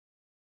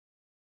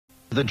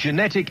The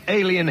genetic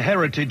alien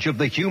heritage of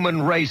the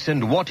human race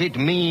and what it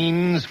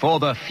means for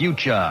the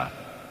future.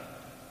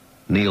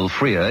 Neil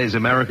Freer is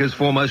America's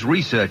foremost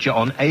researcher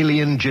on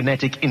alien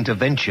genetic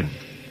intervention.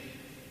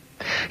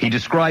 He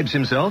describes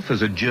himself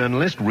as a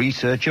journalist,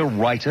 researcher,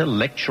 writer,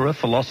 lecturer,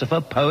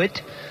 philosopher,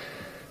 poet,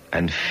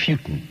 and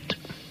futant.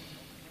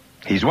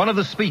 He's one of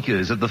the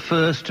speakers at the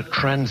first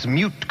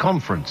Transmute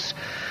Conference,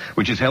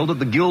 which is held at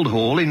the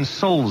Guildhall in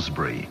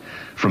Salisbury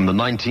from the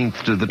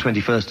 19th to the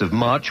 21st of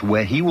March,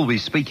 where he will be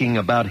speaking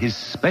about his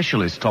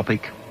specialist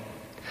topic,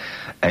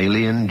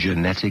 alien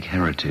genetic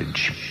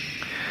heritage.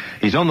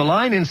 He's on the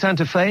line in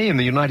Santa Fe in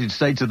the United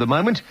States at the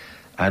moment,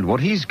 and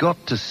what he's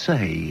got to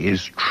say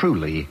is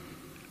truly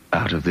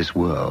out of this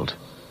world.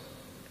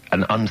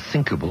 An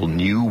unthinkable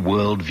new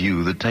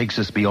worldview that takes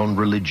us beyond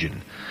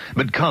religion,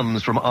 but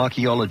comes from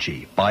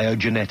archaeology,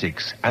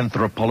 biogenetics,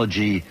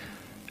 anthropology,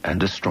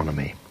 and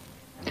astronomy.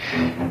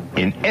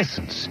 In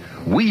essence,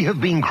 we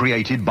have been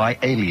created by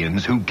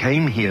aliens who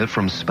came here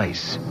from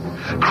space,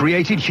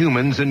 created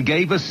humans and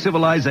gave us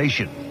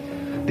civilization.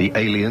 The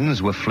aliens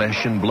were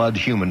flesh and blood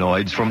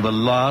humanoids from the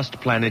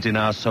last planet in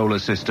our solar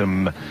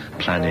system,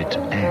 Planet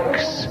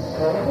X,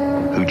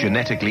 who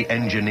genetically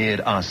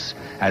engineered us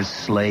as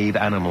slave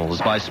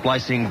animals by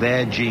splicing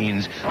their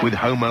genes with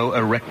Homo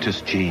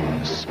erectus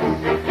genes.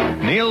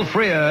 Neil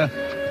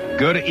Freer,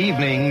 good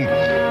evening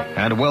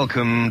and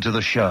welcome to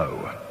the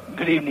show.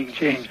 Good evening,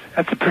 James.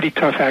 That's a pretty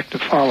tough act to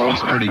follow. It's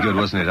pretty good,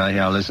 wasn't it?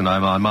 Yeah, listen,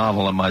 I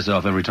marvel at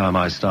myself every time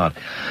I start.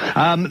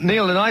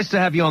 Neil, nice to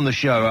have you on the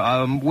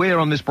show. We're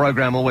on this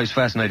program always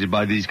fascinated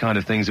by these kind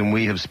of things, and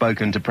we have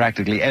spoken to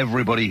practically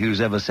everybody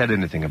who's ever said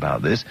anything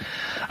about this.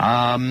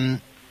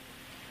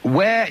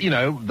 Where,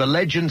 the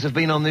legends have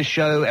been on this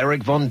show,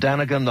 Eric von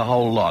Daniken, the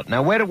whole lot.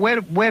 Now, where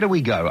do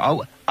we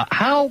go?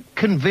 How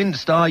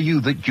convinced are you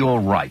that you're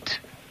right?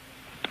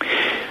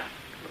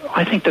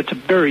 I think that's a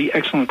very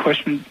excellent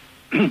question.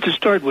 To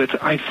start with,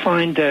 I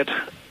find that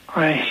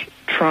I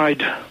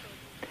tried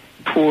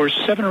for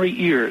 7 or 8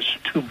 years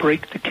to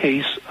break the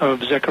case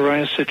of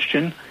Zecharia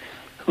Sitchin,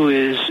 who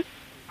is,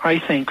 I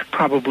think,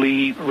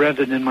 probably,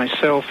 rather than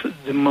myself,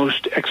 the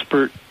most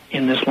expert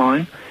in this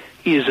line.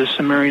 He is a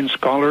Sumerian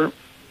scholar,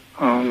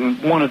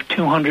 one of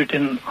 200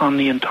 on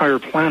the entire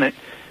planet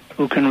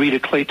who can read a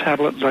clay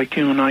tablet like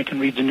you and I can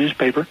read the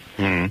newspaper.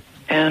 Mm-hmm.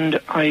 And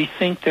I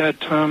think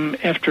that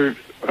after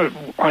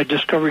I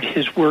discovered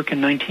his work in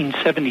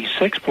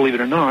 1976, believe it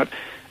or not,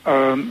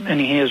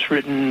 and he has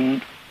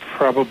written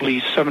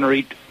probably 7 or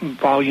 8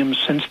 volumes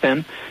since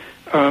then.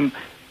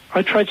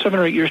 I tried 7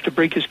 or 8 years to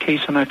break his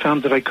case, and I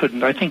found that I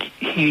couldn't. I think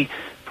he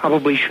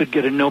probably should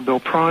get a Nobel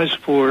Prize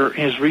for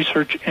his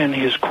research and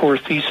his core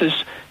thesis.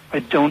 I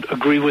don't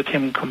agree with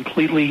him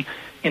completely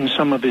in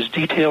some of his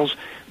details,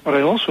 but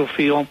I also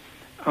feel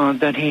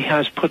that he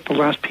has put the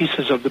last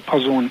pieces of the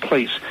puzzle in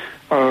place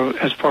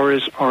as far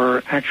as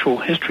our actual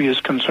history is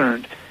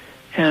concerned.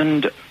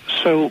 And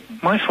so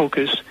my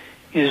focus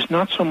is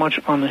not so much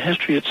on the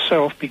history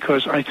itself,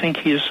 because I think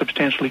he is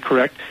substantially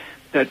correct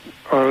that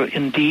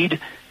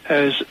indeed,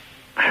 as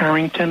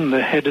Harrington,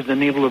 the head of the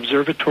Naval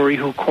Observatory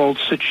who called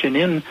Sitchin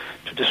in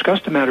to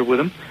discuss the matter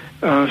with him,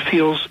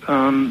 feels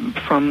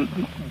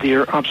from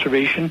their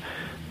observation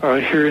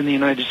here in the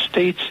United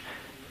States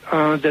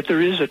that there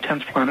is a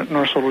 10th planet in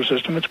our solar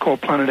system. It's called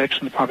Planet X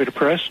in the popular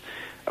press.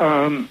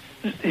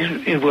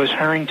 It was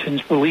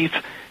Harrington's belief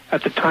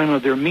at the time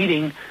of their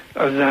meeting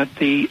that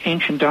the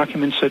ancient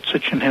documents that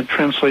Sitchin had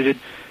translated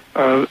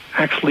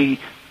actually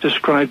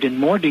described in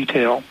more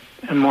detail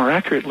and more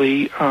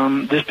accurately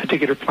this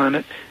particular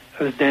planet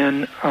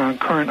than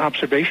current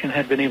observation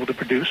had been able to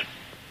produce.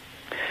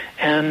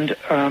 And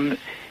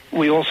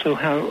we also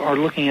are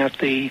looking at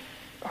the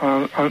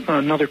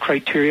another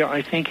criteria,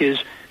 I think,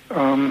 is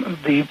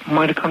the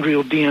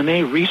mitochondrial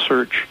DNA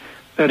research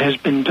that has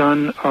been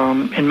done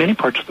in many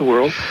parts of the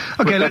world.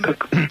 Okay,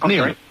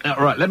 Neil,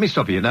 right, let me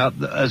stop you. Now,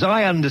 as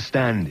I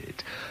understand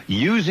it,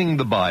 using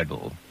the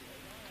Bible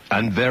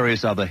and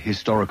various other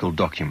historical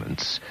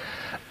documents,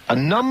 a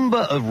number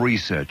of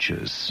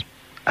researchers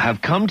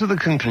have come to the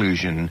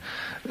conclusion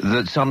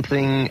that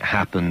something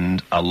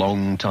happened a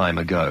long time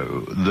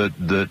ago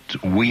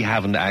that we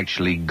haven't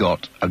actually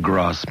got a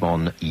grasp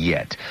on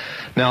yet.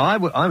 Now,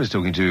 I was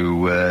talking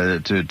to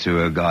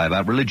a guy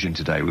about religion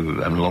today. We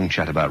were having a long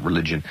chat about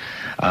religion,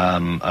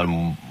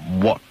 and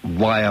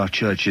why our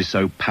church is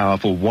so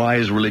powerful. Why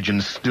is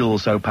religion still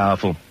so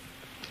powerful,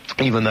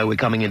 even though we're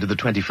coming into the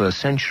 21st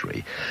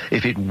century?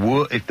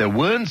 If there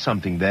weren't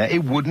something there,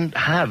 it wouldn't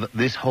have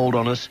this hold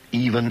on us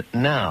even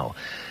now.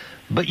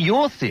 But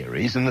your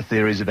theories and the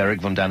theories of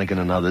Eric von Daniken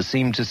and others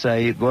seem to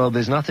say, well,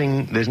 there's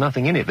nothing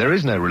in it. There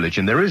is no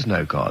religion. There is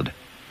no God.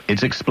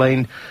 It's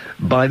explained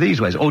by these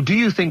ways. Or do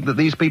you think that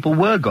these people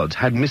were gods,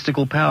 had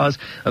mystical powers,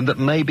 and that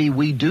maybe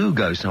we do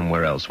go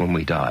somewhere else when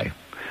we die?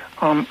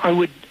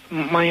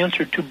 My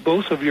answer to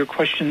both of your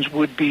questions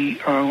would be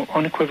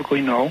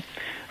unequivocally no.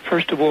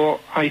 First of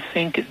all, I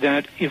think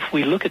that if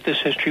we look at this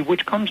history,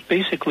 which comes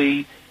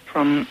basically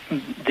from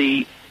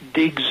the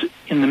digs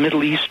in the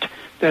Middle East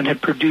that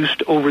had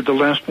produced over the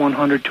last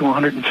 100 to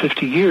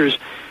 150 years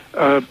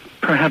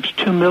perhaps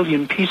 2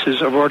 million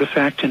pieces of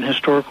artifact and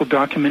historical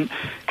document,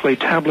 clay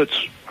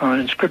tablets,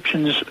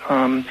 inscriptions,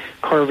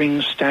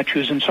 carvings,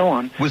 statues, and so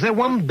on. Was there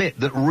one bit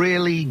that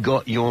really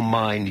got your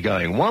mind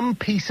going? One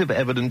piece of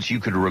evidence you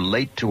could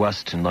relate to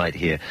us tonight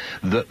here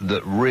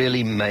that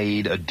really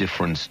made a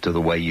difference to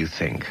the way you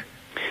think?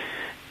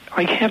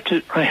 I have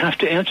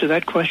to answer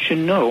that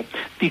question no,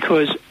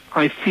 because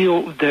I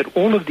feel that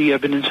all of the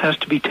evidence has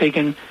to be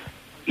taken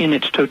in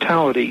its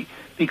totality,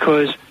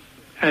 because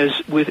as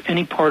with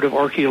any part of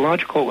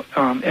archaeological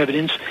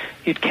evidence,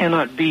 it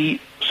cannot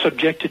be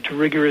subjected to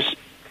rigorous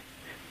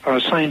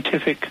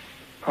scientific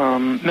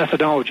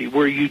methodology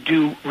where you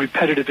do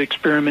repetitive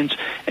experiments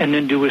and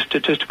then do a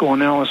statistical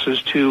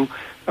analysis to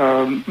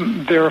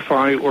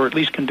verify or at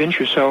least convince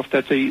yourself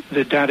that the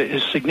data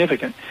is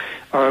significant.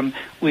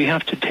 We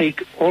have to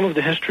take all of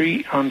the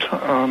history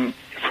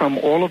from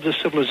all of the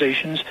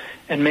civilizations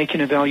and make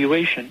an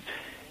evaluation.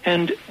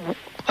 And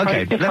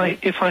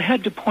if I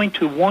had to point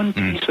to one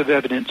piece of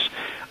evidence,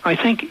 I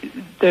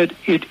think that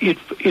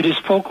it is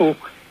focal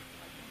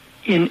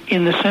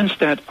in the sense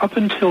that up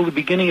until the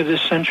beginning of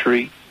this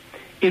century,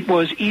 it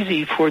was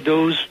easy for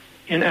those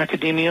in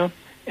academia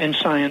and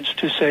science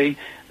to say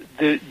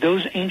that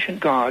those ancient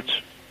gods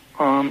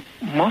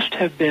must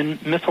have been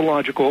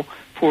mythological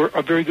for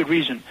a very good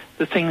reason,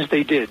 the things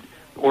they did,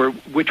 or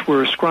which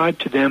were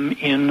ascribed to them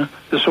in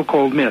the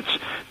so-called myths,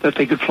 that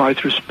they could fly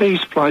through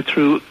space, fly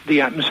through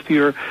the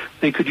atmosphere,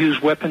 they could use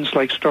weapons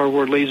like Star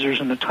Wars lasers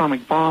and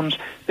atomic bombs,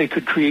 they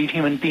could create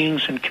human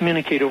beings and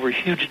communicate over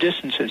huge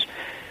distances.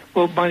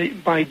 Well,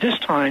 by this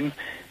time,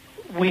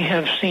 we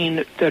have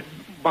seen that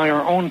by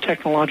our own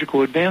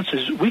technological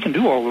advances, we can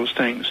do all those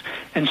things.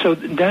 And so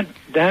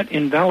that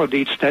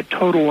invalidates that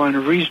total line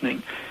of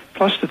reasoning,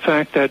 plus the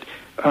fact that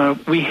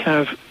we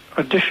have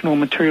additional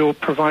material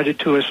provided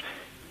to us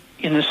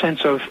in the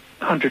sense of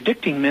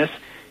contradicting myth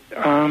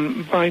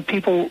by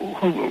people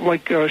who,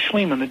 like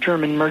Schliemann, a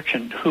German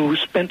merchant, who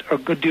spent a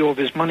good deal of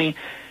his money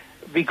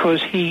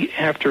because he,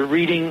 after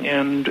reading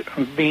and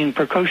being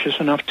precocious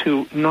enough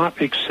to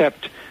not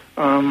accept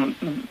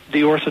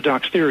the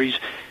orthodox theories,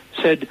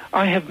 said,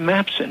 I have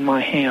maps in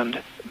my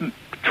hand.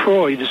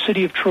 Troy, the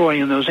city of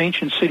Troy, and those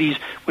ancient cities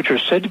which are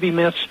said to be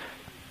myths,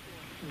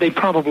 they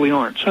probably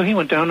aren't. So he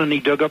went down and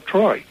he dug up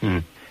Troy.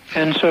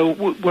 And so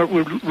what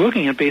we're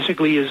looking at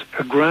basically is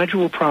a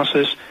gradual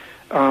process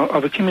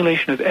of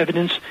accumulation of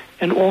evidence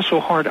and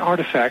also hard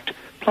artifact.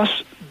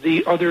 Plus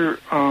the other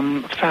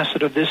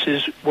facet of this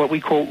is what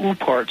we call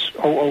OOPARTs,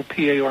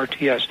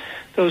 OOPARTS,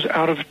 those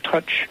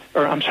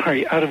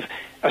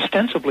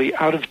ostensibly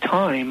out of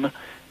time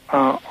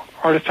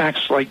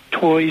artifacts like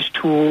toys,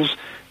 tools,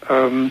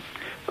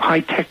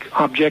 high-tech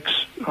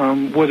objects,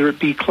 whether it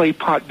be clay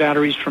pot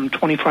batteries from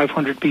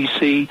 2500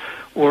 BC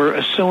or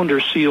a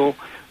cylinder seal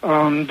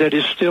that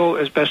is still,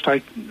 as best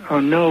I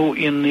know,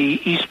 in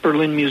the East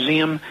Berlin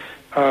Museum.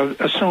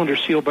 A cylinder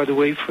seal, by the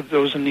way, for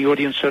those in the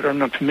audience that are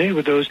not familiar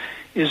with those,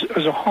 is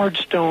a hard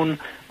stone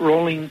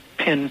rolling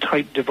pin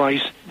type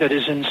device that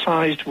is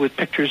incised with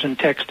pictures and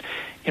text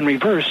in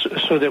reverse,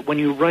 so that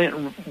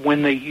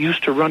when they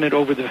used to run it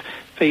over the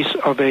face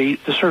of the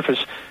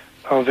surface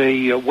of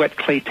a wet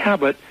clay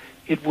tablet,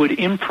 it would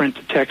imprint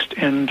the text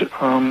and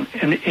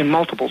in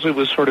multiples. It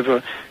was sort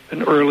of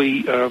an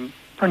early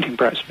printing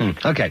press.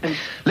 Okay,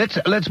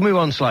 let's move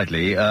on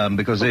slightly,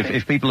 because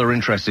if people are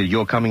interested,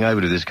 you're coming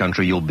over to this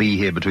country. You'll be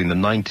here between the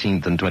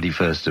 19th and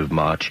 21st of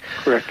March.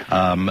 Correct.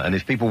 And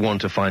if people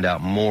want to find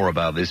out more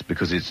about this,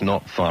 because it's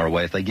not far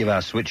away, if they give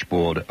our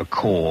switchboard a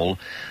call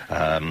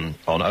on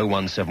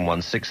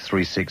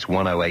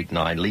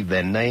 01716361089, leave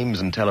their names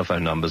and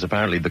telephone numbers.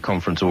 Apparently the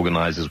conference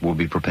organisers will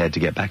be prepared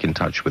to get back in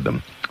touch with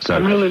them. So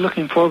I'm really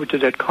looking forward to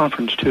that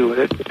conference, too.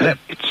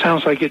 It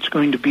sounds like it's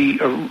going to be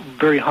a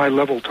very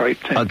high-level type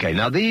thing. Okay,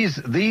 now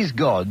these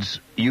gods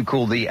you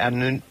call the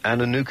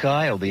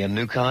Anunnaki or the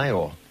Anunnaki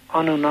or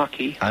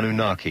Anunnaki.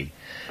 Anunnaki.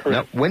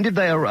 Correct. Now, when did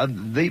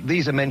they?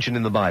 These are mentioned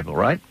in the Bible,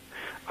 right?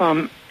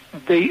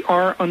 They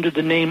are under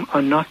the name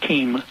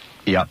Anakim.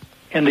 Yep.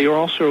 And they are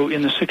also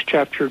in the 6th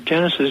chapter of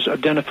Genesis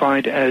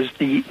identified as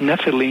the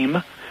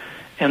Nephilim,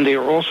 and they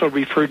are also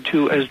referred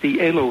to as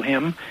the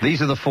Elohim.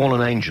 These are the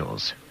fallen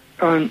angels.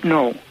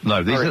 No.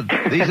 No,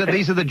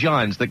 these are the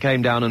giants that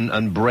came down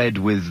and bred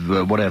with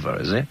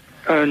whatever, is it?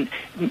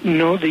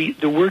 No,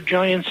 the word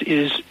giants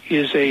is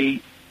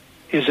a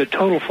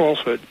total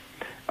falsehood.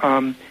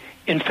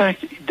 In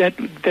fact,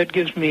 that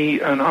gives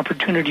me an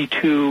opportunity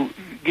to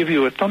give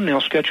you a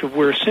thumbnail sketch of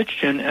where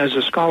Sitchin, as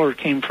a scholar,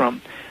 came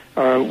from,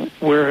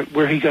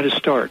 where he got his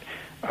start.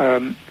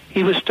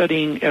 He was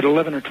studying at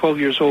 11 or 12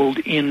 years old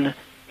in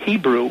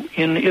Hebrew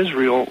in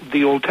Israel,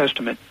 the Old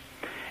Testament.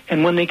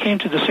 And when they came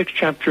to the 6th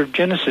chapter of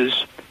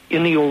Genesis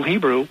in the Old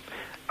Hebrew,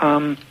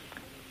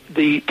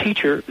 the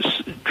teacher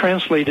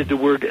translated the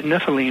word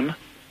Nephilim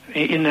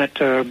in that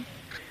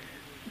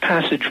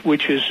passage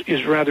which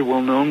is rather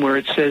well known, where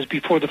it says,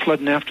 before the flood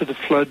and after the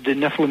flood, the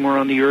Nephilim were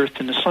on the earth,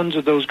 and the sons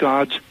of those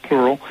gods,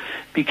 plural,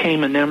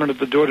 became enamored of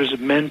the daughters of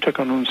men, took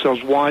on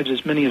themselves wives,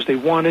 as many as they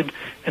wanted,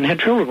 and had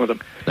children with them.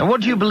 Now,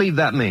 what do you believe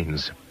that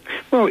means?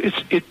 Well,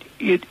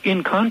 it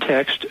in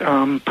context,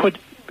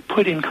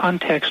 put in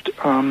context,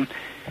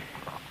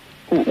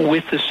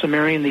 with the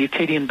Sumerian, the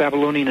Akkadian,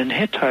 Babylonian, and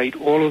Hittite,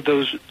 all of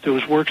those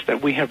works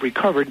that we have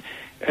recovered,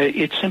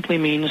 it simply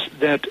means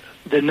that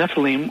the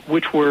Nephilim,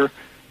 which were,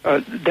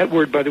 that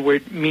word, by the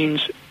way,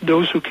 means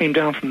those who came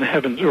down from the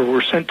heavens, or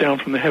were sent down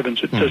from the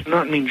heavens. It does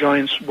not mean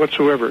giants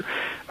whatsoever.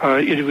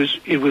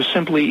 It was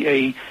simply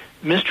a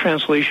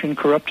mistranslation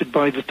corrupted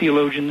by the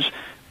theologians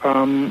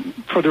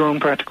for their own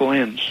practical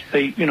ends.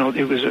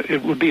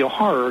 It would be a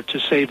horror to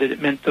say that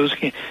it meant those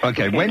came.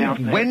 Okay,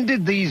 when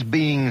did these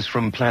beings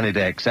from Planet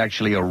X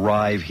actually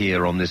arrive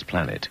here on this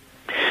planet?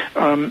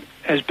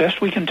 As best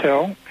we can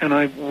tell, and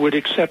I would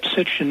accept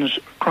Sitchin's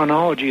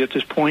chronology at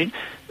this point,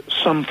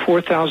 some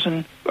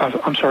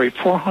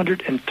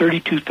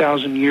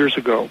 432,000 years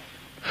ago.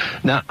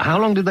 Now, how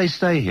long did they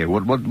stay here?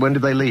 When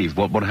did they leave?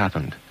 What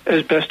happened?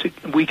 As best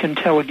we can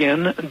tell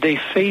again, they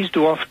phased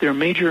off their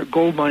major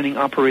gold mining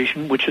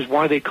operation, which is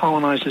why they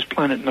colonized this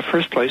planet in the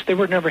first place. They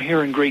were never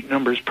here in great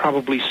numbers,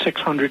 probably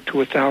 600 to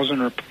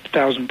 1,000 or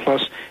 1,000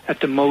 plus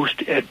at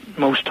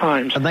most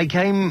times. And they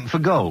came for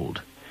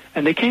gold?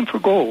 And they came for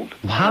gold.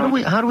 How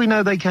do we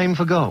know they came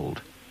for gold?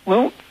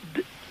 Well,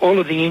 all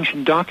of the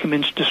ancient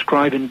documents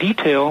describe in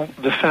detail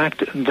the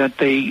fact that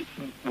they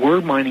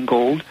were mining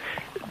gold.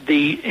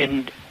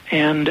 And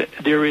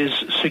there is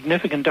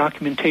significant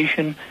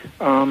documentation,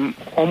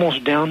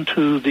 almost down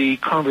to the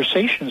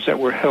conversations that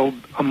were held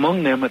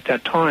among them at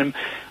that time,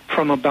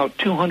 from about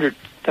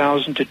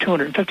 200,000 to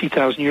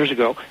 250,000 years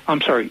ago.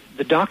 I'm sorry,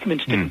 the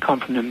documents didn't come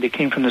from them; they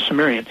came from the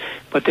Sumerian.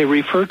 But they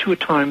refer to a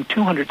time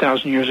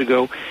 200,000 years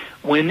ago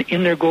when,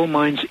 in their gold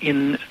mines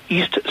in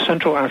East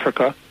Central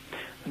Africa,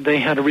 they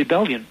had a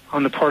rebellion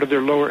on the part of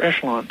their lower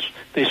echelons.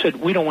 They said,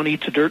 "We don't want to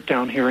eat the dirt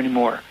down here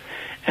anymore,"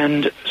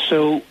 and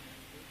so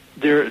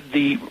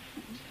the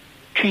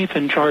chief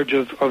in charge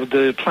of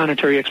the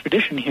planetary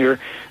expedition here,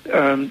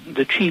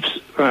 the chiefs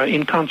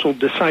in council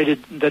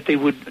decided that they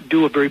would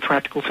do a very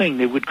practical thing.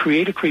 They would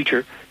create a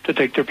creature to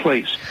take their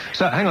place.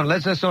 So hang on,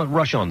 let's not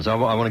rush on.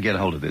 So I want to get a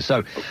hold of this.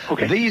 So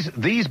okay.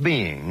 These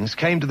beings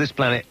came to this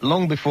planet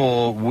long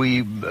before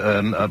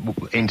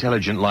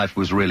intelligent life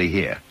was really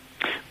here.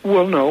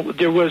 Well, no,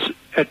 there was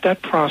at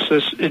that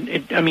process.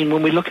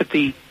 When we look at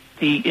the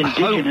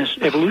indigenous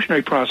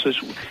evolutionary process,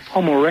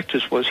 Homo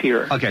erectus was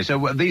here. Okay,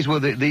 so these were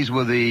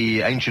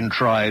the ancient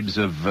tribes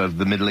of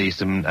the Middle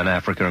East and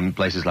Africa and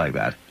places like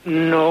that.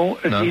 No?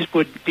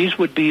 These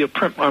would be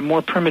a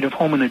more primitive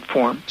hominid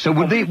form. So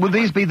would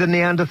these be the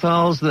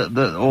Neanderthals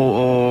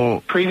or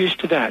previous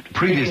to that?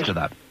 Previous to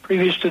that.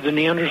 Previous to the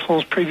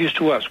Neanderthals, previous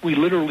to us. We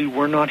literally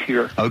were not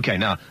here. Okay,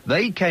 now,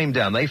 they came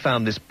down, they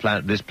found this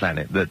planet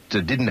that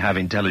didn't have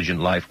intelligent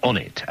life on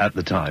it at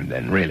the time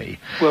then, really.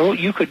 Well,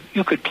 you could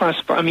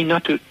classify,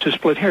 not to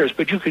split hairs,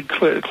 but you could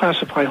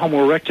classify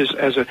Homo erectus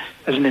as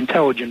an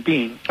intelligent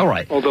being. All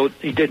right. Although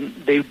they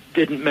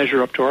didn't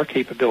measure up to our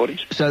capabilities.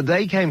 So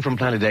they came from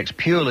Planet X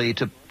purely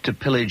to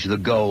pillage the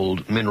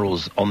gold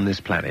minerals on this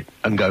planet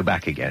and go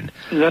back again.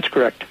 That's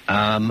correct.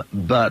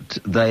 But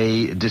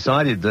they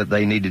decided that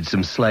they needed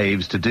some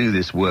slaves to do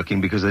this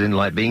working because they didn't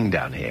like being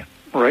down here.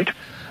 Right.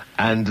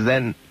 And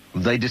then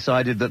they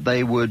decided that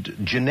they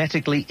would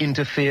genetically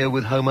interfere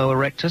with Homo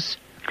erectus?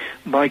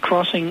 By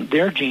crossing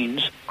their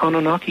genes,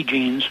 Anunnaki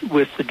genes,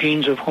 with the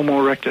genes of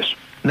Homo erectus.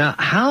 Now,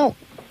 how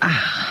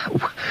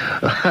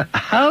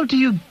do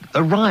you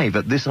arrive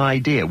at this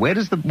idea? Where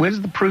does the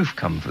proof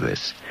come for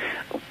this?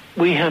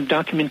 We have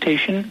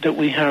documentation that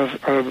we have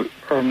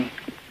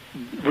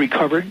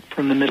recovered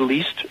from the Middle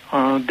East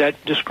that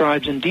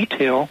describes in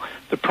detail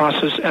the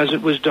process as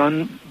it was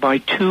done by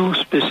two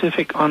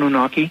specific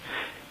Anunnaki.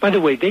 By the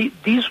way,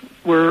 these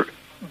were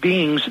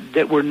beings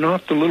that were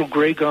not the little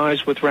gray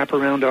guys with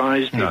wraparound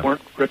eyes. They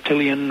weren't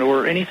reptilian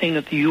or anything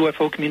that the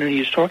UFO community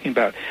is talking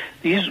about.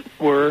 These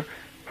were,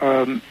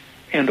 and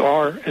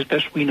are, as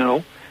best we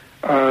know,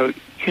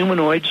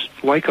 humanoids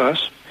like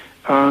us.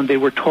 They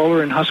were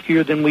taller and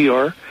huskier than we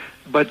are,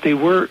 but they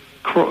were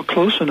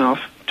close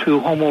enough to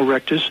Homo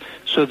erectus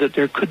so that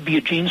there could be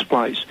a gene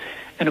splice.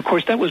 And, of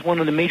course, that was one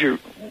of the major,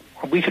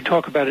 we could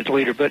talk about it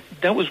later, but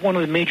that was one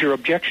of the major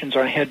objections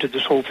I had to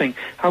this whole thing.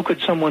 How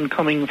could someone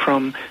coming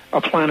from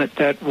a planet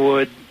that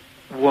was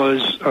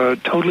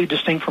totally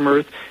distinct from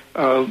Earth,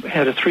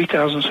 had a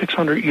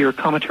 3,600-year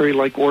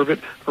cometary-like orbit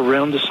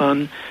around the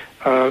sun,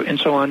 and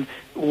so on,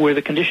 where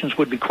the conditions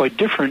would be quite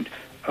different,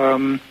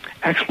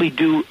 actually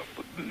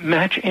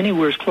match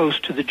anywhere as close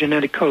to the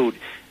genetic code?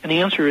 And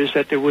the answer is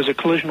that there was a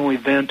collisional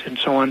event and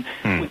so on.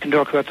 We can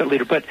talk about that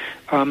later. But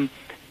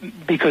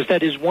because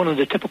that is one of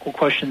the typical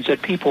questions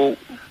that people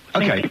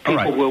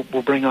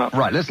will bring up.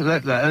 Right.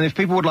 And if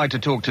people would like to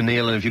talk to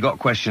Neil, and if you've got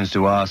questions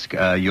to ask,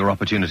 your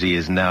opportunity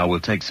is now.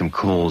 We'll take some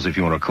calls if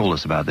you want to call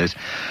us about this.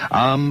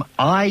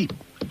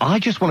 I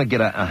just want to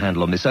get a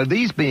handle on this. So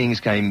these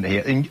beings came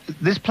here, and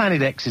this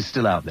Planet X is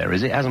still out there,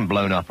 is it? It hasn't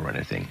blown up or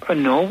anything?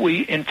 No,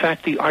 in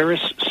fact, the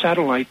IRIS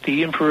satellite,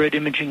 the infrared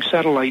imaging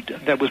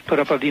satellite that was put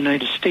up by the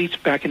United States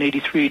back in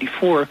 83,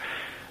 84,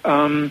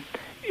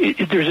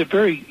 there's a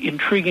very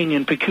intriguing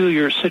and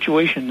peculiar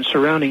situation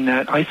surrounding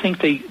that. I think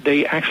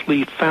they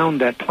actually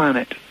found that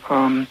planet.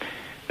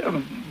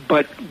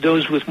 But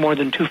those with more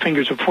than 2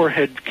 fingers of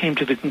forehead came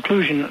to the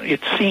conclusion,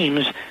 it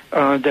seems,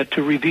 that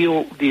to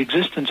reveal the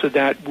existence of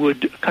that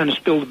would kind of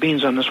spill the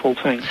beans on this whole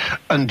thing.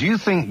 And do you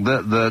think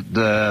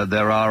that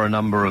there are a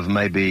number of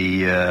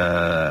maybe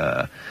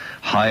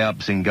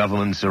high-ups in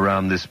governments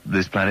around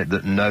this planet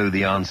that know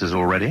the answers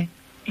already?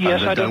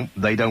 Yes,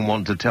 they don't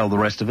want to tell the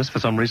rest of us for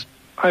some reason?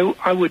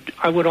 I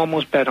would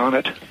almost bet on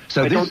it.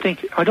 So I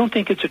don't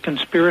think it's a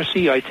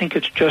conspiracy. I think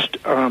it's just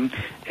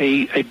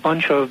a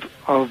bunch of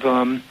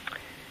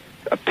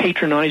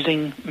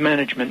patronizing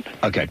management.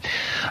 Okay.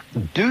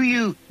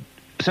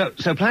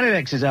 So Planet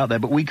X is out there,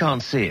 but we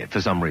can't see it for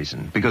some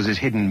reason because it's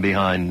hidden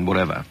behind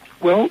whatever.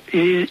 Well,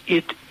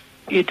 it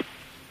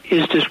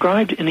is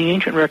described in the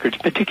ancient records,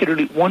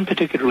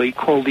 particularly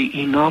called the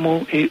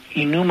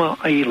Enuma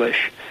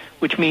Elish,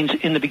 which means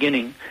in the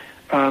beginning.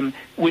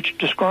 Which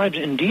describes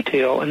in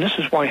detail, and this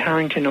is why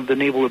Harrington of the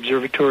Naval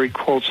Observatory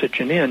called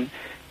Sitchin in,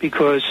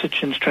 because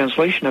Sitchin's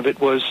translation of it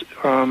was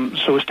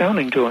so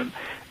astounding to him.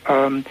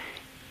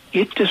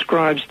 It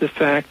describes the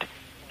fact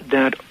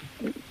that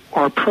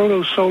our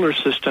proto-solar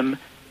system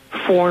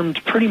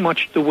formed pretty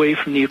much the way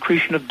from the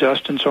accretion of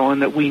dust and so on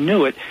that we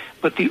knew it,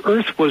 but the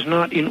Earth was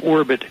not in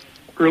orbit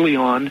early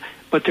on,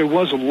 but there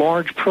was a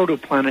large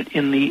protoplanet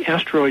in the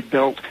asteroid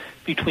belt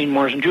between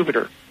Mars and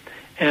Jupiter.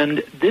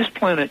 And this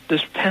planet,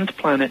 this 10th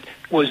planet,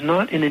 was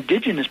not an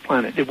indigenous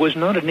planet. It was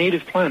not a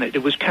native planet.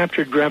 It was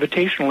captured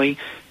gravitationally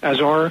as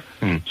our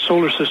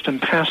solar system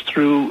passed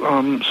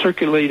through,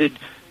 circulated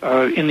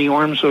in the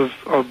arms of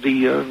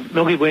the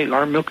Milky Way,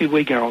 our Milky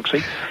Way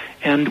galaxy,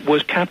 and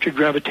was captured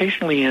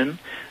gravitationally in.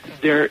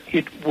 There,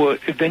 it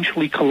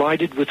eventually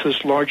collided with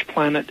this large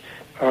planet,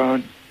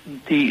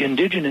 the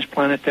indigenous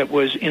planet that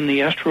was in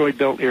the asteroid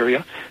belt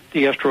area.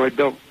 The asteroid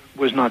belt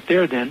was not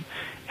there then,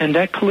 and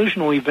that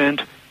collisional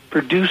event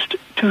produced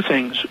 2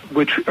 things,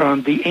 which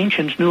the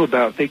ancients knew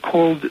about. They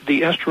called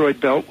the asteroid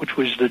belt, which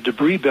was the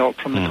debris belt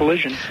from the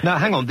collision. Now,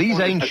 hang on. These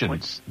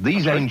ancients,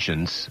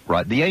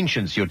 right, the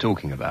ancients you're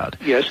talking about.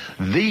 Yes.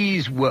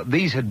 These were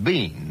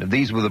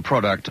the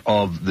product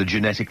of the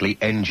genetically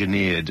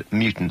engineered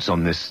mutants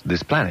on this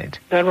planet.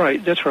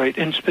 That's right.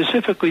 And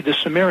specifically the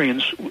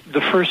Sumerians,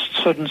 the first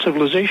southern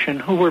civilization,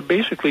 who were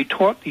basically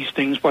taught these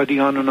things by the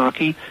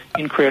Anunnaki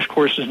in crash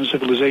courses in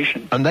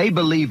civilization. And they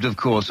believed, of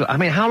course, I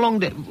mean,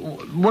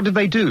 what did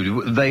they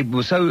do? They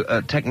were so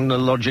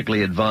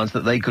technologically advanced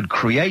that they could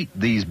create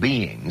these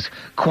beings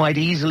quite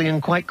easily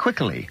and quite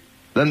quickly.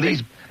 Then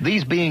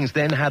these beings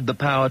then had the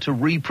power to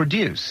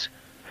reproduce.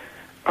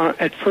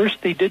 At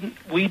first they didn't.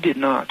 We did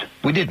not.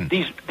 We didn't.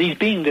 These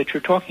beings that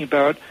you're talking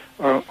about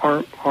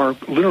are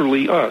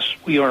literally us.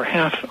 We are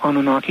half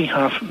Anunnaki,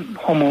 half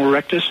Homo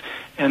erectus,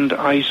 and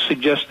I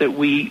suggest that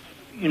we,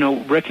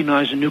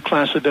 recognize a new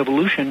class of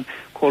evolution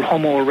called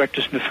Homo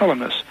erectus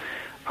nephilimus.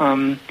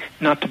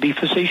 Not to be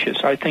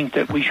facetious, I think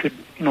that we should,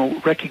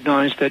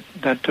 recognize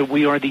that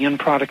we are the end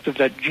product of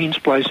that gene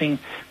splicing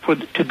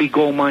to be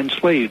gold mine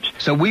slaves.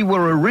 So we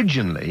were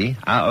originally,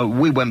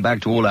 we went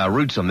back to all our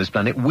roots on this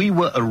planet, we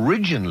were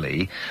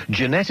originally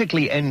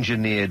genetically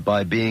engineered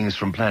by beings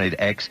from Planet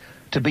X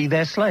to be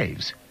their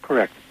slaves.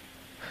 Correct.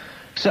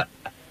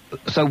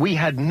 So we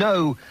had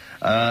no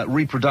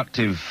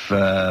reproductive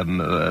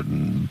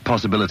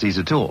possibilities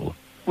at all.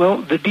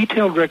 Well, the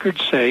detailed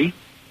records say,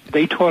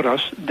 they taught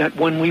us that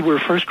when we were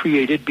first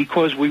created,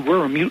 because we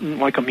were a mutant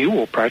like a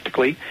mule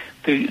practically,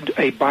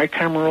 a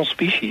bicameral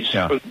species,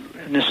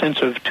 in the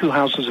sense of 2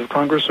 houses of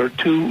Congress or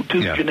two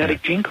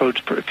genetic gene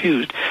codes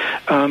fused,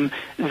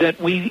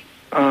 that we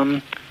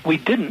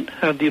didn't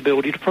have the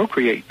ability to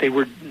procreate. They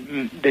were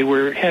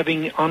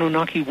having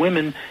Anunnaki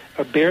women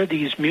bear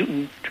these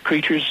mutant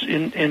creatures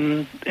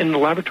in the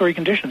laboratory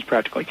conditions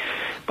practically.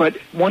 But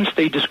once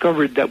they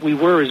discovered that we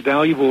were as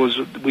valuable as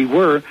we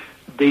were,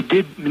 they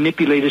did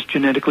manipulate us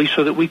genetically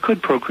so that we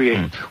could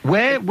procreate.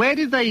 Where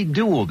did they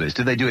do all this?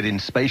 Did they do it in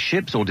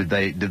spaceships, or did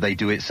they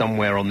do it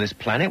somewhere on this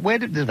planet? Where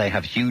did they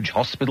have huge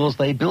hospitals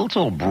they built,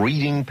 or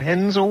breeding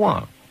pens, or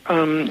what? I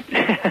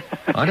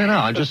don't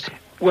know.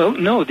 Well,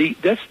 no.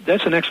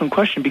 That's an excellent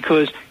question,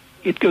 because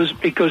it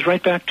goes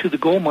right back to the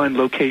gold mine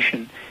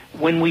location.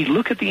 When we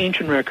look at the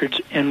ancient records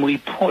and we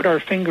put our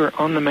finger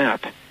on the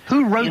map.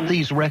 Who wrote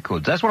these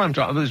records? That's what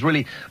it was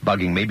really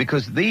bugging me,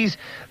 because the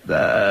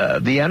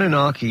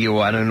Anunnaki or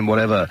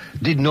whatever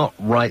did not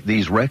write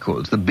these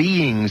records. The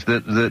beings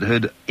that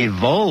had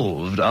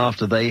evolved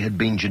after they had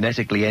been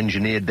genetically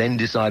engineered then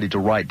decided to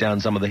write down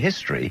some of the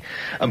history,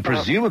 and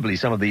presumably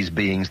some of these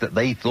beings that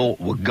they thought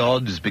were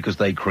gods because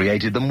they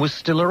created them were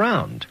still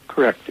around.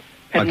 Correct.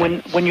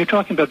 And when you're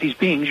talking about these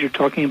beings, you're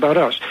talking about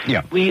us.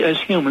 Yeah. We as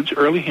humans,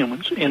 early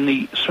humans, in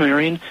the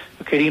Sumerian,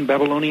 Akkadian,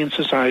 Babylonian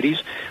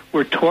societies,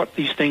 were taught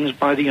these things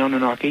by the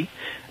Anunnaki.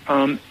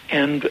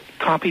 and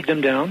copied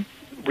them down,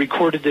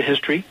 recorded the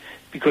history,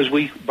 because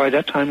by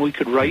that time we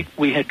could write.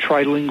 We had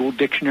trilingual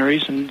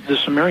dictionaries, and the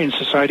Sumerian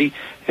Society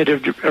had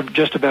of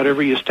just about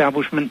every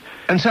establishment.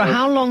 And so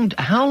how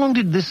long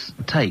did this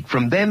take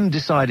from them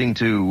deciding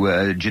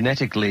to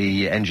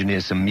genetically engineer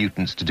some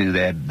mutants to do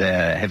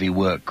their heavy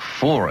work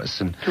for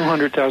us? And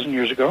 200,000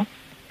 years ago.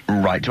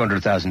 Right,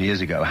 200,000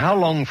 years ago. How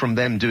long from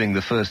them doing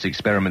the first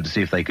experiment to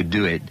see if they could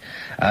do it,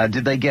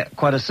 did they get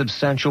quite a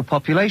substantial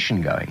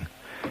population going?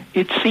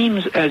 It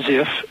seems as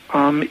if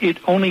it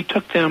only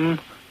took them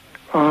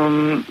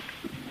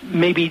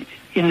maybe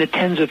in the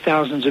tens of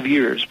thousands of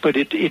years, but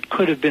it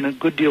could have been a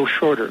good deal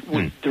shorter.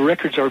 The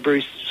records are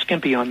very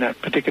skimpy on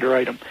that particular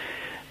item.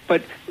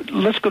 But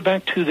let's go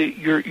back to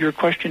your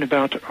question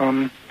about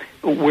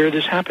where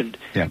this happened.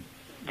 Yeah.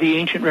 The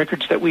ancient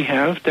records that we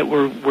have that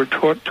were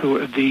taught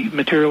to, the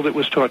material that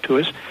was taught to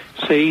us,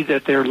 say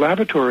that their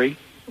laboratory,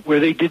 where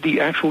they did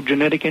the actual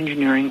genetic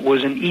engineering,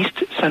 was in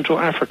East Central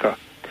Africa.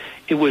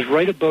 It was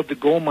right above the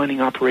gold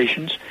mining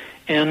operations.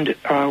 And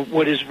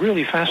what is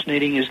really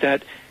fascinating is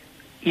that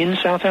in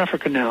South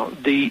Africa now,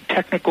 the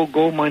technical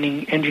gold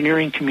mining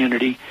engineering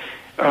community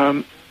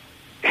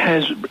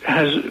has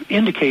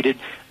indicated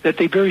that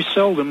they very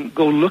seldom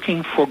go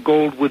looking for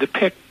gold with a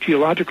pick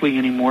geologically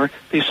anymore.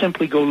 They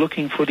simply go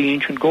looking for the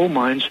ancient gold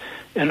mines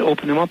and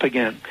open them up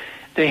again.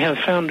 They have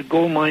found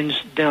gold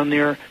mines down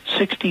there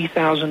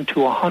 60,000 to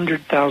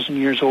 100,000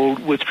 years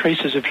old with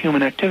traces of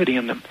human activity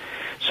in them.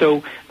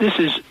 So this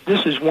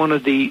is one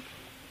of the,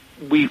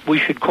 we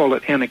should call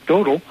it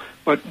anecdotal,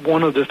 but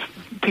one of the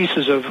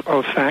pieces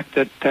of fact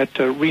that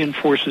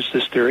reinforces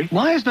this theory.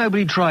 Why has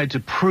nobody tried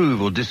to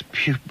prove or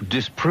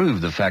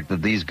disprove the fact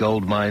that these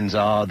gold mines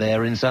are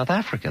there in South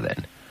Africa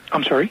then?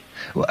 I'm sorry?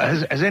 Well,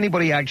 has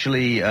anybody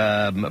actually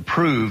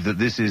proved that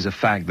this is a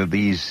fact, that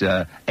these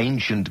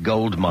ancient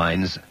gold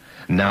mines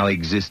now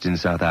exist in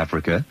South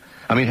Africa?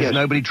 I mean, has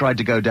nobody tried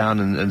to go down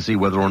and see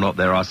whether or not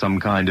there are some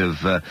kind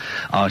of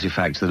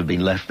artifacts that have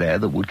been left there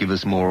that would give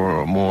us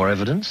more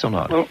evidence or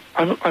not? Well,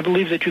 I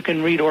believe that you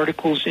can read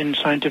articles in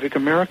Scientific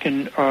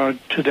American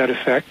to that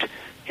effect,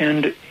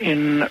 and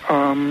in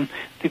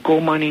the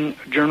gold mining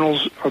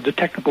journals, or the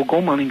technical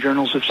gold mining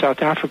journals of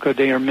South Africa,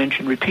 they are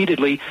mentioned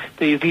repeatedly.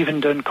 They have even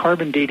done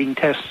carbon dating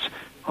tests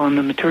on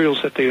the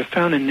materials that they have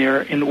found in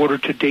there in order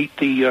to date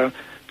the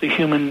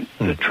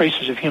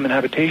traces of human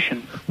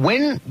habitation.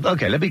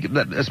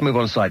 Let's move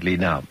on slightly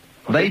now.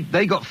 Okay.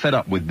 They got fed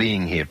up with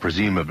being here,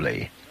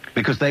 presumably,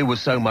 because they were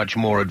so much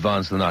more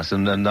advanced than us,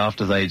 and then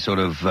after they'd sort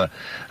of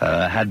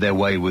had their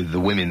way with the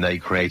women they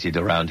created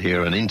around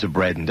here and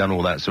interbred and done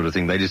all that sort of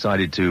thing, they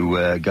decided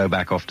to go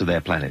back off to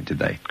their planet, did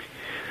they?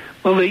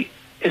 Well,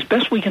 as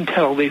best we can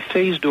tell, they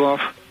phased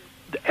off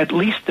at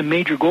least the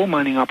major gold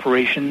mining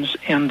operations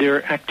and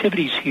their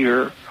activities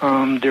here,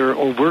 their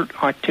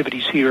overt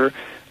activities here,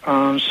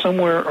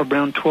 somewhere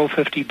around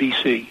 1250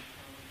 BC.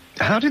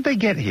 How did they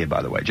get here,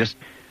 by the way?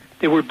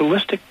 They were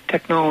ballistic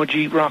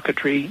technology,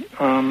 rocketry,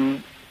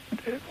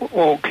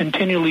 all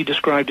continually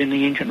described in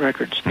the ancient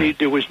records.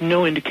 There was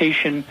no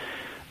indication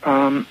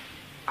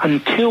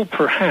until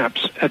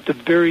perhaps at the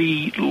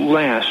very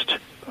last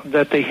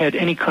that they had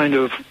any kind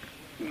of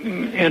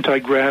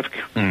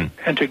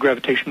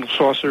anti-gravitational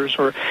saucers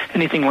or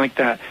anything like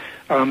that.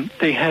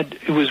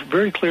 It was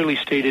very clearly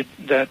stated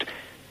that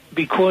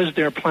because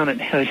their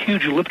planet had a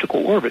huge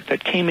elliptical orbit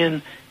that came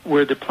in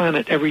where the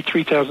planet every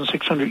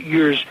 3,600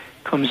 years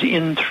comes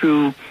in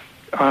through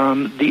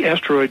the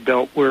asteroid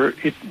belt where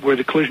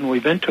the collisional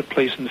event took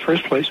place in the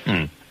first place,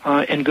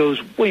 and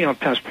goes way out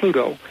past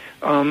Pluto,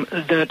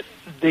 that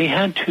they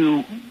had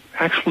to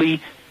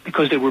actually,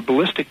 because they were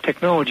ballistic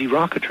technology,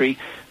 rocketry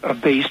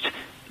based,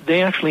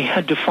 they actually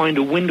had to find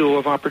a window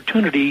of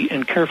opportunity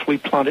and carefully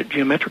plot it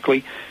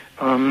geometrically,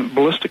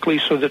 ballistically,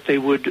 so that they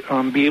would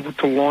be able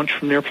to launch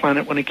from their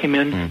planet when it came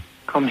in,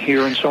 come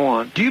here, and so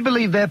on. Do you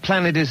believe their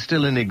planet is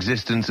still in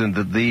existence and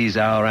that these,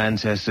 our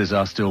ancestors,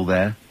 are still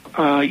there?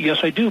 Yes,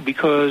 I do,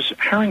 because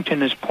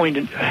Harrington has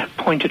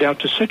pointed out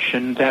to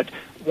Sitchin that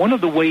one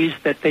of the ways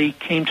that they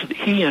came to,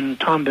 he and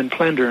Tom Van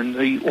Flandern,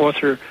 the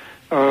author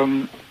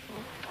of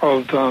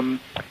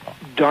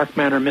Dark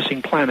Matter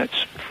Missing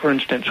Planets, for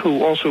instance,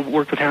 who also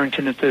worked with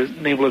Harrington at the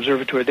Naval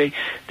Observatory,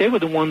 they were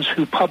the ones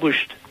who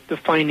published the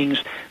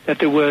findings that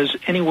there was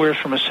anywhere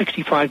from a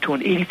 65 to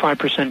an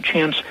 85%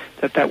 chance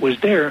that was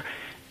there,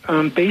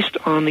 based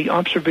on the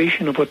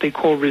observation of what they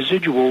call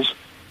residuals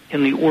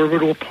in the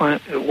orbital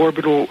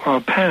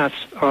paths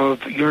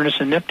of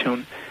Uranus and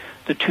Neptune,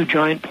 the two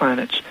giant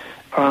planets.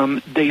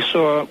 They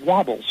saw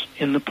wobbles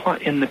in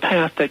the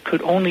path that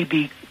could only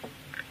be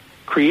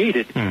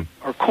created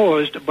or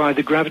caused by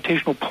the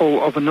gravitational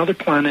pull of another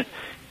planet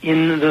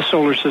in the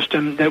solar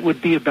system that would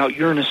be about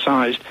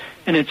Uranus-sized.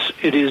 And it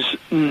is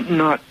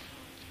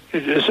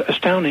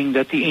astounding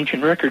that the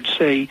ancient records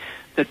say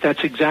that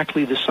that's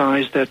exactly the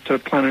size that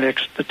Planet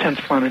X, the 10th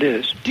planet,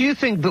 is. Do you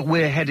think that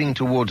we're heading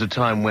towards a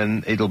time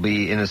when it'll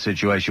be in a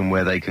situation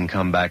where they can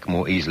come back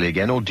more easily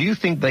again? Or do you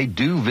think they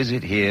do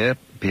visit here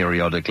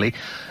periodically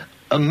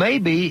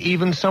maybe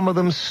even some of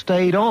them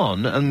stayed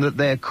on, and that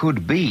there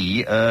could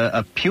be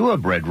a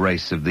purebred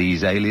race of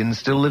these aliens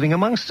still living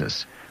amongst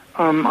us.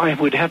 I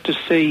would have to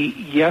say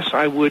yes,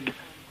 I would,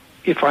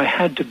 if I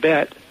had to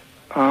bet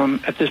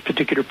at this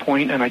particular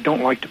point, and I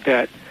don't like to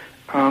bet,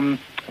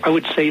 I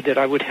would say that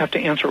I would have to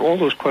answer all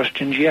those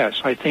questions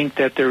yes. I think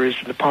that there is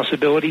the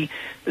possibility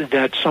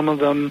that some of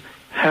them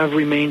have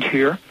remained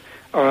here.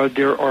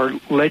 There are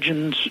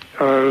legends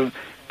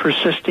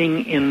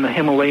persisting in the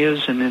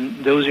Himalayas and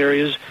in those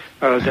areas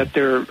that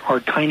there are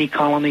tiny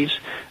colonies.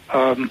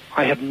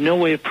 I have no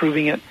way of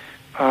proving it,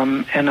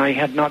 and I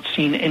have not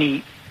seen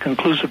any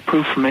conclusive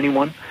proof from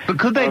anyone. But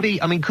could they be?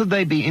 I mean, could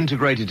they be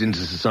integrated into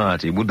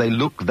society? Would they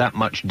look that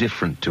much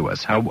different to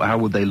us? How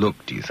would they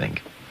look, do you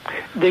think?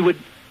 They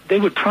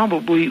would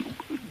probably.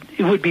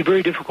 It would be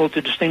very difficult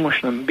to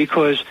distinguish them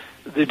because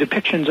the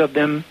depictions of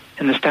them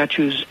and the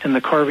statues and the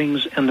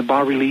carvings and the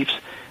bas-reliefs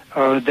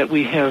that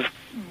we have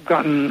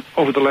gotten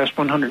over the last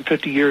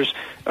 150 years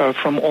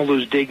from all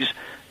those digs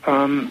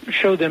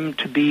show them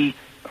to be.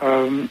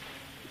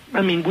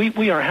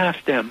 We are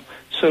half them.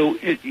 So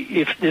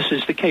if this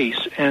is the case,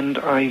 and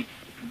I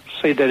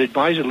say that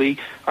advisedly,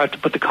 I have to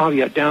put the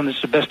caveat down. This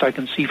is the best I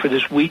can see for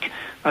this week.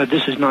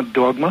 This is not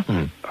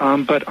dogma.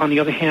 But on the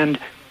other hand,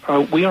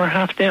 we are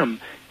half them,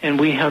 and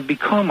we have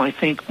become, I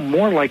think,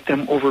 more like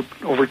them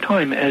over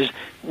time as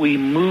we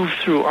move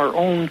through our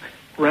own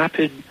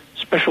rapid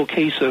special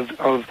case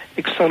of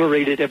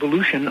accelerated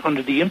evolution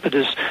under the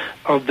impetus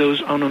of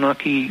those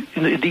Anunnaki,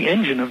 the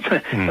engine of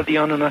the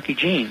Anunnaki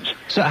genes.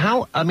 So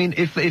how, I mean,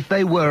 if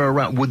they were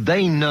around, would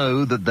they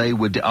know that they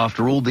would,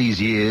 after all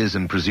these years,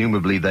 and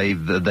presumably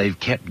they've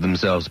kept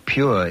themselves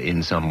pure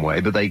in some way,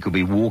 but they could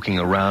be walking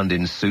around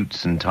in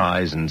suits and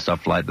ties and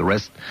stuff like the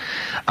rest,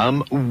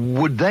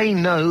 would they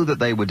know that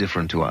they were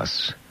different to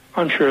us?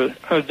 I'm sure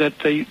that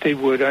they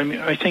would. I mean,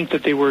 I think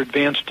that they were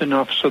advanced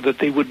enough so that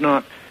they would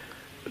not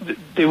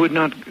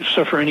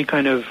suffer any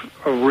kind of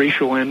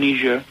racial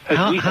amnesia.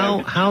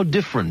 How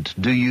different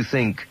do you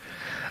think?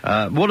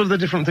 What are the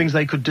different things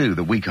they could do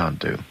that we can't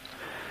do?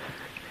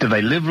 Do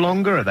they live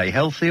longer? Are they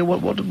healthier?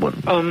 What?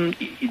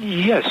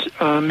 Yes,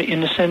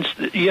 in the sense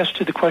that, yes,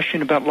 to the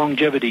question about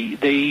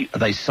longevity. Are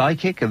they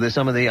psychic? Are there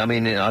some of the? I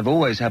mean, I've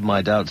always had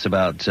my doubts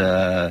about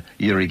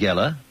Uri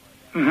Geller.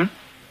 Mm-hmm.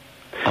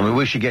 I mean,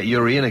 we should get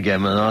Uri in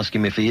again and ask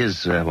him if he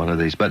is one of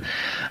these. But,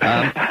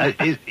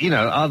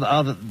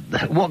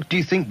 what do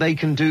you think they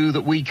can do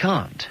that we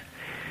can't?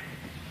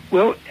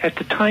 Well, at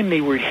the time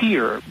they were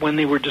here, when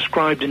they were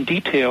described in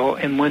detail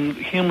and when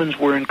humans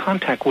were in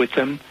contact with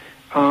them,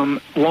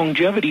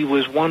 longevity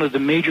was one of the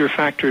major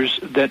factors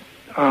that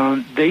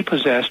they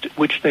possessed,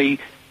 which they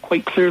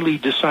quite clearly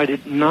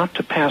decided not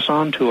to pass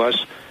on to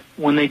us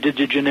when they did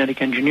the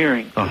genetic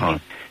engineering. Uh-huh.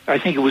 I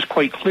think it was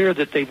quite clear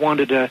that they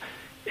wanted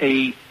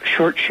a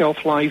short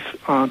shelf life,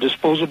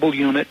 disposable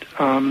unit,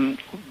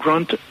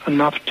 grunt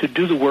enough to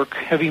do the work,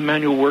 heavy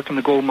manual work in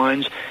the gold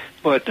mines,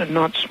 but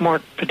not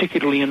smart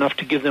particularly enough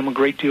to give them a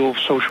great deal of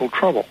social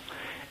trouble.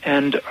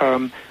 And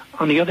on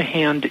the other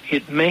hand,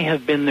 it may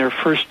have been their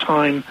first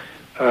time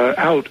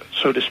out,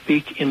 so to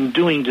speak, in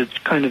doing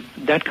that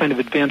kind of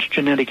advanced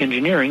genetic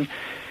engineering,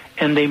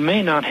 and they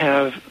may not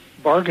have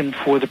bargained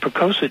for the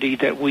precocity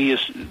that we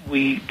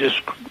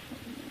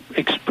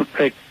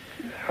expect.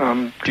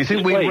 Do you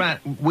think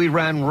we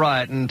ran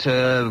riot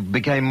and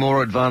became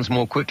more advanced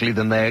more quickly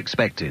than they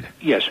expected?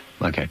 Yes.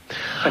 Okay.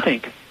 I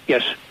think,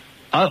 yes.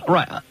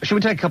 Right. Shall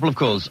we take a couple of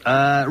calls?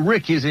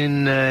 Rick is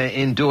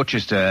in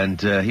Dorchester,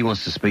 and he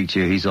wants to speak to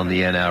you. He's on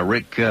the air now.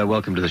 Rick,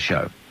 welcome to the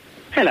show.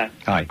 Hello.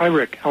 Hi. Hi,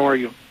 Rick. How are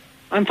you?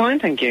 I'm fine,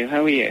 thank you.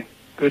 How are you?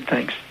 Good,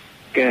 thanks.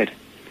 Good.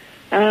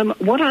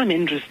 What I'm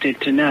interested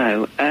to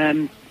know,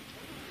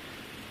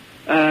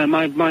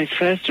 my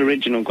first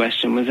original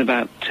question was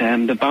about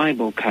the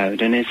Bible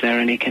code, and is there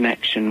any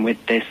connection with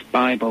this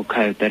Bible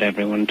code that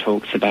everyone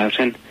talks about?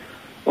 And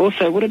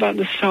also, what about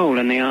the soul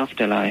and the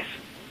afterlife?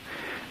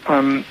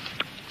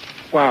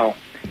 Wow.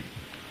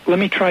 Let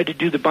me try to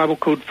do the Bible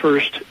code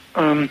first.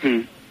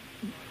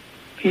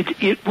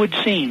 It would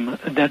seem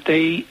that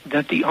the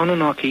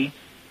Anunnaki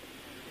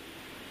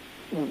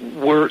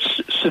were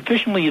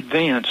sufficiently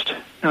advanced.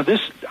 Now, this,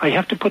 I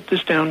have to put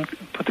this down,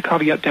 put the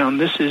caveat down.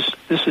 This is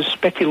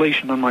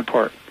speculation on my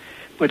part,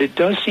 but it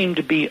does seem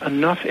to be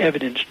enough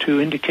evidence to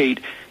indicate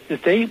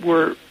that they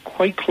were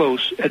quite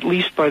close, at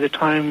least by the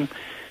time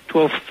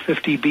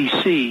 1250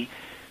 BC,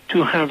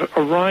 to have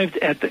arrived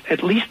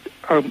at least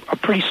a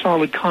pretty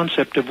solid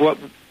concept of what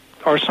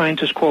our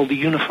scientists call the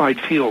unified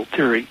field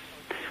theory,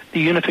 the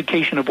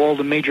unification of all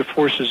the major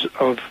forces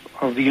of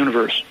the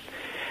universe.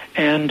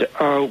 And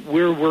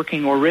we're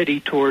working already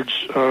towards,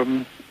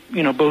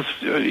 both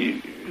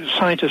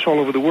scientists all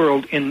over the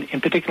world,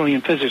 particularly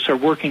in physics, are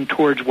working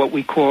towards what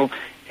we call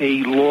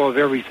a law of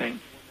everything,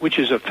 which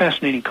is a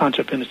fascinating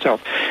concept in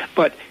itself.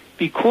 But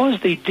because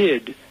they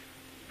did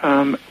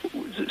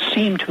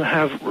seem to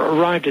have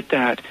arrived at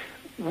that,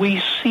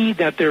 we see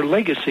that their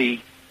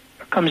legacy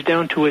comes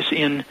down to us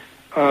in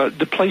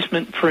the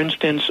placement, for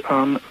instance,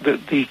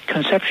 the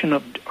conception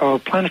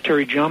of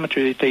planetary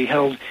geometry that they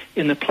held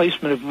in the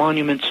placement of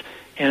monuments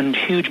and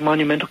huge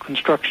monumental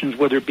constructions,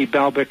 whether it be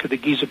Baalbek or the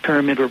Giza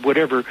Pyramid or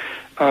whatever,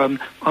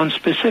 on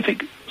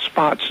specific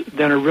spots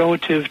that are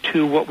relative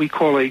to what we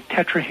call a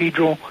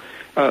tetrahedral,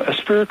 a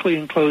spherically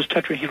enclosed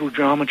tetrahedral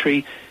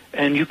geometry,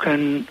 and you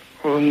can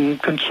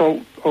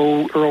consult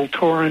Earl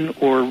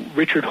Torin or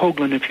Richard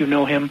Hoagland, if you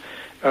know him,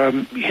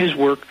 his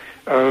work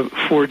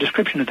for a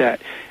description of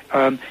that.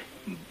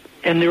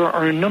 And there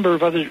are a number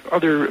of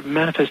other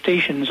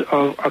manifestations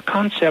of a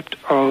concept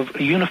of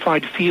a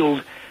unified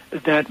field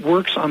that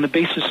works on the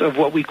basis of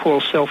what we call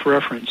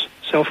self-reference.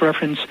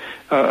 Self-reference,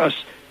 a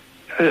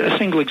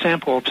single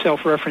example of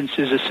self-reference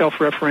is a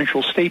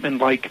self-referential statement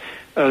like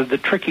the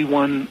tricky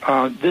one,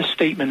 this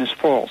statement is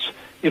false.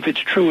 If it's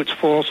true, it's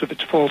false. If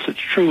it's false, it's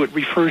true. It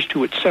refers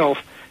to itself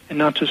and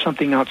not to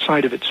something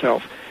outside of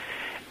itself.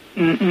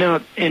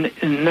 Now, and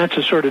that's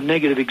a sort of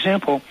negative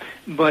example,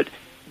 but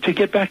to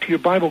get back to your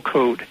Bible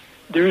code,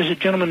 there is a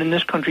gentleman in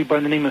this country by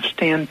the name of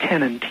Stan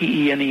Tenen,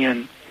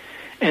 T-E-N-E-N,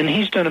 and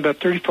he's done about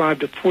 35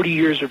 to 40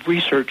 years of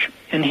research,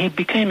 and he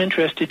became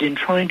interested in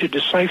trying to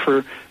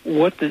decipher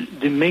what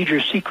the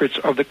major secrets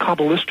of the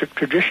Kabbalistic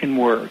tradition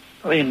were.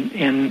 And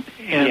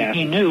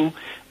he knew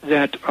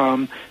that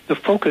the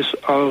focus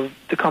of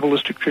the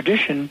Kabbalistic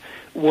tradition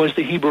was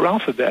the Hebrew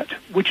alphabet,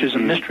 which is a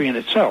mystery in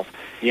itself.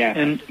 Yeah.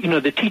 And,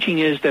 the teaching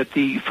is that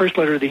the first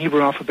letter of the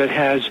Hebrew alphabet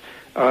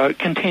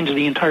contains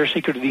the entire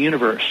secret of the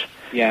universe,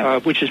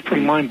 which is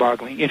pretty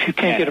mind-boggling. If you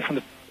can't get it from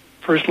the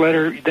first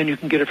letter, then you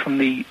can get it from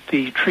the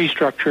tree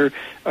structure,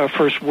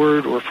 first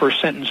word or first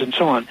sentence, and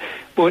so on.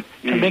 But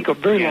to make a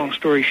very long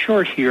story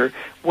short here,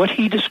 what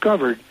he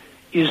discovered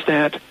is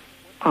that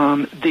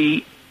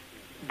the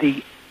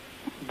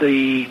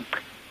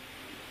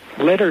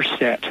letter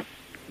set,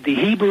 the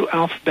Hebrew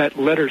alphabet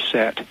letter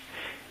set,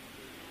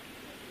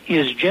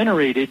 is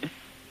generated,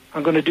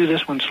 I'm going to do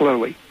this one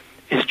slowly,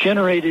 is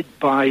generated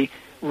by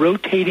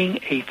rotating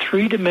a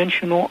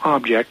three-dimensional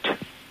object,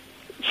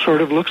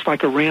 sort of looks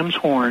like a ram's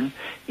horn,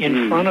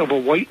 in front of a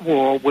white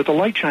wall with a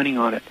light shining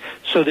on it,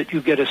 so that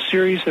you get a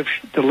series of,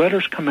 the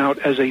letters come out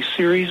as a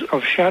series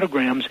of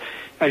shadowgrams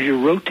as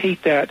you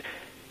rotate that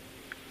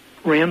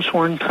ram's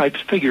horn type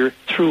figure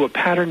through a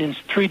pattern in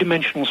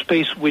three-dimensional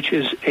space, which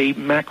is a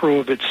macro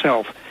of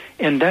itself.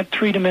 And that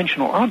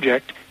three-dimensional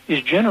object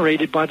is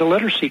generated by the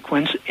letter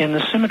sequence and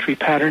the symmetry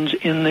patterns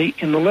in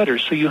the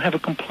letters. So you have a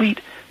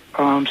complete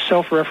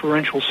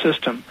self-referential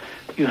system.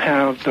 You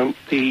have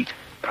the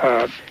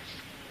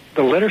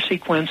letter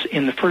sequence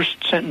in the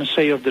first sentence,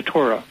 say, of the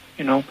Torah.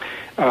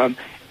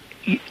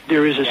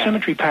 There is a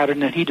symmetry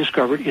pattern that he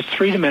discovered. It's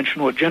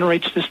three-dimensional. It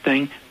generates this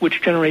thing,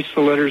 which generates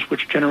the letters,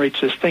 which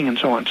generates this thing, and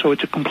so on. So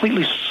it's a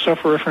completely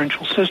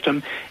self-referential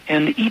system,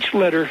 and each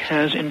letter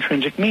has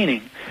intrinsic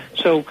meaning.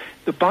 So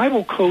the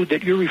Bible code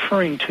that you're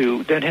referring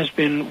to that has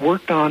been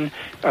worked on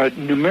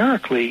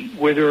numerically,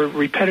 where there are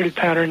repetitive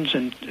patterns,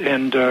 and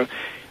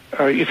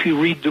if you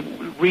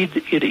read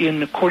it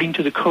in according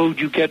to the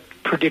code, you get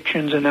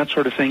predictions and that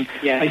sort of thing.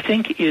 I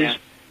think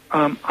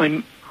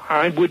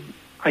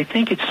I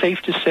think it's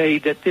safe to say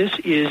that this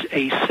is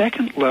a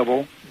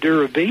second-level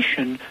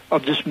derivation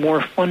of this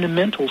more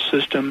fundamental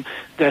system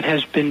that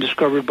has been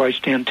discovered by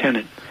Stan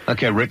Tenen.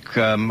 Okay, Rick,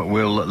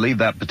 we'll leave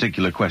that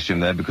particular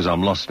question there because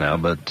I'm lost now,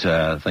 but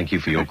thank you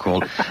for your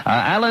call.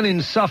 Alan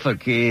in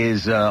Suffolk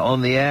is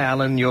on the air.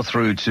 Alan, you're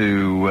through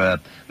to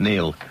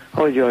Neil.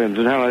 Hi, James,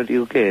 and hello to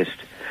your guest.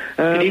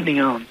 Good evening,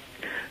 Alan.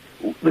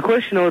 The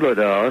question I'd like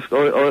to ask,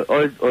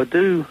 I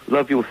do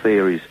love your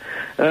theories.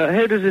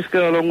 How does this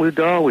go along with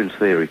Darwin's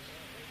theory?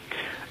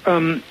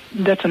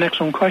 That's an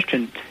excellent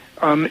question.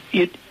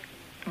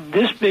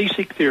 This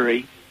basic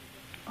theory,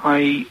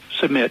 I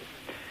submit,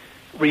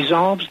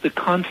 resolves the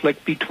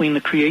conflict between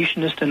the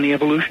creationist and the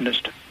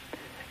evolutionist.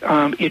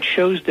 It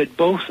shows that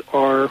both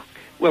are,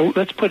 well,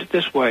 let's put it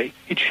this way.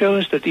 It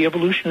shows that the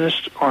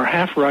evolutionists are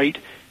half right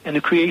and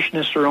the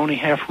creationists are only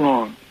half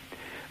wrong.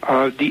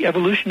 The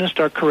evolutionists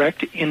are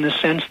correct in the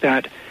sense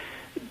that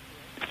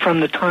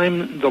from the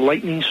time the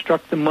lightning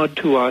struck the mud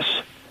to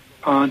us,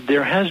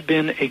 there has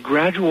been a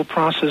gradual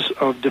process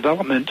of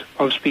development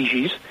of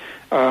species,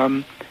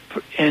 but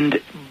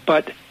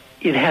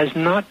it has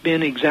not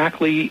been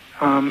exactly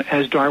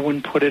as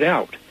Darwin put it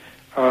out,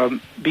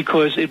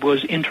 because it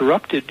was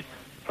interrupted.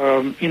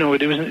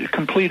 It was a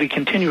completely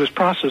continuous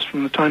process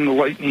from the time the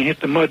lightning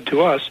hit the mud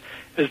to us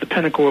as the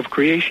pinnacle of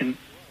creation.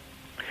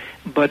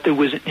 But there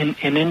was an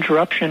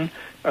interruption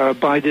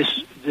by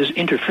this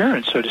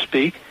interference, so to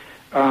speak,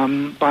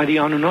 by the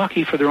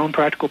Anunnaki for their own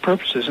practical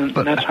purposes, and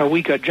that's how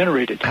we got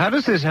generated. How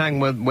does this hang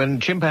when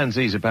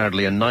chimpanzees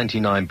apparently are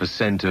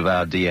 99% of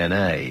our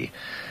DNA?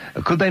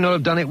 Could they not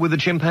have done it with the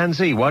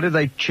chimpanzee? Why did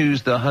they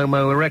choose the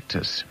Homo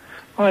erectus?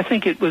 Well, I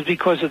think it was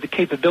because of the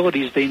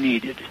capabilities they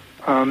needed.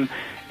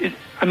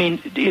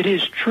 It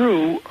is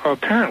true,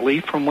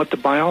 apparently, from what the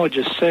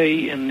biologists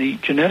say and the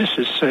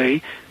geneticists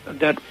say,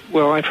 that,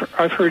 well,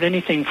 I've heard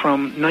anything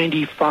from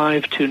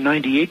 95 to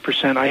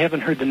 98%. I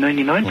haven't heard the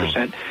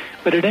 99%.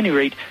 But at any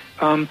rate,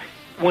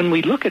 when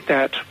we look at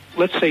that,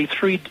 let's say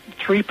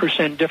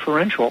 3%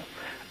 differential,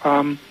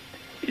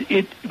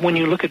 when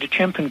you look at a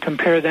chimp and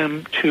compare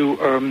them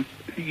to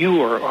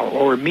you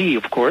or me,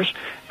 of course,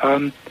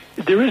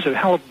 there is a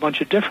hell of a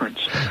bunch of difference.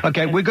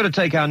 Okay, we've got to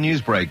take our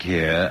news break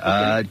here.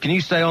 Can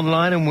you stay on the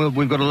line, and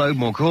we've got a load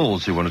more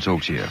calls who want to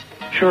talk to you?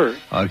 Sure.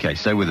 Okay,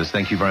 stay with us.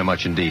 Thank you very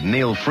much indeed.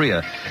 Neil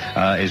Freer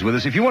is with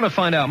us. If you want to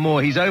find out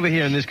more, he's over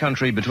here in this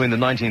country between the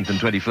 19th and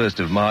 21st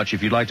of March.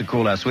 If you'd like to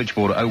call our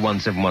switchboard at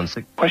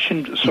 01716.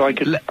 Question, so I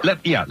could...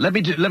 Let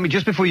me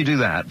just before you do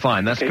that,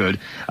 fine, that's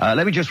good.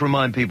 Let me just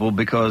remind people,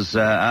 because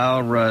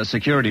our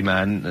security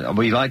man,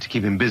 we like to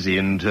keep him busy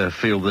and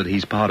feel that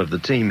he's part of the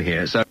team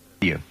here. So,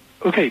 you.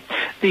 Okay.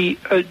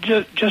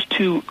 Just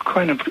to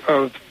kind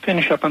of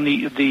finish up on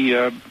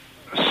the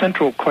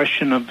central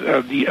question of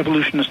the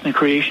evolutionist and the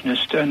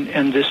creationist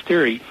and this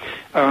theory.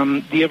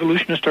 The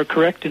evolutionists are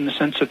correct in the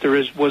sense that there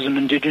was an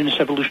indigenous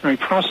evolutionary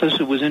process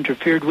that was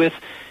interfered with,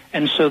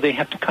 and so they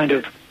have to kind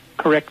of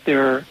correct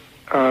their...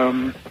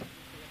 I'm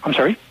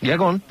sorry? Yeah,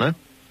 go on. No,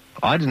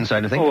 I didn't say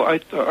anything. Oh,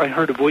 I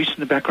heard a voice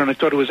in the background. I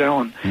thought it was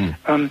Alan.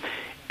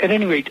 At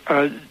any rate,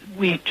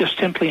 we just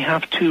simply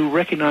have to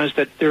recognize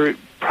that there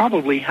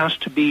probably has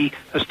to be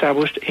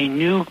established a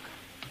new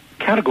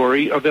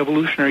category of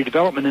evolutionary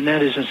development, and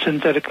that is a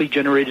synthetically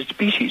generated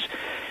species.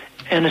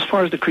 And as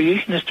far as the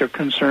creationists are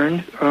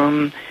concerned,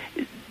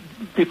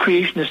 the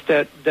creationists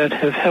that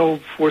have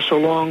held for so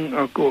long,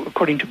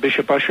 according to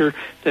Bishop Ussher,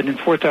 that in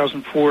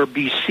 4004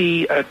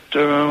 BC at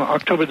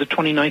October the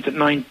 29th at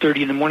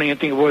 9:30 in the morning, I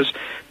think it was,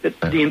 that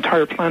the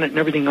entire planet and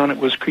everything on it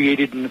was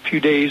created in a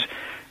few days.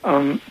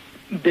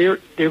 They're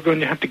going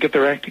to have to get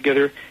their act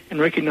together and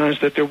recognize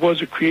that there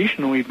was a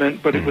creational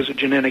event, but it was a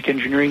genetic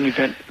engineering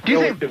event,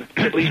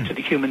 at least to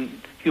the human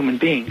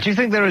being. Do you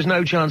think there is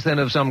no chance then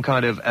of some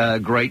kind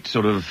of great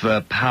sort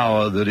of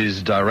power that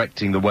is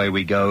directing the way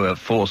we go, a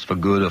force for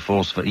good, a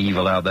force for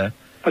evil out there?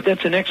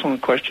 That's an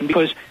excellent question,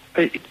 because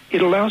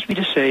it allows me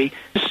to say,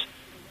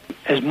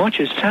 as much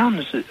as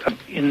sounds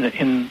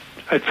in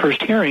at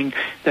first hearing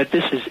that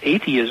this is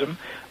atheism,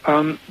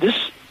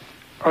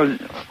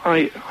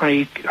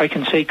 I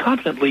can say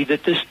confidently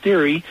that this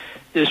theory,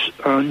 this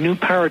new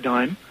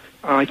paradigm,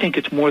 I think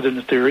it's more than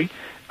a theory,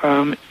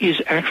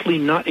 is actually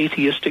not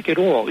atheistic at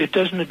all. It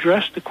doesn't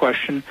address the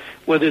question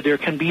whether there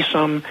can be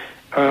some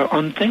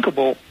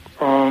unthinkable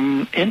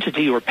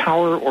entity or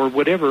power or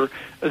whatever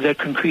that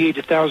can create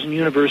 1,000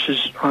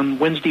 universes on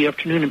Wednesday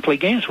afternoon and play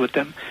games with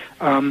them.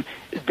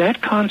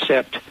 That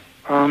concept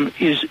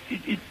is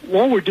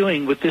all we're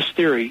doing with this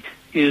theory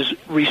is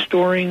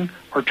restoring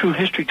our true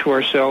history to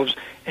ourselves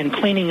and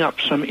cleaning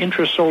up some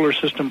intra-solar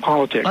system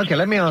politics. Okay,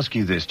 let me ask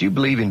you this. Do you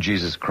believe in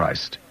Jesus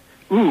Christ?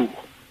 In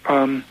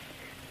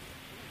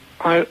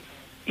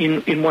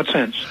what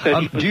sense?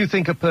 Do you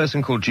think a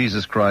person called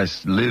Jesus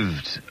Christ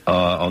lived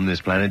on this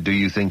planet? Do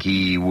you think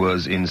he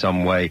was in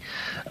some way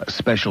a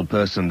special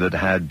person that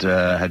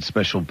had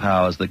special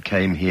powers that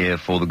came here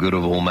for the good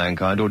of all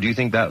mankind? Or do you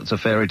think that's a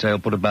fairy tale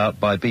put about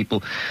by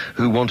people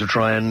who want to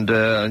try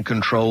and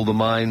control the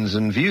minds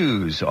and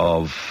views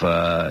of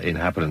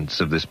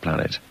inhabitants of this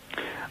planet?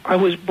 I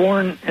was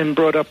born and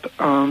brought up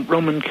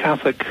Roman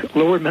Catholic,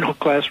 lower middle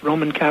class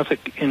Roman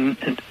Catholic in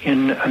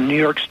New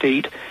York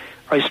State.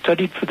 I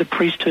studied for the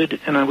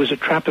priesthood, and I was a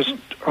Trappist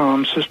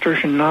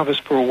Cistercian novice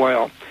for a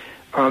while.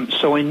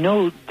 So I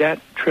know that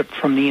trip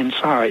from the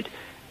inside.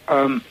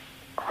 I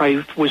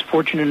was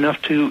fortunate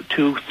enough to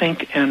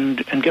think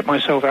and get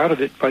myself out of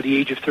it by the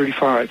age of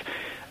 35.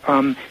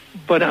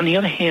 But on the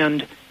other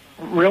hand,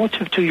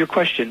 relative to your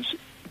questions,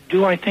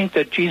 do I think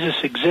that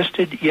Jesus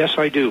existed? Yes,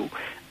 I do.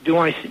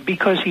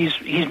 Because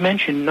he's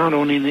mentioned not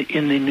only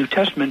in the New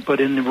Testament, but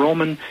in the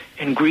Roman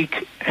and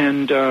Greek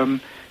and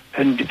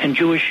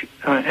Jewish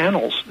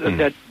annals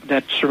that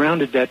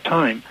surrounded that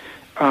time.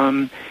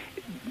 I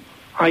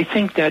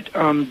think that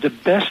the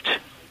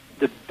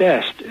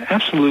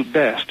absolute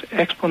best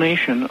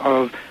explanation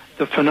of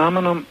the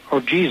phenomenon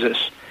of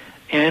Jesus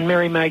and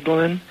Mary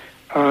Magdalene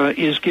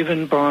is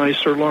given by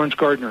Sir Lawrence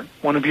Gardner,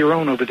 one of your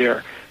own over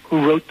there,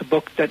 who wrote the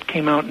book that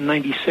came out in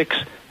 '96.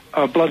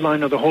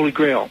 Bloodline of the Holy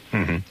Grail.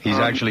 Mm-hmm. He's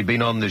actually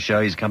been on the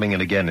show. He's coming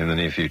in again in the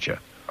near future.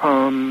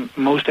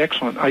 Most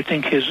excellent. I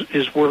think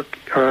his work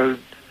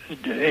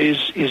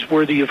is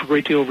worthy of a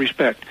great deal of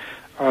respect.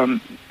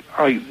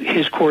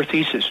 His core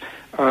thesis.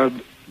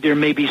 There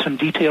may be some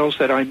details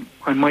that I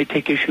might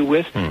take issue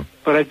with,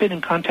 but I've been in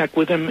contact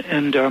with him,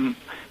 and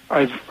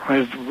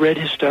I've read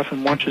his stuff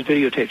and watched his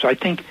videotapes. I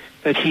think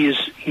that he's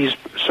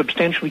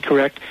substantially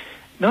correct.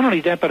 Not only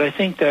that, but I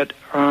think that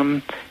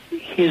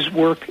his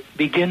work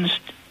brings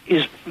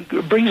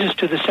us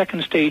to the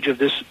second stage of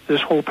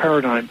this whole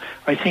paradigm.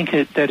 I think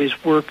that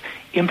his work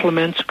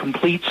implements,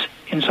 completes,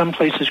 in some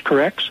places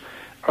corrects,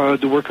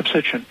 the work of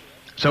Sitchin.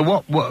 So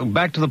what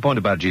back to the point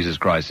about Jesus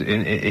Christ,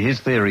 his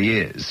theory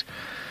is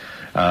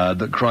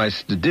that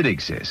Christ did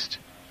exist,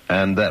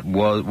 and that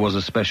was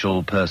a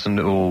special person,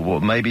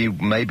 or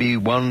maybe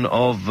one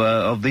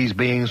of these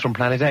beings from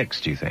Planet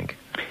X, do you think?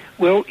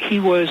 Well, he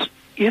was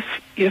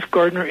if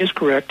Gardner is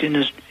correct in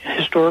his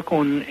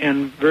historical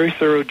and very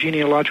thorough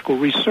genealogical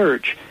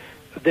research,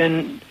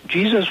 then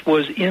Jesus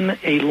was in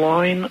a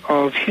line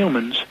of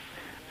humans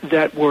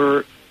that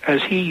were,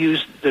 as he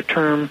used the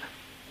term,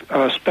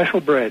 special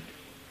bred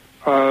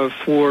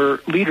for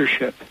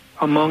leadership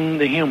among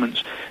the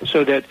humans,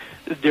 so that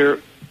they're,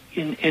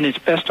 and it's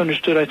best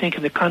understood, I think,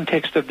 in the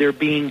context of there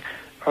being,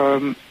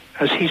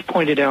 as he's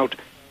pointed out,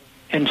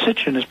 and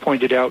Sitchin has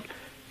pointed out,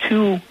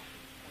 two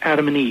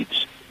Adam and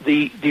Eves.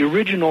 The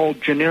original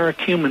generic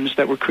humans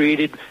that were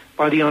created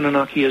by the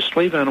Anunnaki as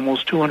slave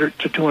animals 200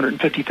 to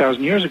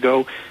 250,000 years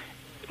ago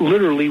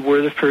literally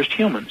were the first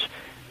humans.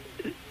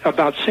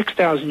 About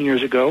 6,000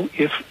 years ago,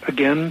 if,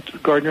 again,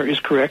 Gardner is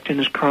correct in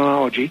his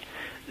chronology,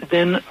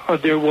 then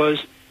there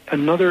was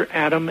another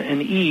Adam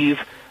and Eve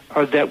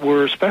that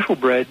were special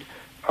bred,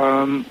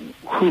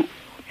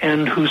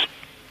 whose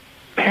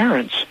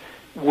parents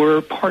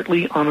were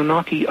partly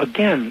Anunnaki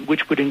again,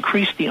 which would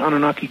increase the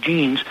Anunnaki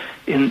genes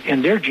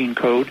in their gene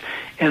code,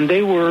 and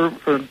they were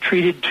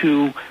treated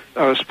to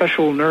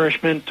special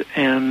nourishment,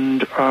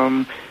 and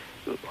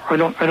I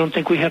don't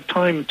think we have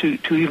time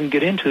to even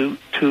get into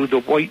the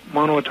white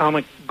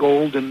monoatomic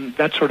gold and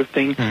that sort of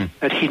thing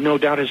that he no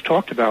doubt has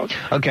talked about.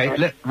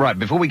 Okay, right.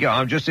 Before we go,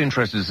 I'm just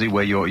interested to see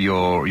where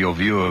your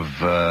view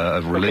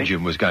of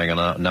religion was going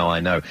on. Now I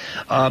know.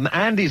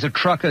 Andy's a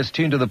trucker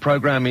tuned to the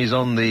program. He's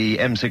on the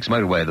M6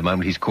 motorway at the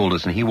moment. He's called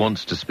us and he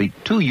wants to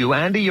speak to you.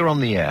 Andy, you're on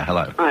the air.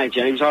 Hello. Hi,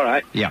 James. All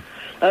right. Yeah.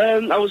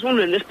 I was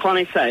wondering, this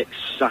Planet X,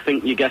 I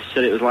think you guessed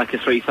that it was like a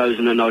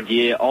 3,000 and odd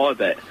year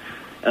orbit.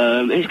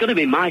 It's going to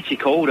be mighty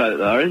cold out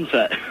there, isn't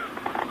it?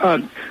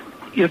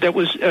 Yeah, that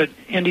was,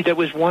 Andy, that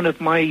was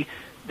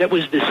that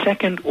was the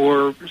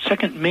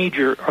second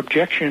major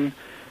objection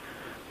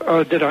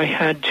that I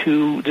had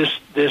to this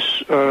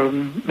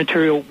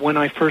material when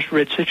I first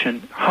read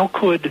Sitchin. How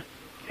could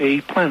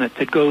a planet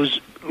that goes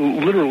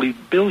literally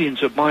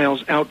billions of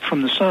miles out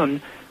from the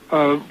sun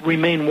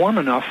remain warm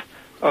enough,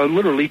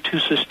 literally, to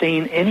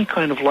sustain any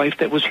kind of life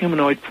that was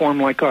humanoid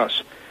form like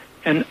us?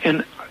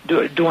 And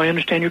do I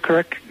understand your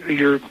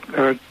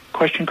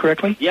question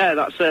correctly? Yeah,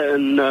 that's it.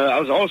 And I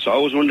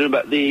was wondering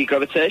about the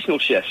gravitational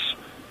shifts.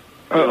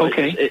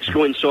 Okay. It's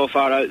going so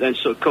far out, then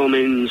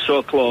coming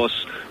so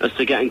close as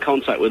to get in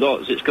contact with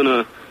us. It's going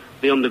to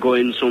be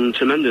undergoing some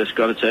tremendous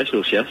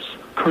gravitational shifts.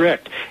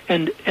 Correct.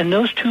 And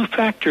those two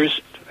factors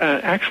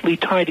actually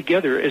tie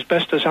together as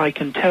best as I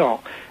can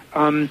tell,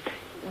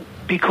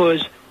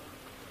 because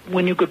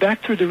when you go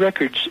back through the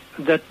records,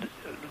 that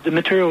the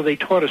material they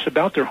taught us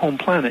about their home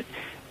planet,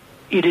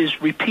 it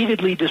is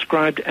repeatedly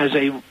described as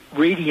a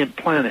radiant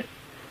planet,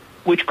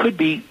 which could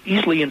be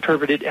easily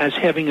interpreted as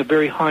having a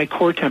very high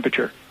core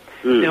temperature.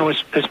 Now,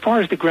 as far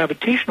as the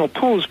gravitational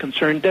pull is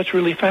concerned, that's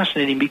really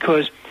fascinating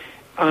because,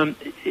 and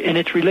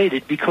it's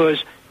related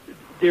because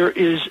there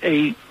is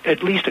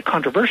at least a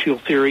controversial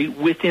theory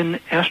within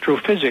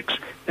astrophysics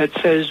that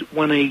says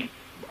when a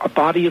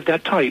body of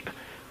that type,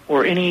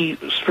 or any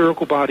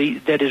spherical body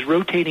that is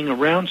rotating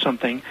around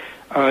something,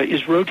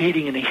 is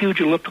rotating in a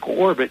huge elliptical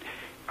orbit,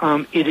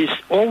 it is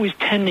always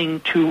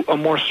tending to a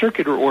more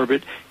circular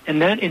orbit,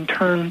 and that in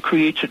turn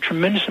creates a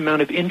tremendous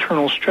amount of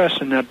internal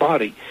stress in that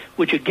body,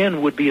 which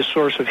again would be a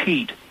source of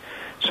heat.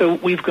 So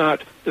we've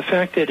got the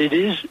fact that it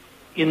is,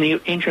 in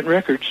the ancient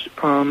records,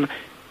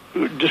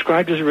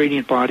 described as a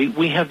radiant body.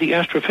 We have the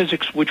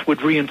astrophysics which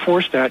would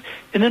reinforce that,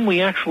 and then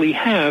we actually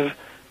have,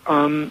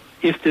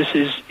 if this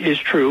is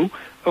true,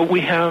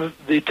 we have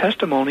the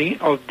testimony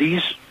of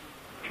these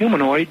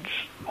humanoids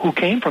who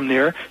came from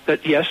there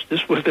that yes,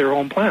 this was their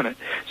home planet.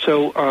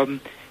 So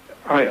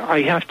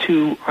I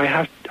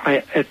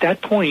at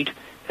that point,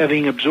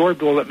 having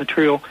absorbed all that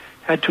material,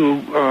 had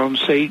to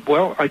say,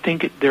 well, I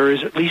think there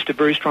is at least a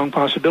very strong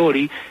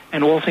possibility,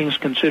 and all things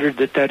considered,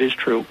 that is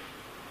true.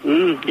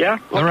 Yeah.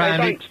 Okay, all right,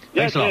 Andy. Thanks.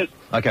 Thanks a lot.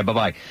 Okay,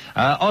 bye-bye.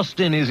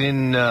 Austin is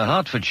in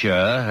Hertfordshire,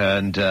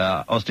 and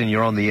Austin,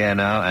 you're on the air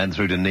now, and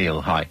through to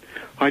Neil. Hi.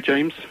 Hi,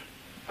 James.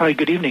 Hi,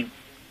 good evening.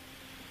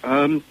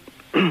 Am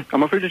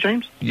I through to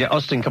James? Yeah,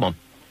 Austin, come on.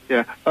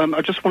 Yeah.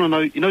 I just want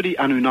to know, the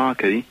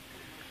Anunnaki,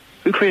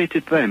 who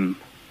created them?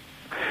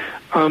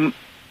 That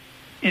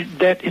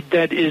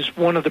is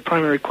one of the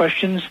primary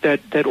questions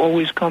that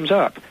always comes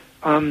up.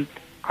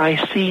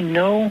 I see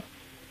no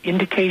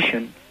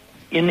indication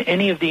in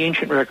any of the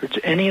ancient records,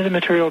 any of the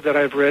material that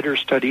I've read or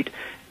studied,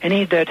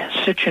 any that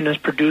Sitchin has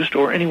produced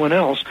or anyone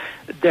else,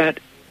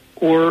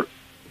 where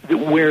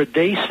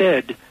they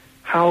said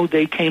how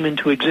they came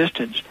into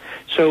existence.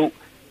 So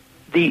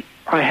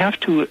I have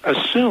to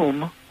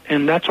assume,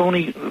 and that's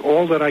only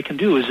all that I can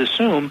do is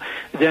assume,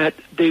 that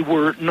they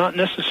were not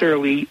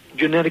necessarily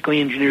genetically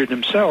engineered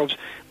themselves,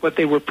 but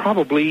they were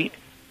probably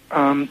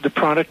the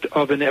product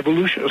of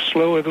a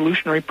slow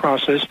evolutionary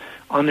process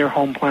on their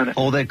home planet.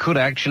 Or there could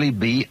actually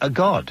be a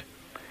god.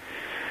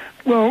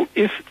 Well,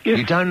 if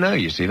you don't know,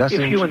 you see, that's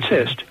if you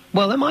insist.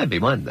 Well, there might be,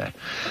 mightn't there?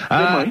 There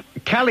might.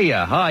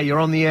 Kalia, hi, you're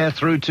on the air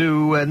through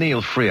to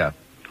Neil Freer.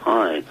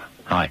 Hi.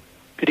 Hi.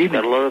 Good evening.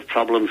 I've got a lot of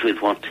problems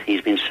with what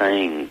he's been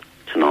saying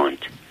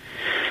tonight.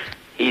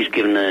 he's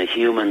given a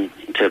human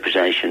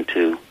interpretation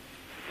to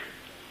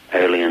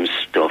alien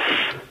stuff.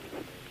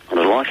 And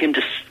I'd like him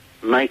to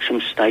make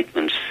some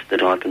statements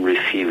that I can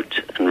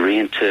refute and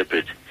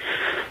reinterpret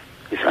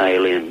with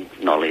alien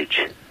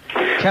knowledge.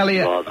 Kelly,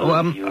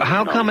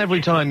 how come every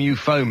time you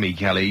phone me,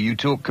 Kelly, you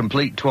talk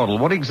complete twaddle?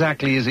 What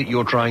exactly is it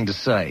you're trying to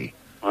say?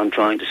 I'm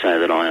trying to say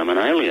that I am an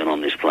alien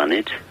on this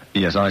planet.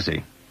 Yes, I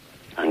see.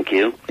 Thank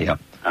you. Yeah.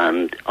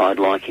 And I'd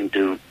like him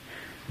to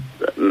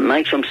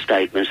make some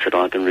statements that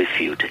I can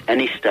refute.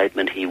 Any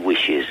statement he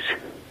wishes.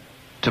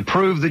 To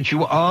prove that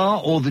you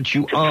are or that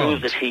you aren't? To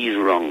prove that he's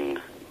wrong.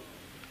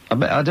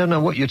 I don't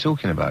know what you're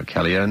talking about,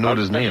 Kelly, nor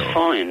does Neil. That's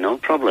fine, no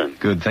problem.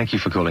 Good, thank you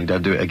for calling.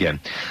 Don't do it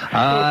again.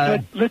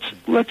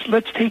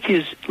 Let's take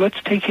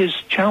his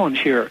challenge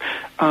here.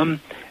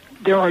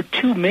 There are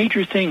two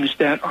major things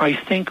that I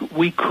think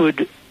we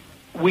could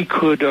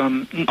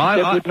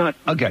that would not.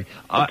 Okay,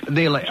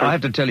 Neil, I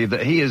have to tell you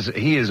that he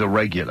is a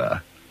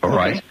regular. All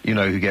right, okay. You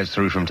know, who gets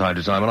through from time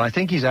to time, and I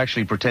think he's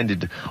actually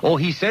pretended, or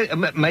he said,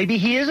 maybe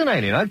he is an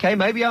alien. Okay,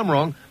 maybe I'm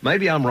wrong.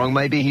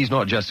 Maybe he's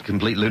not just a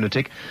complete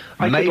lunatic.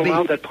 I could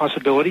allow that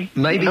possibility.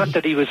 Maybe not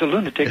that he was a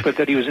lunatic, but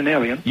that he was an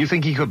alien. You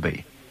think he could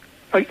be?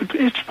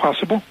 It's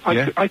possible.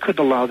 I could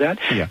allow that.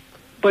 Yeah.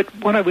 But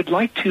what I would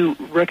like to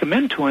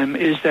recommend to him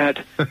is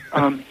that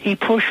he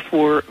push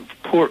for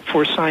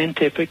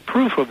scientific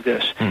proof of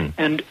this,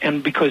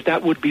 and because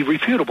that would be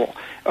refutable.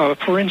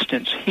 For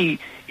instance,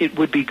 it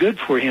would be good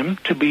for him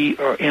to be,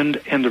 and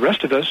the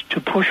rest of us,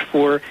 to push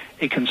for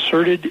a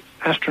concerted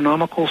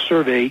astronomical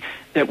survey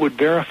that would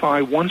verify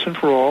once and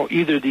for all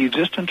either the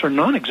existence or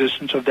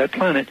non-existence of that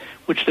planet,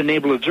 which the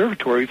Naval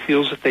Observatory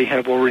feels that they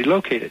have already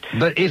located.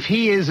 But if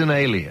he is an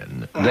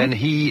alien, then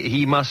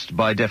he must,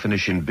 by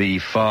definition, be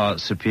far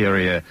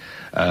superior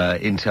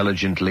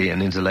intelligently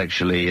and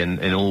intellectually and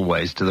in all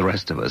ways to the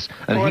rest of us.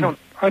 And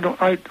I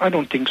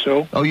don't think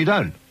so. Oh, you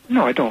don't?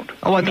 No, I don't.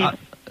 Oh, I mean,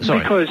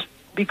 sorry.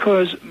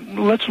 Because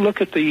let's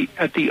look at the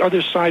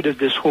other side of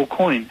this whole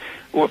coin.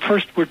 Well,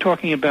 first, we're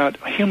talking about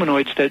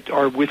humanoids that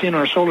are within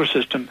our solar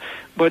system,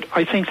 but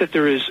I think that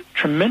there is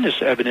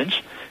tremendous evidence,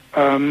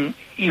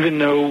 even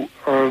though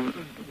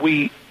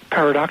we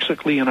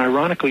paradoxically and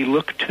ironically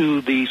look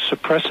to the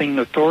suppressing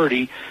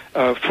authority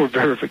for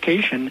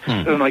verification,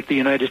 like the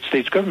United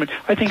States government.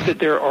 I think that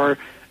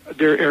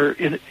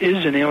there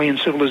is an alien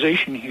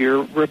civilization here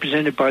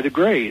represented by the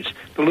Greys,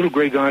 the little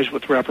gray guys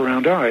with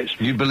wraparound eyes.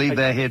 You believe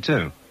they're here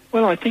too?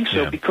 Well, I think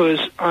so,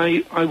 because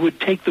I would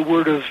take the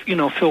word of,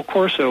 Phil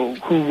Corso,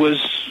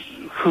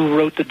 who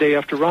wrote The Day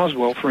After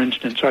Roswell, for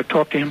instance. I've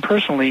talked to him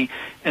personally,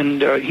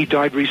 and he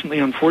died recently,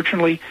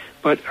 unfortunately,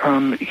 but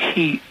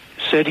he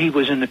said he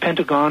was in the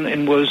Pentagon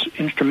and was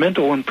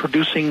instrumental in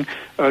producing,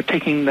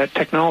 taking that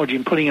technology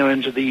and putting it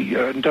into the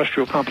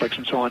industrial complex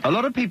and so on. A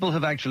lot of people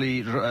have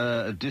actually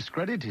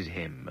discredited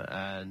him,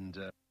 and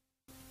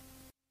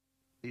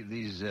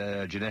these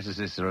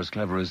geneticists are as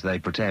clever as they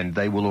pretend.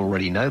 They will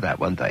already know that,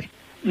 won't they?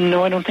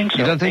 No, I don't think so.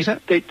 You don't think so?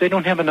 They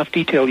don't have enough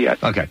detail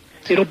yet. Okay.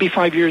 It'll be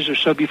 5 years or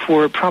so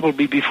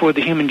probably before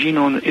the human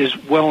genome is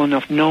well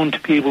enough known to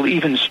be able to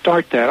even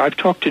start that. I've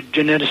talked to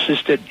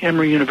geneticists at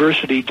Emory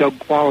University, Doug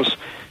Wallace,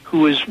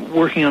 who is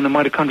working on the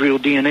mitochondrial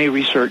DNA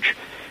research.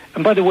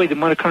 And by the way, the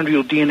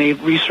mitochondrial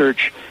DNA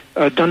research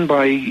done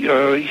by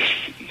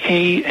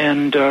he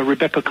and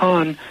Rebecca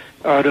Kahn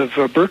out of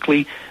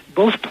Berkeley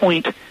both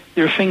point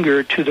their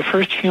finger to the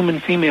first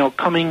human female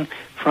coming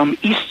from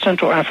East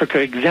Central Africa,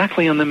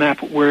 exactly on the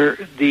map where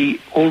the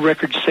old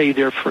records say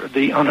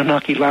the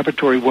Anunnaki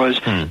laboratory was,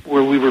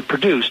 where we were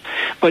produced.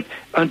 But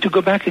to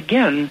go back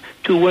again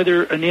to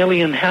whether an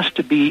alien has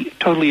to be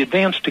totally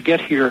advanced to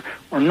get here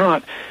or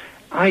not,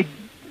 I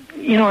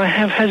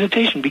have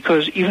hesitation,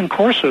 because even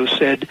Corso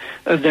said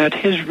that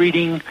his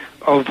reading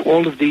of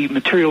all of the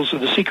materials of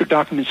the secret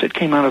documents that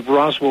came out of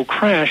Roswell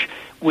crash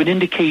would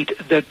indicate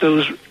that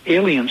those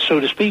aliens,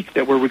 so to speak,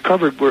 that were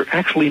recovered were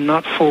actually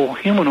not full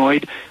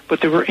humanoid, but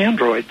they were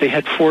android. They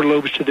had 4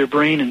 lobes to their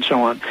brain and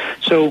so on.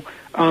 So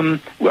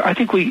I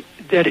think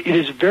that it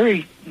is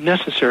very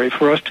necessary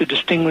for us to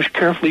distinguish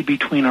carefully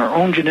between our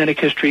own genetic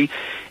history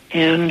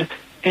and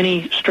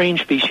any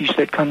strange species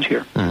that comes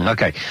here.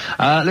 Okay.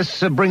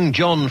 Let's bring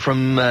John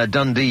from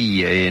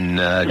Dundee in.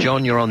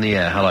 John, you're on the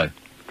air. Hello.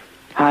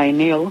 Hi,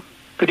 Neil.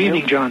 Good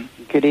evening, John.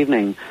 Good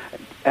evening.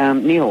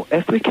 Neil,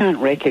 if we can't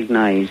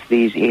recognize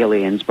these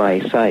aliens by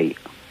sight,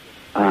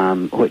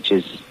 which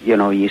is,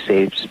 you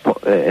say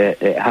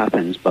it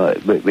happens,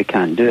 but we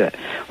can't do it,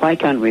 why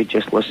can't we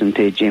just listen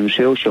to James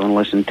Hale show and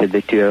listen to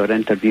the 2-hour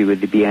interview with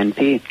the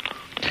BNP?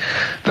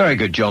 Very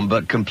good, John,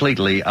 but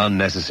completely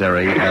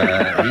unnecessary.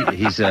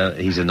 He's a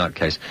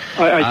nutcase.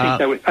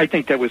 I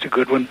think that was a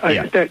good one.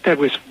 That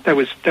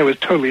was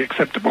totally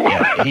acceptable.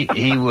 Yeah,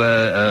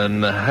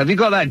 have you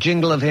got that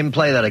jingle of him?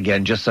 Play that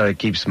again, just so it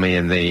keeps me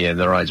in the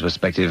right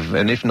perspective.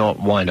 And if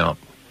not, why not?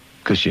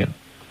 Because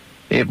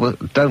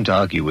don't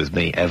argue with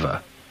me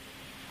ever.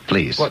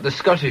 please. What, the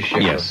Scottish show?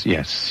 Yes,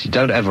 yes.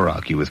 Don't ever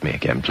argue with me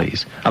again,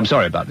 please. I'm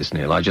sorry about this,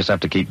 Neil. I just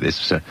have to keep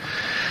this.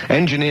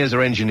 Engineers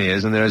are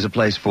engineers, and there is a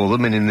place for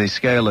them, and in the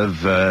scale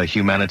of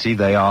humanity,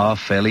 they are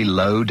fairly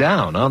low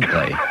down, aren't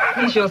they?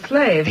 He's your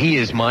slave. He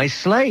is my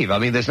slave. I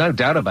mean, there's no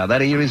doubt about that.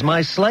 He is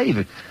my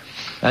slave.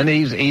 And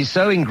he's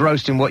so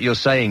engrossed in what you're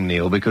saying,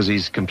 Neil, because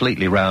he's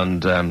completely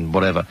round,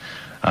 whatever,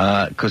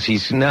 because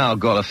he's now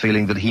got a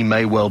feeling that he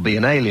may well be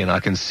an alien. I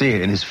can see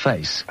it in his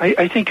face.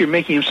 I think you're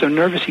making him so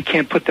nervous he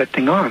can't put that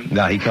thing on.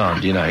 No, he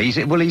can't, you know. He's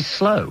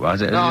slow. No,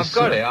 I've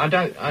got it.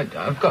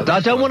 I've got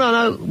I don't want to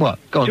know... What?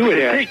 Go on. Do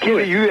it, Do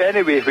you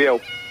anyway, Phil?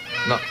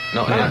 Not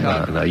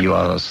here. No, you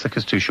are as thick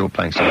as two short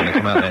planks. I'm going to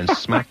come out there and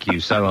smack you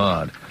so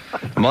hard.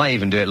 I might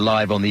even do it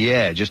live on the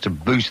air just to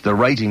boost the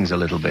ratings a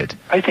little bit.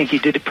 I think he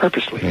did it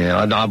purposely.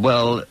 Yeah,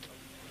 well,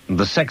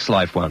 the sex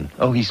life one.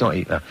 Oh, he's not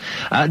either.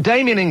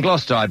 Damien in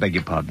Gloucester, I beg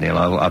your pardon, Neil.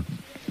 I'll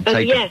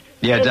take it.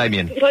 Yeah,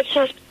 Damien. Could I just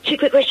ask 2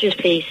 quick questions,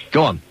 please?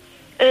 Go on.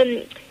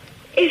 If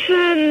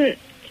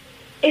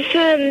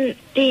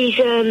these,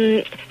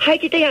 how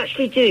did they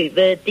actually do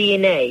the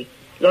DNA?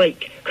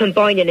 Like,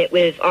 combining it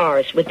with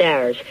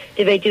theirs?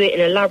 Did they do it in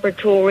a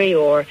laboratory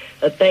or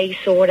a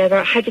base or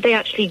whatever? How did they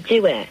actually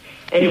do it?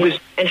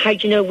 And how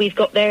do you know we've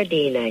got their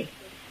DNA?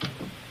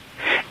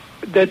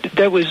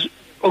 That was...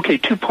 Okay,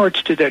 2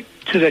 parts to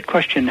that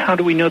question. How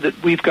do we know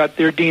that we've got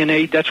their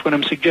DNA? That's what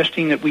I'm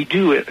suggesting that we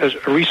do it as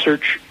a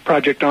research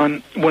project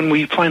on when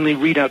we finally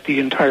read out the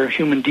entire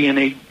human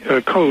DNA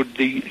code,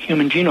 the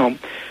human genome,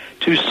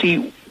 to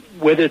see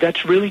whether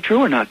that's really true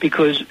or not.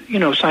 Because, you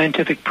know,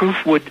 scientific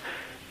proof would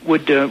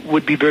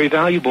be very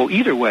valuable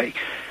either way.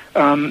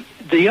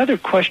 The other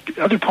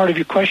part of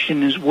your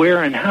question is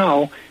where and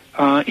how.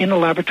 In a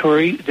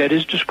laboratory that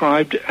is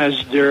described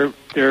as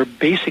their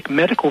basic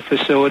medical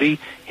facility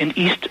in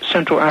East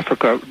Central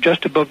Africa,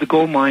 just above the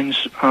gold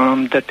mines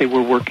that they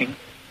were working.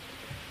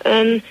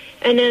 You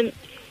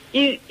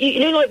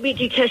know, like we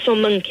do tests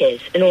on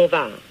monkeys and all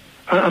that.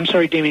 I'm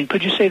sorry, Damien.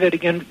 Could you say that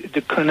again?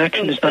 The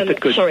connection is not that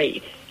good.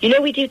 Sorry. You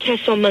know, we do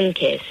tests on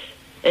monkeys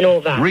and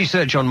all that.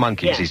 Research on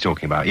monkeys. He's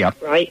talking about. Yeah.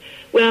 Right.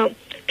 Well,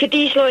 could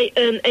these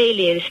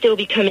aliens still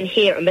be coming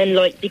here, and then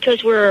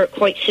because we're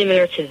quite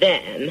similar to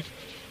them?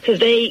 Could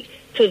they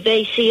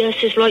see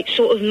us as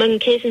sort of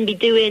monkeys and be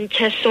doing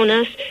tests on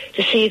us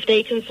to see if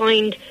they can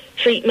find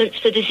treatments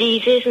for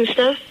diseases and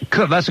stuff?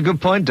 That's a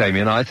good point,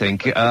 Damien, I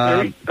think.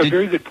 A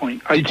very good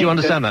point. Did you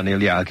understand that, Neil?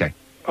 Yeah, okay.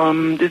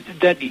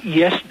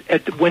 Yes,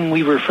 when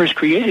we were first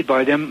created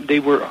by them,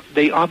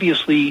 they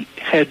obviously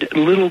had a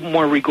little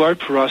more regard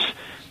for us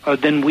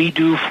than we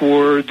do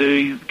for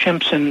the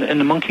chimps and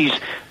the monkeys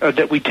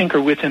that we tinker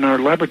with in our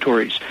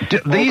laboratories.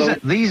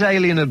 These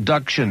alien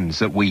abductions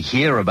that we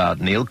hear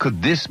about, Neil,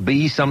 could this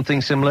be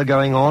something similar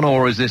going on,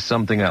 or is this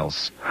something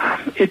else?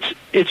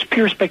 It's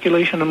pure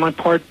speculation on my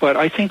part, but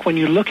I think when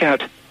you look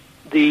at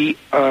the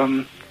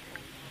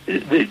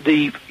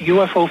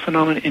UFO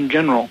phenomenon in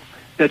general,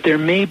 that there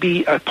may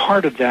be a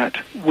part of that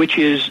which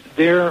is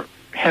their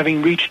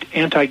having reached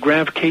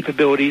anti-grav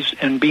capabilities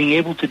and being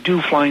able to do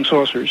flying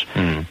saucers,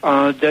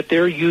 that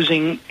they're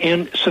using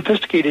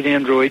sophisticated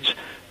androids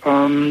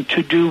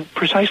to do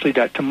precisely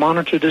that, to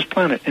monitor this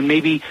planet. And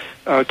maybe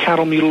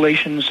cattle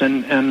mutilations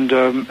and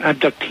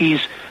abductees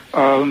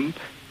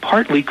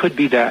partly could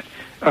be that.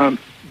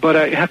 But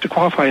I have to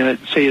qualify and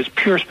say it's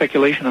pure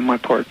speculation on my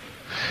part.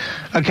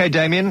 Okay,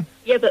 Damien?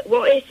 Yeah, but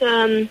what if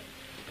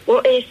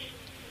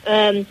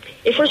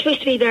we're supposed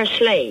to be their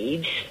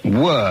slaves...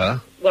 We're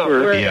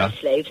their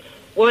slaves.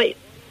 Why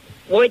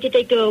did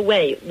they go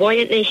away? Why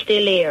aren't they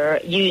still here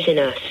using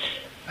us?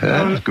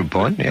 That's a good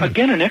point, yeah.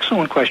 Again, an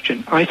excellent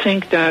question. I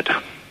think that,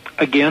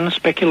 again,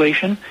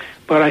 speculation,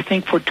 but I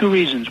think for 2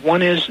 reasons.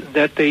 One is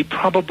that they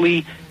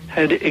probably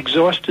had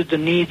exhausted the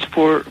needs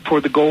for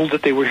the gold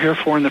that they were here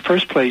for in the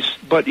first place.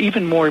 But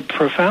even more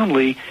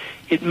profoundly,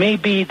 it may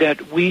be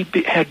that we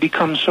had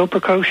become so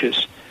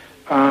precocious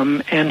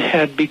and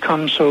had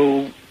become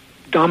so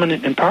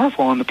dominant and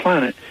powerful on the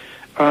planet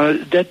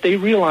that they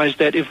realized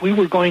that if we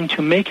were going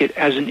to make it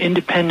as an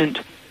independent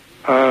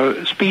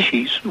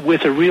species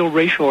with a real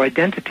racial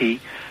identity,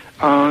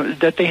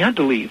 that they had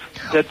to leave,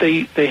 that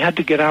they had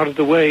to get out of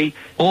the way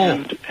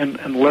and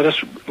let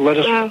us.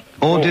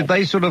 Or did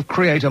they sort of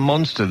create a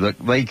monster that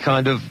they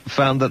kind of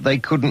found that they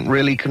couldn't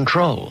really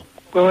control?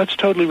 Well, that's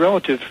totally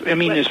relative. I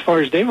mean, as far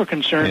as they were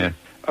concerned,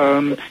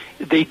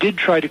 they did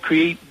try to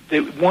create.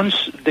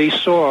 Once they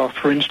saw,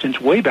 for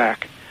instance, way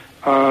back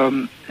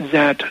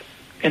that.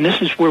 And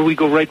this is where we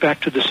go right back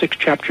to the 6th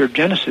chapter of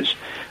Genesis,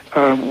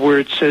 where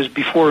it says,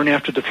 before and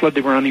after the flood they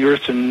were on the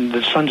earth, and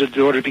the sons of the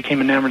daughters became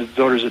enamored of the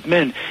daughters of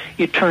men.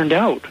 It turned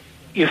out,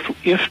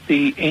 if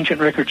the ancient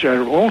records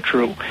are all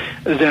true,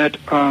 that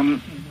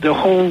the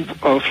whole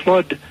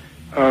flood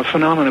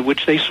phenomena,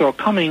 which they saw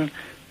coming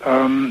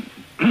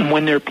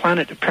when their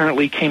planet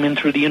apparently came in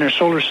through the inner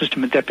solar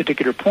system at that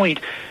particular point,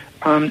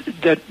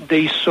 that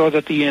they saw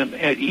that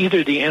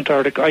either the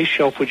Antarctic ice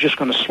shelf was just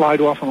going to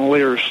slide off on a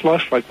layer of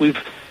slush like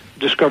we've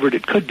discovered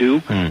it could do,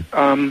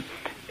 and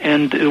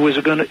they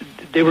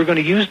were going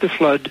to use the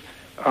flood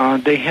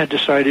they had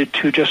decided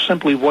to just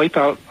simply wipe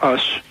out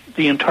us,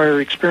 the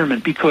entire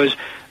experiment, because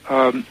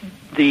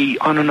the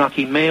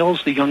Anunnaki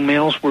males, the young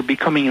males, were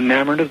becoming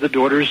enamored of the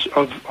daughters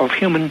of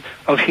human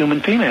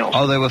females.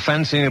 Oh, they were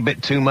fancying a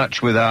bit too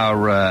much with our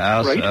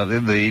Right.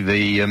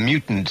 the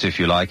mutants, if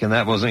you like, and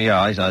that wasn't.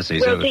 Yeah, I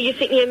see. Well, So do you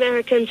think the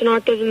Americans and our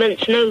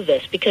governments know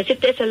this? Because if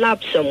there's a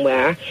lab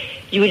somewhere,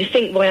 you would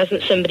think, why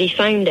hasn't somebody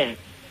found it?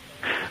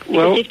 Because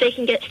Well- if they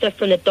can get stuff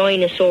from the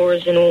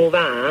dinosaurs and all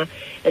that,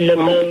 and the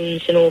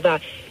bones and all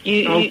that,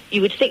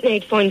 you would think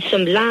they'd find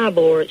some lab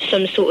or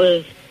some sort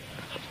of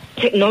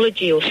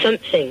technology or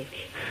something.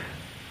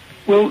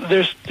 Well,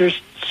 there's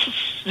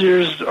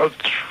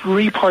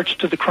 3 parts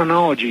to the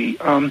chronology.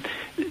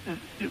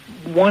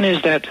 One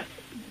is that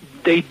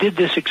they did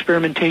this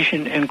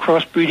experimentation and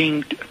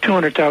crossbreeding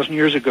 200,000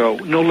 years ago.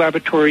 No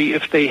laboratory,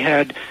 if they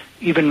had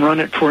even run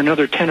it for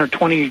another 10 or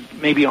 20,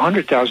 maybe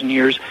 100,000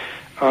 years,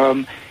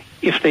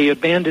 if they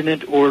abandoned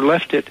it or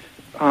left it,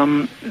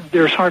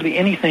 there's hardly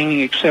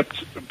anything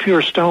except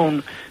pure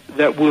stone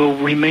that will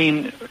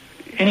remain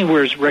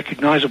anywhere is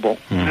recognizable.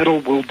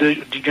 Metal will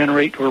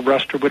degenerate or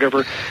rust or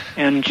whatever,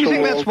 and Do you so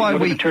think will that's all why the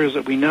other we- materials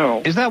that we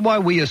know. is that why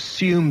we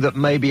assume that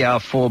maybe our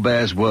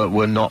forebears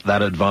were not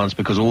that advanced,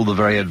 because all the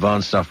very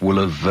advanced stuff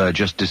will have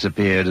just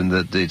disappeared, and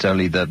that it's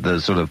only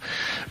the sort of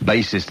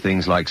basest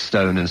things like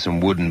stone and some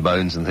wooden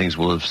bones and things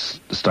will have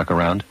stuck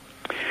around?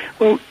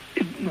 Well,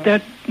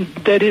 that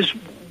is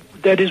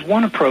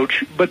one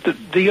approach, but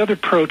the other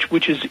approach,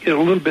 which is a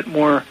little bit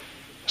more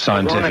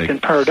ironic Scientific.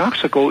 and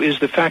paradoxical, is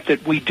the fact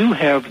that we do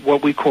have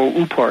what we call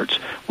UPARTs.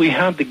 We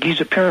have the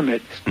Giza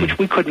Pyramid, which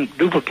we couldn't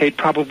duplicate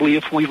probably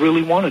if we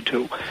really wanted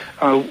to,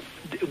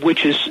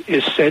 which is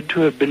said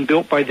to have been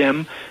built by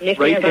them And if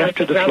right they have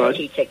after the flood.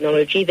 anti-gravity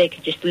technology, they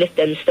could just lift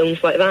them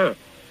stones like that.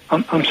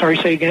 I'm sorry,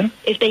 say again?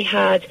 If they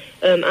had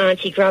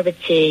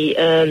anti-gravity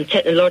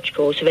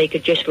technological, so they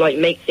could just like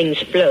make things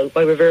float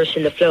by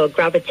reversing the flow of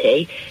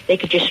gravity, they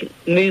could just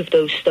move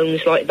those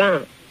stones like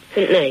that,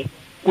 couldn't they?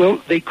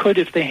 Well, they could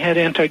if they had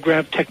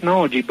anti-grav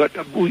technology, but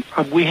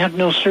we have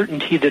no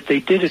certainty that they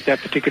did at that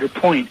particular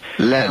point.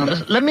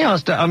 Let me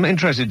ask, I'm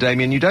interested,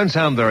 Damien, you don't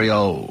sound very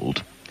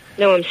old.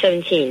 No, I'm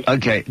 17.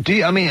 Okay. Do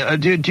you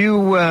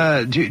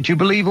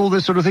believe all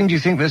this sort of thing? Do you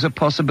think there's a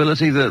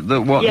possibility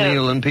that what Yeah.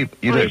 Neil and people...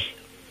 You do?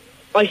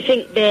 I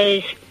think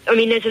there's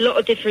a lot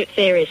of different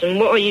theories, and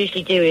what I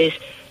usually do is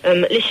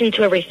listen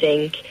to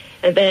everything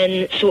and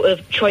then sort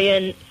of try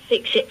and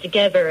fix it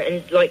together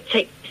and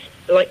take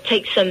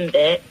some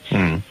bits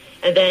and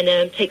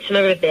then take some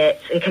other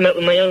bits and come up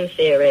with my own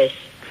theories.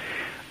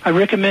 I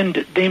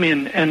recommend,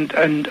 Damien,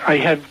 and I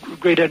have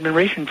great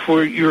admiration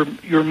for your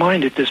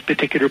mind at this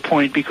particular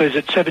point, because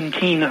at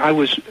 17 I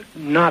was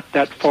not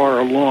that far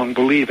along,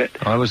 believe it.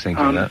 I was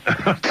thinking that.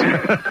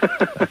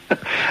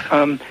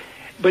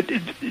 But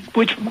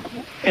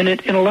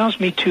it allows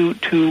me to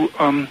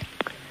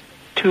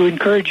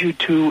encourage you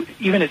to,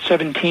 even at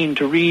 17,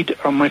 to read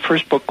my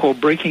first book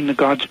called Breaking the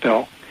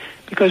Godspell,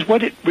 because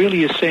what it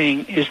really is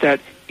saying is that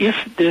if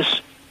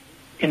this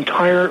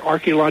entire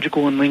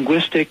archaeological and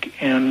linguistic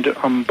and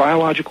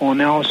biological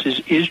analysis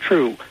is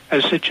true,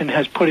 as Sitchin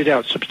has put it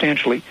out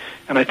substantially,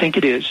 and I think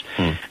it is,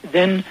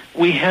 then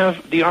we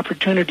have the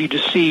opportunity to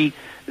see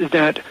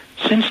that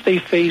since they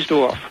phased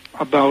off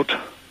about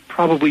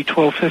probably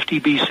 1250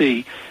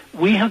 BC,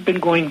 we have been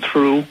going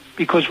through,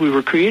 because we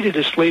were created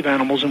as slave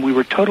animals and we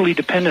were totally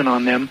dependent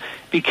on them,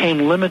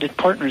 became limited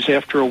partners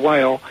after a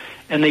while,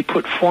 and they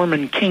put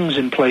foreman kings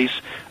in place.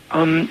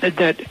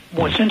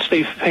 Since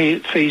they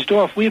phased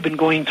off, we have been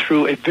going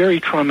through a very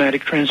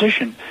traumatic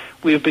transition.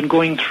 We have been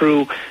going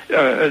through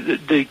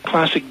the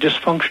classic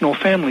dysfunctional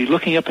family,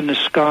 looking up in the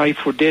sky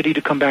for Daddy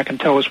to come back and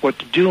tell us what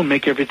to do and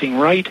make everything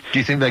right. Do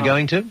you think they're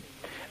going to?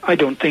 I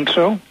don't think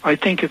so. I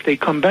think if they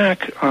come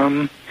back,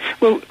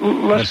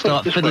 let's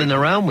start fiddling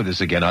around with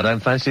us again. I don't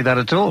fancy that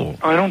at all.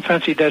 I don't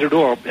fancy that at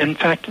all. In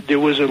fact, there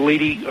was a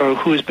lady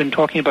who has been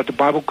talking about the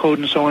Bible code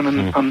and so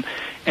on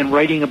and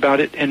writing about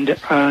it, and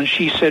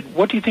she said,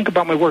 "What do you think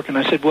about my work?" And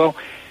I said, well,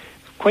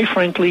 quite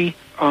frankly,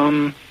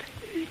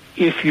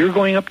 if you're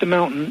going up the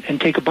mountain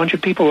and take a bunch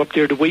of people up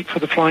there to wait for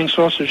the flying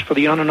saucers, for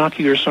the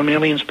Anunnaki or some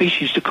alien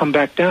species to come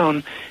back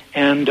down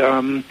and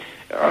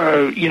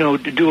to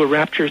do a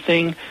rapture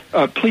thing,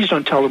 please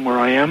don't tell them where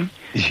I am.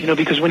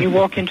 Because when you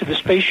walk into the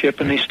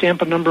spaceship and they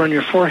stamp a number on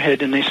your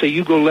forehead and they say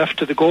you go left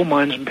to the gold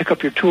mines and pick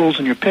up your tools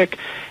and your pick,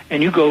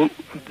 and you go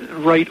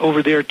right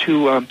over there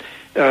to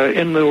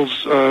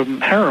Enlil's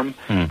harem,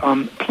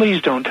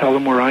 please don't tell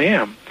them where I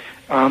am.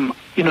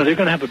 They're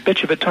going to have a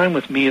bitch of a time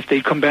with me if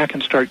they come back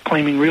and start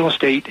claiming real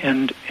estate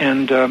and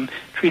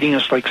treating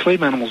us like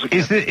slave animals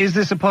again. Is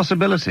this a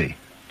possibility?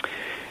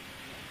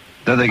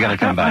 That they're going to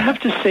come back? I have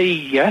to say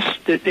yes,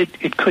 that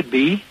it could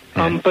be.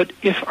 But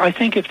I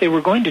think if they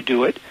were going to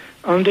do it,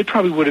 they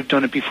probably would have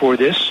done it before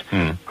this.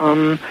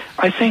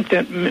 I think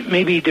that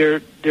maybe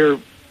they're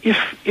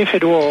if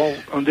at all,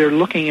 they're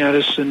looking at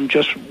us and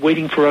just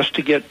waiting for us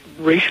to get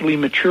racially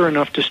mature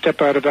enough to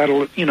step out of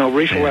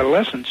racial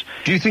adolescence.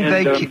 Do you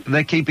think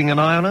they're keeping an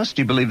eye on us?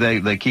 Do you believe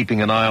they're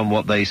keeping an eye on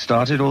what they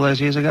started all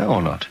those years ago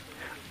or not?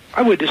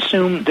 I would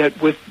assume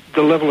that with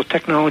the level of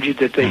technology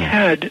that they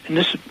had, and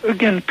this is,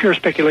 again, pure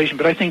speculation,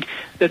 but I think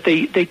that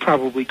they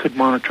probably could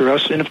monitor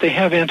us. And if they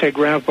have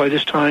anti-grav by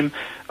this time,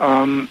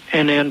 and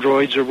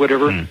androids or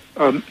whatever,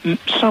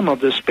 some of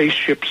the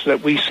spaceships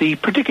that we see,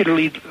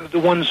 particularly the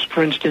ones,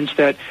 for instance,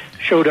 that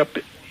showed up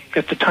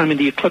at the time of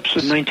the eclipse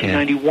of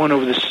 1991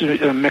 over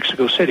the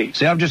Mexico City.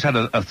 See, I've just had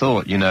a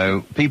thought, you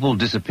know, people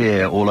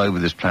disappear all over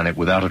this planet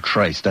without a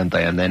trace, don't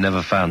they? And they're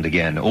never found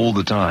again, all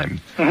the time.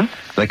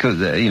 They could,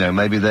 you know,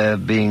 maybe they're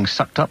being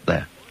sucked up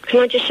there. Can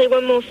I just say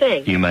one more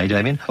thing? You may,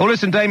 Damien. Oh,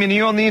 listen, Damien, are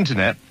you on the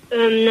internet?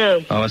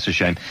 No. Oh, that's a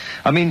shame.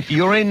 I mean,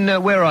 you're in,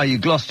 where are you,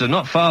 Gloucester?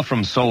 Not far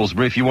from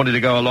Salisbury. If you wanted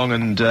to go along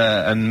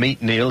and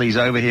meet Neil, he's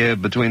over here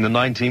between the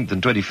 19th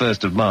and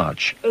 21st of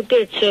March. Oh,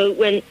 good. So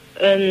when,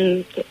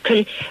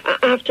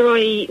 after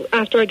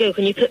I go,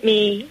 can you put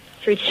me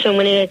through to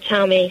someone to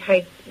tell me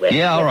how...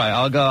 Yeah, all right.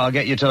 I'll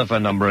get your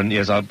telephone number and,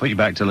 yes, I'll put you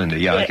back to Linda.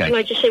 Yeah, okay. Can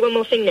I just say one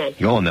more thing then?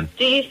 Go on then.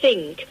 Do you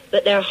think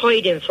that they're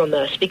hiding from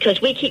us?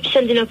 Because we keep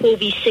sending up all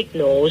these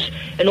signals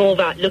and all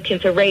that, looking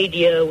for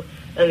radio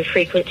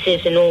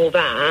frequencies and all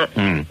that,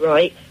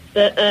 right?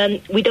 But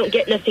we don't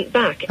get nothing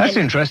back. That's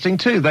interesting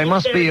too. They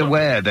must be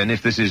aware then,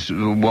 if this is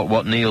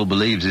what Neil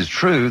believes is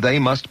true, they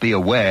must be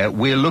aware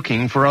we're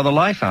looking for other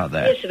life out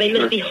there. Yeah, so they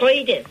must be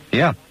hiding.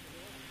 Yeah.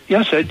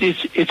 Yes,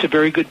 it's a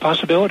very good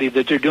possibility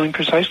that they're doing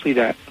precisely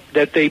that.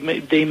 That they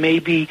may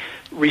be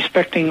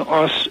respecting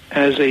us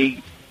as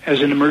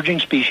an emerging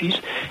species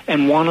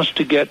and want us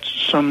to get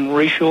some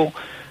racial,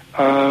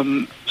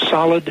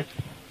 solid,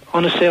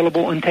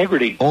 unassailable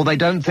integrity. Or they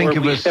don't think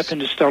of us... step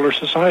into stellar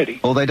society.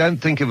 Or they don't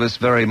think of us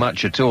very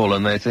much at all,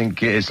 and they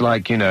think it's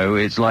like, you know,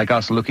 it's like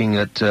us looking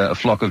at a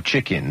flock of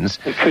chickens.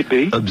 It could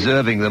be.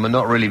 Observing them and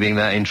not really being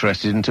that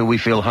interested until we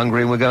feel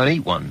hungry and we go and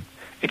eat one.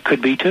 It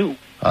could be, too.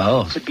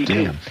 Oh,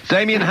 dear.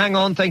 Damien, hang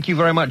on. Thank you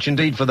very much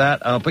indeed for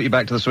that. I'll put you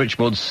back to the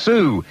switchboard.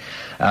 Sue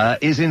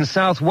is in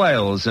South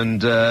Wales,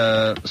 and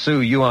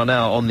Sue, you are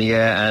now on the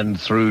air and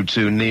through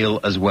to Neil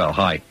as well.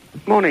 Hi.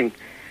 Morning.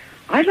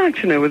 I'd like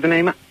to know where the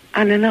name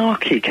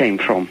Anunnaki came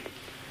from,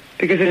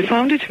 because it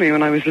sounded to me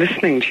when I was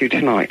listening to you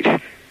tonight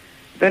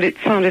that it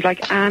sounded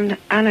like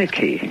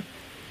anarchy.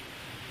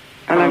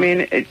 And I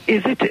mean, is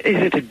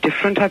it a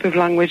different type of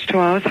language to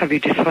ours? Have you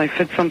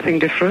deciphered something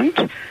different?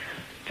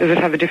 Does it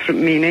have a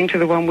different meaning to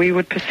the one we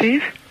would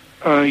perceive?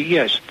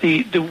 Yes.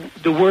 The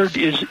word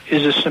is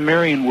a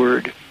Sumerian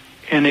word,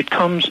 and it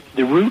comes.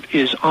 The root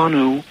is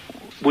Anu,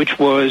 which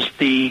was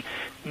the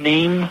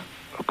name,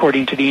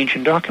 according to the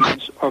ancient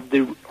documents, of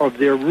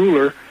their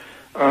ruler,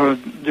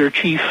 their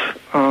chief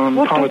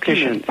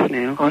politician. What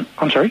documents,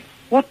 I'm sorry?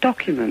 What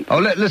documents? Oh,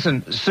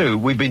 listen, Sue,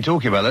 we've been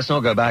talking about. Let's not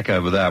go back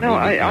over that. No,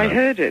 I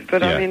heard it,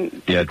 but I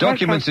mean,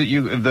 documents that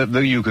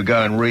you could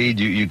go and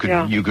read. You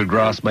could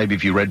grasp maybe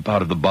if you read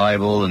part of the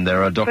Bible, and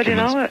there are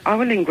documents. But in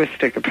our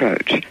linguistic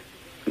approach,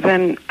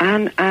 then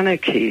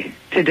anarchy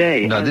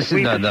today. No, this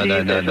is no.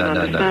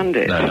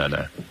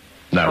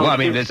 No, well, I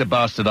mean, there's a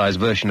bastardized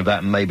version of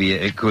that, and maybe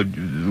it could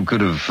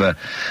have,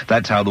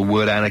 that's how the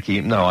word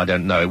anarchy, no, I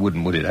don't know, it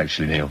wouldn't, would it,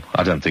 actually, Neil?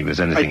 I don't think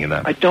there's anything in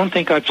that. I don't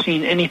think I've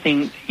seen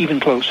anything even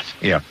close.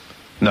 Yeah.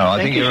 No,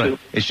 I think you're right. Sue.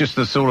 It's just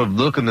the sort of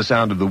look and the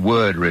sound of the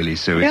word, really,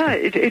 Sue. Yeah,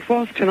 it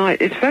was tonight.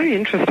 It's very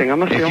interesting, I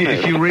must be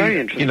honest. If you read, very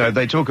interesting. you know,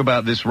 they talk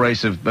about this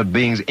race of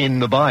beings in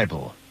the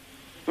Bible.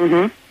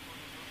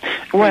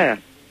 Mm-hmm. Where?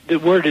 The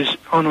word is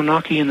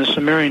Anunnaki in the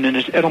Sumerian, and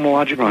is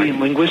etymologically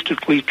and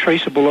linguistically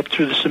traceable up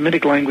through the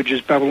Semitic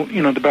languages, the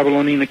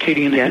Babylonian,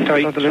 Akkadian, the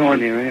Hittite, and so on,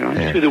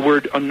 to the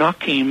word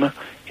Anakim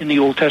in the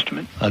Old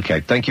Testament. Okay,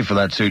 thank you for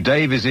that, Sue.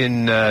 Dave is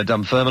in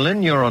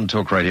Dunfermline. You're on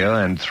Talk Radio,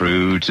 and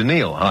through to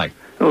Neil. Hi.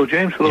 Hello,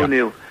 James. Hello,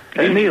 Neil.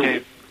 Neil,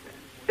 Dave.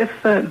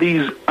 if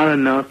these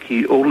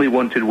Anunnaki only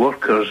wanted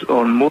workers,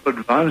 or more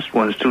advanced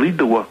ones, to lead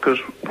the workers,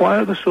 why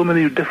are there so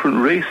many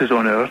different races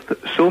on Earth,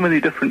 so many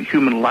different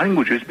human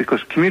languages?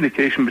 Because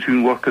communication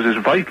between workers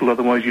is vital,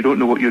 otherwise you don't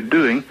know what you're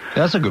doing.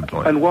 That's a good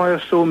point. And why are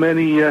so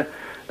many,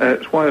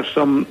 why are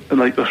some,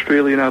 like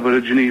Australian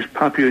Aborigines,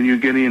 Papua New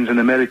Guineans and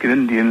American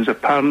Indians,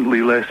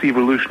 apparently less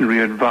evolutionary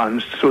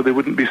advanced, so they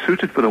wouldn't be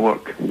suited for the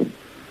work?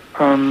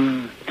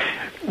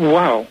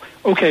 Wow.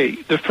 Okay,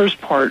 the first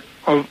part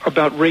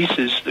about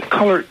races.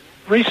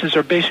 Races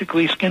are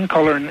basically skin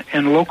color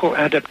and local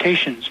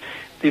adaptations.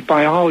 The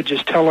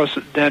biologists tell us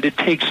that it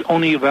takes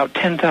only about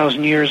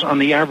 10,000 years on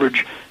the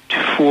average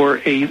for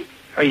a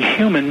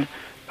human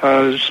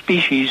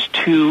species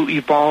to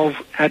evolve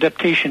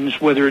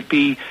adaptations, whether it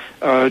be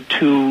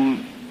to,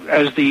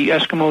 as the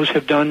Eskimos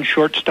have done,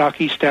 short,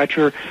 stocky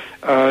stature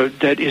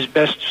that is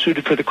best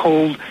suited for the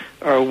cold,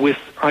 with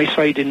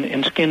eyesight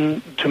and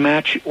skin to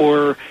match,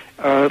 or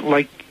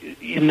like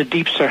in the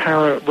deep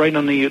Sahara, right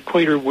on the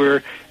equator,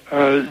 where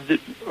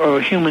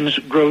humans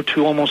grow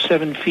to almost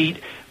 7 feet,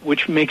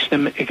 which makes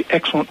them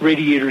excellent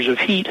radiators of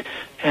heat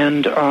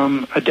and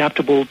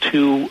adaptable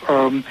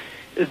to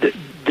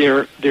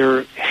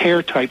their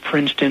hair type, for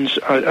instance,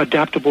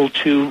 adaptable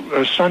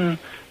to sun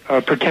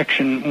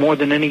protection more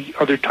than any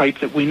other type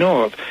that we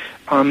know of.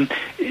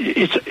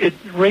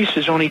 Race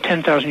is only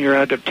 10,000-year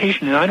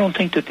adaptation, and I don't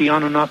think that the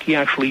Anunnaki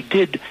actually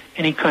did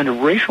any kind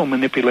of racial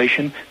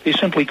manipulation. They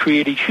simply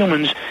created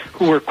humans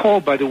who were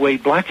called, by the way,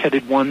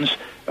 black-headed ones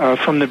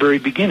from the very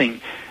beginning.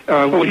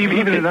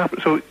 Even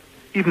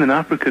in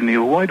Africa,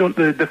 Neil, why don't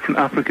the different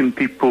African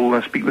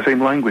people speak the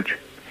same language?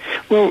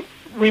 Well,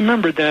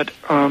 remember that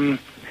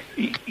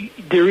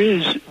there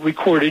is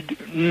recorded,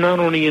 not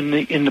only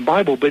in the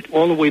Bible, but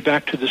all the way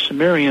back to the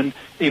Sumerian,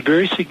 a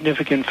very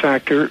significant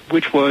factor,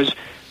 which was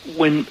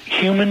when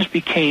humans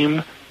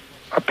became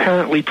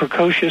apparently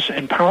precocious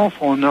and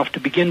powerful enough to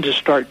begin to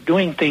start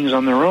doing things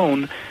on their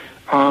own.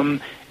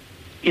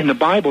 In the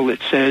Bible, it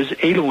says,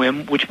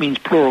 Elohim, which means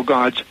plural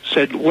gods,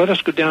 said, let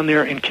us go down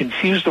there and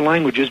confuse the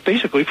languages,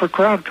 basically for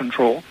crowd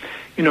control,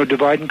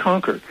 divide and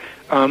conquer.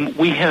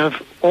 We have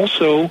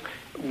also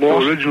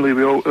lost... So originally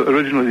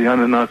the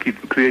Anunnaki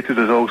created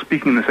us all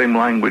speaking the same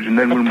language, and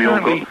then when we all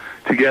got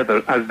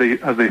together, as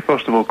they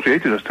first of all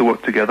created us to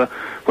work together,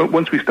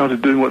 once we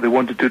started doing what they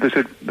wanted to, they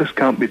said, this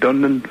can't be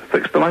done, and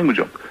fixed the language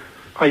up.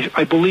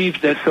 I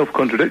believe that... It's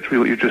self-contradictory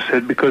what you just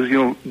said, because,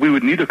 we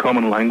would need a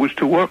common language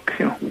to work,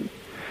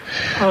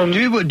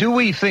 Do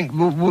we think,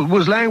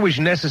 was language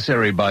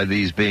necessary by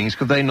these beings?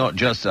 Could they not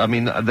just,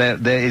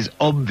 there is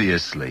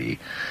obviously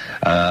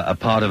a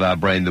part of our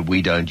brain that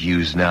we don't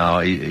use now.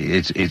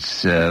 It's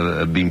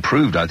been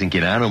proved, I think,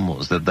 in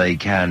animals that they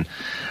can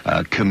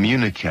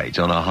communicate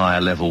on a higher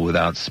level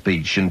without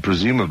speech, and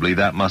presumably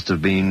that must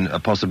have been a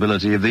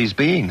possibility of these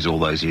beings all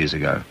those years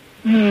ago.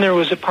 There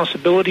was a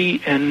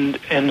possibility and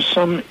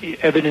some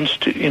evidence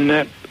in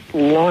that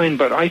line,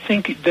 but I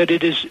think that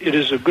it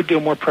is a good deal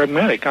more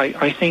pragmatic.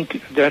 I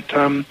think that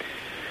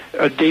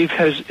Dave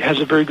has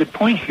a very good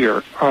point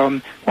here. Why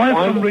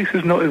have some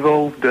races not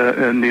evolved,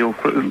 Neil?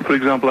 For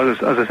example,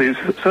 as I say,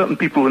 certain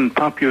people in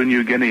Papua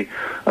New Guinea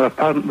are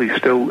apparently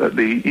still at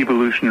the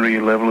evolutionary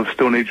level of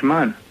Stone Age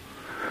man.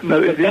 Now,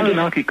 if the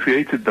Anunnaki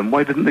created them,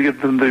 why didn't they give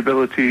them the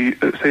ability,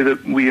 say,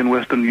 that we in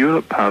Western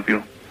Europe have,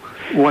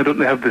 Why don't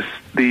they have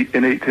the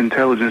innate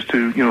intelligence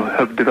to,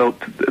 have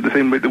developed at the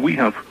same rate that we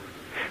have?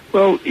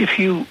 Well, if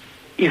you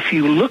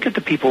look at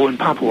the people in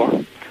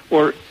Papua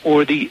or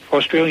the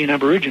Australian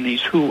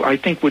Aborigines, who I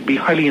think would be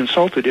highly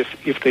insulted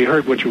if they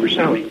heard what you were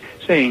saying,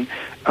 in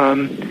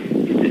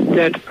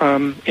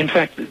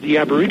fact, the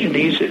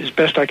Aborigines, as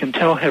best I can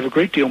tell, have a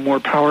great deal more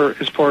power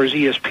as far as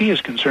ESP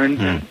is concerned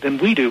than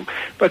we do.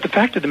 But the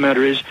fact of the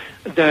matter is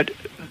that,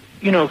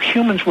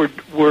 humans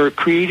were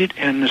created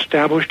and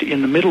established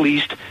in the Middle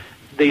East.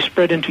 They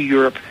spread into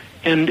Europe,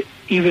 and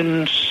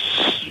even,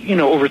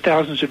 over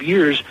thousands of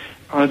years,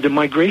 the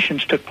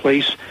migrations took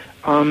place,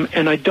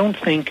 and I don't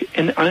think,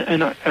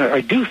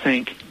 I do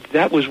think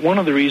that was one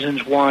of the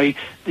reasons why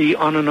the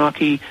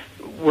Anunnaki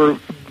were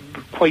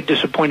quite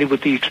disappointed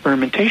with the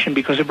experimentation,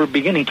 because they were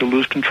beginning to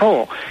lose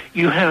control.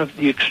 You have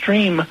the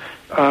extreme,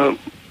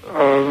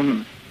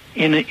 in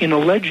a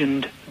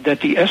legend that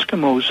the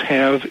Eskimos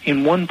have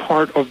in one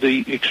part of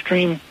the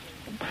extreme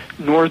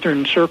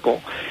northern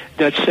circle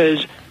that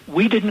says,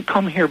 we didn't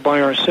come here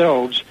by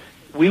ourselves.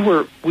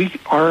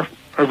 Our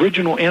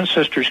original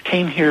ancestors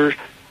came here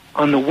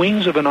on the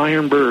wings of an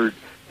iron bird.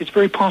 It's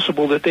very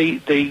possible that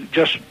they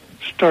just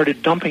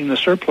started dumping the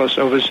surplus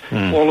of us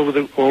all over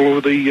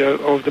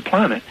the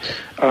planet.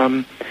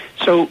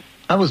 So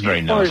that was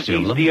very nasty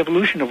of them. The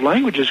evolution of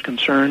language is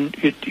concerned,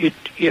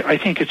 I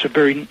think it's a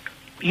very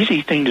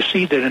easy thing to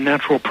see that a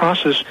natural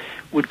process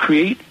would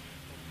create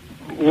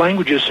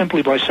languages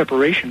simply by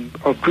separation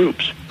of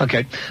groups.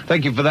 Okay,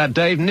 thank you for that,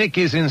 Dave. Nick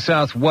is in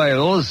South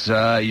Wales.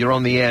 You're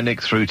on the air,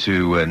 Nick, through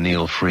to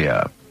Neil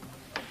Freer.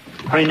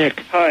 Hi, Nick.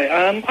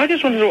 Hi, I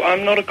just wanted to...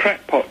 I'm not a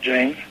crackpot,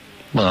 James.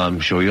 Well, I'm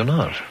sure you're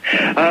not.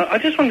 I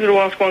just wanted to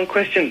ask one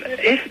question.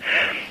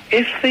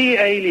 If the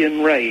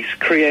alien race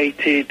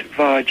created,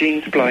 via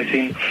gene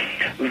splicing,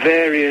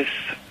 various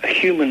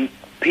human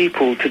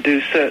people to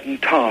do certain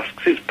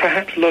tasks, it's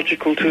perhaps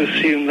logical to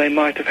assume they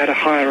might have had a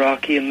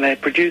hierarchy in their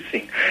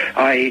producing,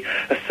 i.e.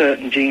 a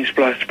certain gene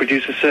splice to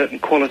produce a certain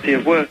quality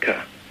of worker.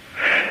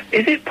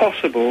 Is it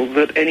possible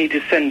that any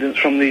descendants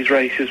from these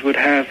races would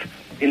have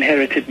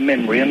inherited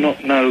memory and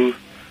not know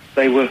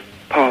they were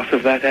part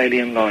of that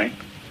alien line?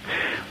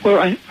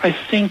 Well, I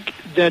think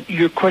that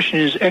your question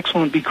is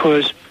excellent,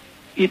 because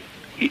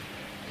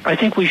I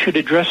think we should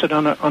address it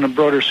on a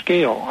broader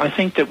scale. I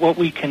think that what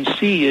we can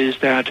see is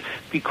that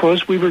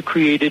because we were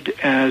created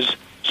as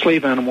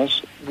slave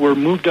animals, we're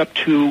moved up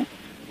to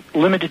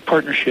limited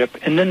partnership,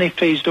 and then they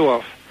phased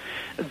off,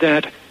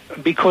 that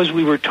because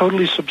we were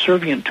totally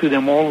subservient to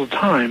them all the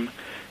time,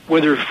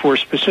 whether for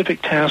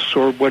specific tasks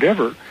or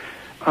whatever,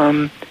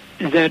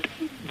 that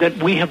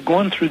we have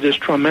gone through this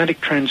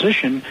traumatic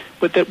transition,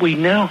 but that we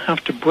now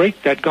have to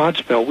break that God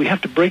spell. We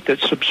have to break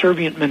that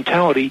subservient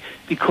mentality,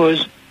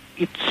 because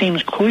it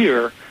seems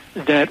clear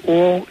that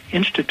all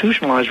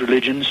institutionalized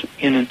religions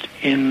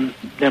in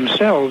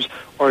themselves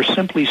are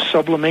simply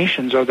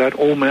sublimations of that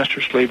old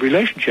master-slave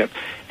relationship.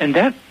 And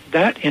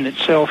that in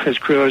itself has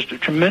caused a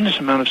tremendous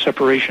amount of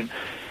separation.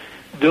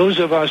 Those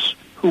of us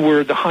who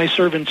were the high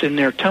servants in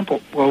their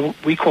temple. Well,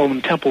 we call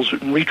them temples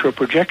in retro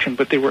projection,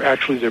 but they were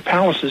actually their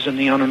palaces, and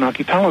the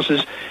Anunnaki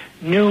palaces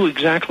knew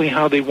exactly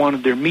how they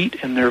wanted their meat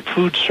and their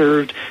food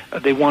served.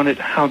 They wanted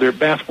how their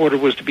bath water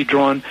was to be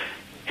drawn.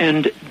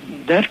 And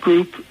that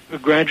group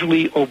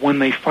gradually, or when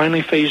they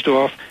finally phased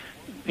off,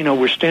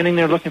 we're standing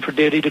there looking for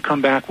Daddy to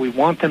come back. We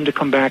want them to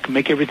come back and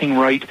make everything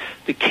right.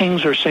 The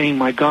kings are saying,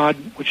 my God,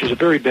 which is a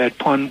very bad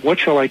pun, what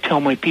shall I tell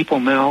my people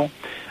now?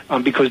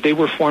 Because they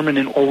were foremen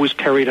and always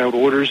carried out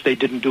orders. They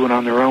didn't do it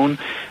on their own.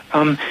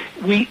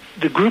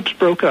 The groups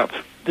broke up.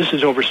 This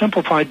is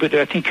oversimplified, but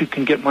I think you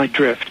can get my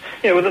drift.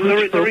 Yeah, well,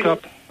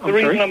 the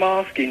reason I'm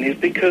asking is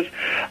because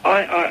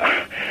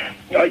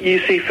you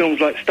see films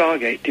like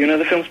Stargate. Do you know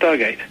the film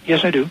Stargate?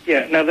 Yes, I do.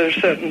 Yeah, now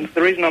the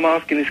reason I'm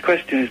asking this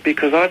question is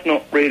because I've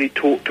not really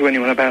talked to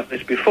anyone about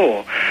this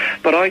before,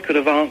 but I could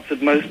have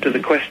answered most of the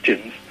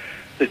questions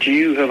that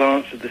you have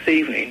answered this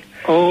evening.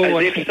 Oh,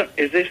 as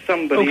if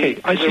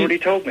somebody has already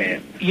told me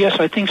it.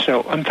 Yes, I think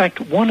so. In fact,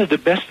 one of the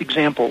best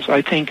examples,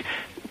 I think,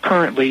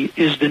 currently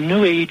is the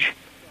New Age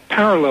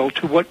parallel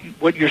to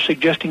what you're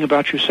suggesting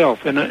about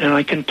yourself, and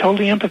I can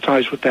totally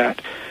empathize with that.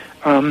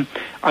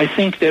 I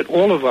think that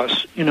all of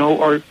us,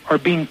 are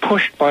being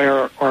pushed by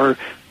our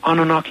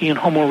Anunnaki and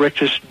Homo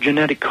erectus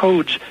genetic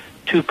codes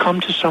to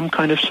come to some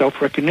kind of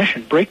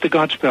self-recognition, break the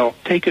God spell,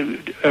 take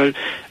it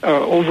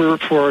over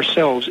for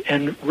ourselves,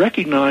 and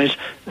recognize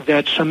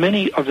that so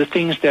many of the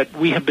things that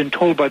we have been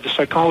told by the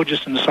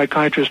psychologists and the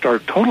psychiatrists are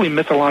totally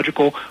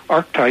mythological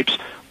archetypes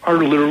are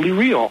literally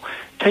real.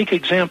 Take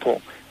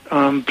example,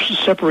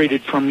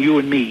 separated from you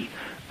and me,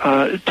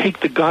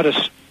 take the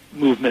goddess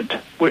movement,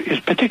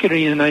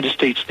 particularly in the United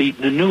States, the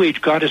New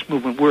Age goddess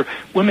movement, where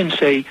women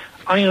say,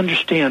 I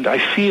understand, I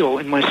feel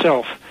in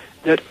myself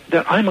that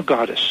I'm a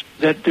goddess,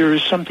 that there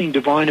is something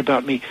divine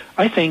about me.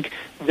 I think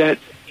that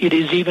it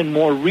is even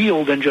more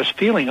real than just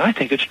feeling. I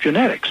think it's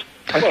genetics.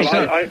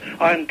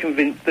 I'm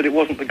convinced that it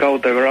wasn't the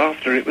gold they were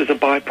after, it was a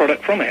byproduct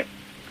from it.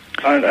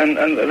 And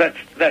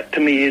that to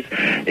me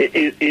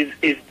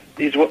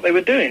is what they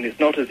were doing. It's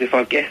not as if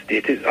I guessed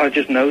it. I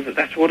just know that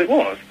that's what it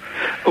was.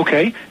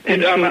 Okay.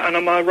 And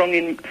am I wrong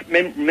in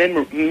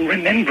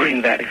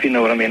remembering that, if you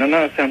know what I mean? I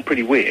know I sound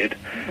pretty weird.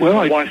 Well,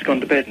 my wife's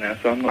gone to bed now,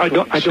 so I'm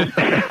not... I don't...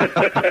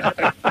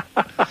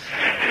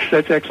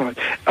 That's excellent.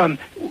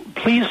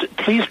 Please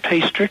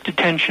pay strict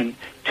attention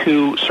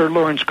to Sir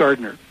Lawrence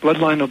Gardner,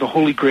 Bloodline of the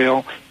Holy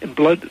Grail, and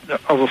Blood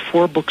of a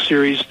 4-book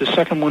series. The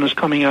second one is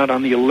coming out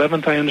on the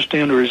 11th, I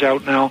understand, or is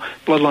out now,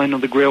 Bloodline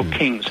of the Grail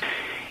Kings.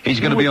 He's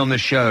going to be on the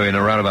show in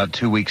around about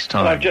 2 weeks'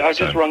 time. I've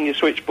just rung your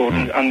switchboard,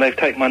 and they've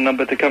taken my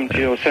number to come to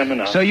your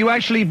seminar. So you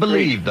actually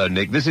believe, though,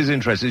 Nick, this is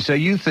interesting, so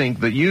you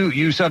think that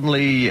you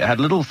suddenly had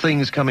little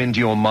things come into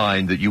your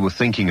mind that you were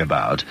thinking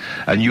about,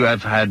 and you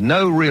have had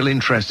no real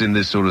interest in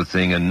this sort of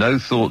thing and no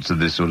thoughts of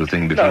this sort of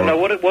thing before? No,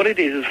 what it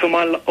is for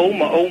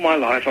all my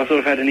life, I sort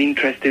of had an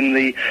interest in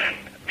the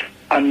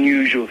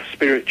unusual,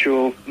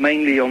 spiritual,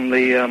 mainly on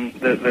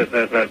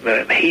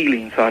the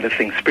healing side of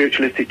things,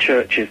 spiritualistic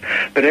churches.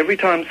 But every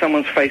time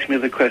someone's faced me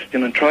with a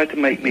question and tried to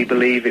make me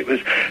believe it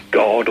was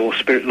God or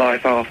spirit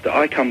life after,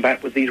 I come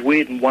back with these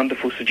weird and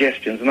wonderful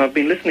suggestions. And I've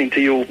been listening to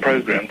your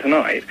program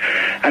tonight,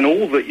 and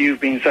all that you've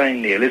been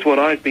saying, Neil, is what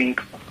I've been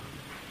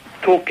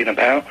talking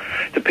about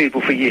to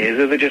people for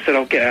years. They just said,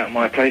 "Oh, get out of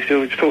my place,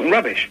 you're just talking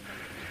rubbish."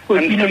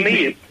 Well, and to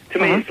me,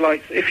 it's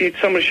like if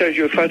someone shows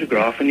you a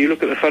photograph and you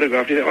look at the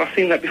photograph, you think, I've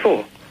seen that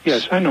before.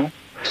 Yes, I know.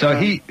 So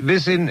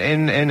this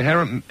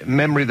inherent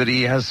memory that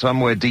he has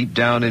somewhere deep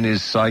down in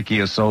his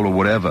psyche or soul or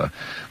whatever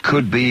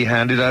could be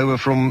handed over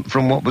from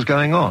what was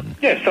going on.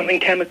 Yeah, something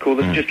chemical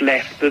that's just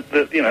left,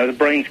 the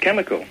brain's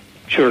chemical.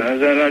 Sure.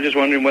 And I'm just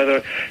wondering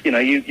whether,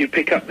 you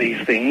pick up these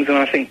things, and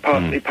I think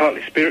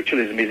partly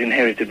spiritualism is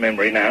inherited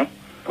memory now.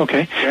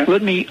 Okay. Yeah.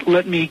 Let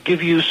me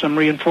give you some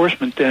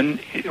reinforcement then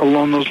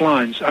along those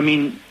lines. I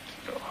mean,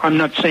 I'm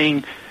not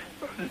saying...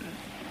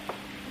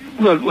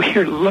 Well,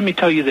 here, let me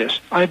tell you this.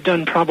 I've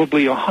done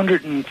probably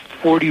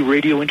 140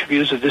 radio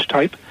interviews of this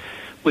type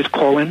with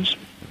call-ins,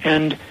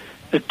 and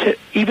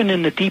even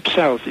in the Deep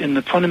South, in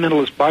the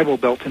fundamentalist Bible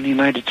Belt in the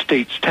United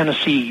States,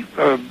 Tennessee,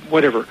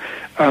 whatever,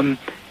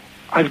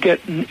 I've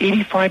got an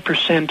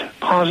 85%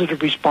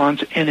 positive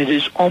response, and it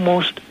is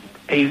almost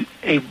a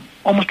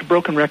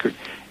broken record.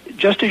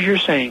 Just as you're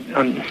saying,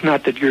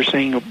 not that you're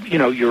saying,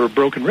 you're a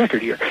broken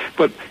record here,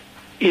 but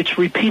it's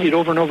repeated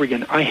over and over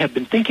again. I have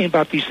been thinking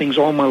about these things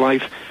all my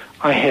life.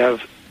 I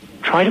have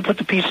tried to put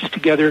the pieces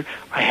together.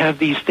 I have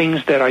these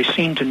things that I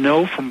seem to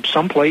know from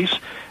someplace.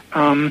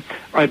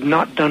 I've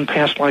not done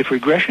past life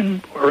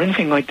regression or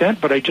anything like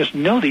that, but I just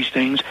know these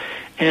things.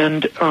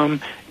 And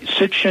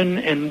Sitchin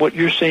and what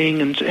you're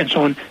saying and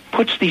so on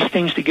puts these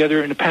things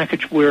together in a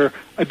package where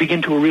I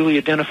begin to really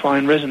identify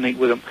and resonate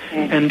with them.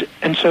 Mm.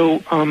 And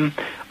so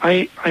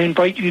I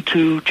invite you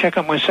to check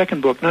out my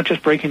second book, not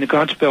just Breaking the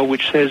God Spell,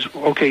 which says,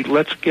 okay,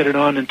 let's get it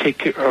on and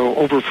take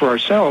over for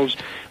ourselves,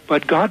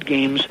 but God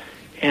Games,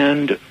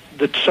 and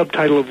the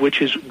subtitle of which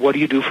is What Do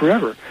You Do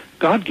Forever?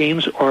 God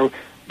Games are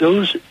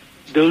those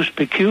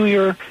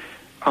peculiar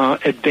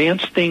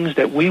advanced things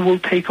that we will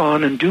take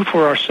on and do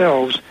for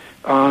ourselves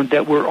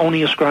that were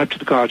only ascribed to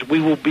the gods. We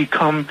will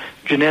become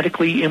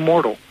genetically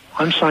immortal.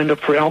 I'm signed up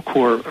for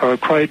Alcor,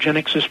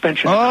 cryogenic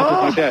suspension.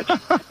 My bets.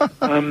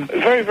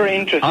 Very, very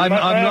interesting. I'm May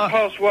I not-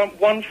 pass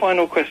one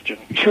final question?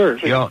 Sure.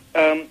 Yeah.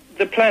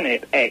 The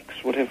planet X,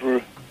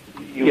 whatever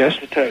you Yes.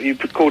 want to tell, you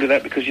called it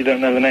that because you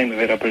don't know the name of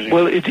it, I presume.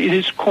 Well, it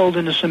is called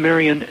in the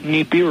Sumerian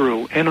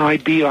Nibiru,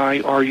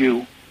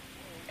 Nibiru.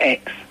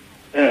 X.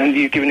 And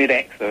you've given it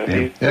X, though, have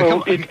you?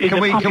 Well, in the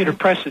computer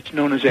press, it's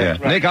known as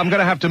X. Nick, I'm going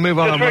to have to move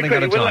on. Just I'm very running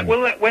out of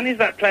quickly, time. when is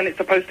that planet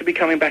supposed to be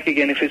coming back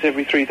again if it's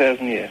every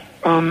 3,000 years?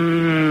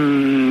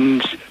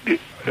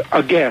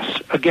 A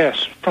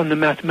guess from the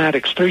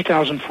mathematics,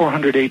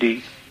 3,400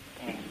 AD.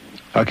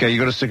 Okay, you've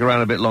got to stick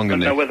around a bit longer, I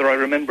don't know Nick. whether I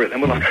remember it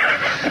then, will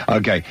I?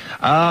 Okay.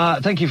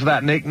 Thank you for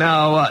that, Nick.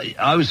 Now,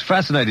 I was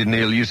fascinated,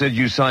 Neil. You said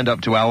you signed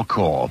up to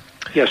Alcor.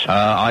 Yes.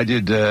 I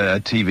did a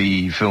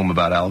TV film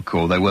about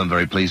Alcor. They weren't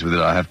very pleased with it,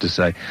 I have to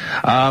say.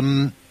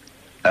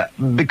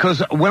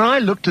 Because when I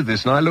looked at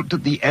this, and I looked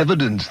at the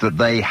evidence that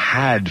they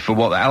had for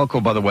what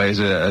Alcor, by the way, is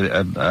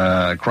a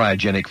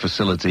cryogenic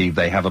facility.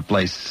 They have a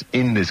place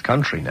in this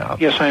country now.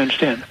 Yes, I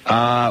understand.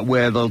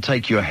 Where they'll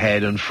take your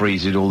head and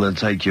freeze it, or they'll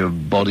take your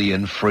body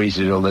and freeze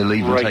it, or they'll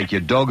even take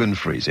your dog and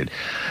freeze it.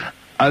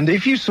 And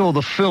if you saw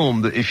the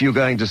film that if you're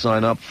going to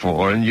sign up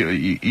for, and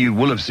you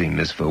will have seen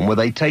this film, where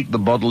they take the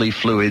bodily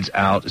fluids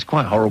out, it's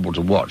quite horrible to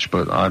watch,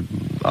 but I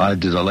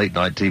did a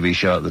late-night TV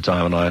show at the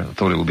time, and I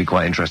thought it would be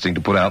quite interesting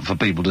to put out for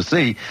people to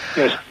see.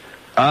 Yes.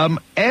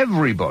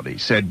 Everybody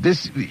said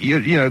this,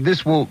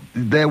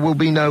 there will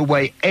be no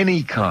way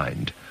any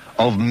kind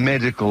of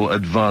medical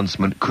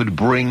advancement could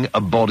bring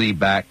a body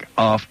back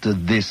after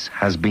this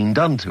has been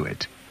done to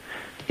it.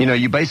 You know,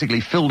 you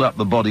basically filled up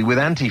the body with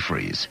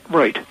antifreeze.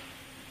 Right.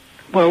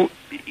 Well,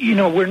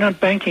 we're not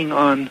banking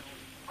on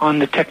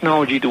the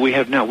technology that we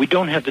have now. We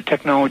don't have the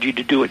technology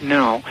to do it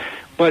now.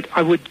 But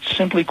I would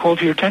simply call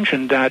to your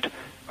attention that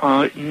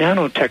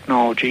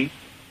nanotechnology,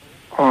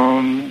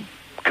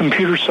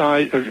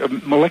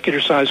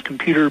 molecular-sized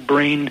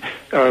computer-brained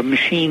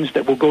machines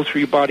that will go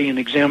through your body and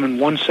examine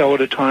one cell at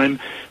a time,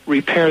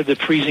 repair the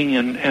freezing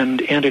and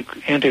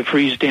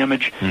antifreeze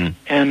damage,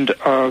 and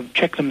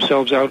check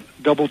themselves out,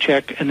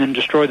 double-check, and then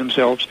destroy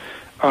themselves,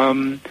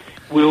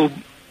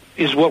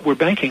 is what we're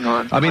banking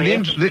on. I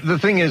mean, the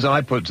thing is,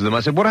 I put to them,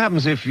 I said, what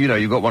happens if,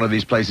 you've got one of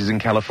these places in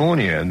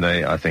California, and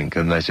they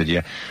said,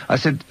 yeah. I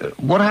said,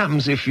 what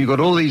happens if you've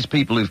got all these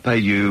people who've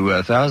paid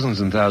you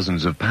thousands and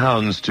thousands of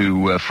pounds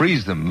to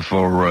freeze them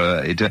for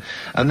it,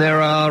 and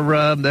there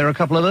are a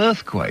couple of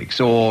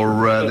earthquakes,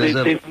 or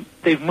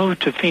they've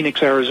moved to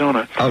Phoenix,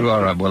 Arizona. Oh,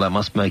 all right, well, that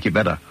must make it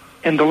better.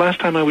 And the last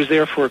time I was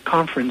there for a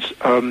conference,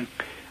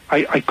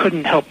 I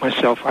couldn't help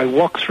myself. I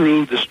walked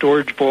through the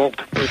storage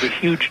vault where the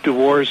huge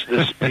drawers,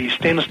 the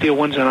stainless steel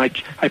ones, and I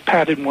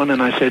patted one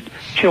and I said,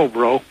 "Chill,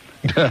 bro."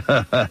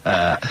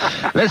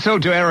 Let's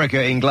talk to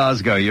Erica in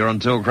Glasgow. You're on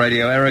Talk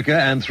Radio,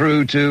 Erica, and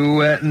through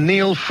to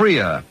Neil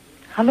Freer.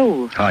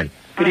 Hello. Hi.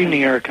 Good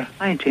evening, Erica.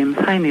 Hi, James.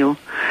 Hi, Neil.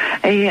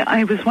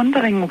 I was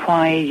wondering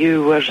why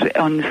you were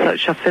on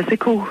such a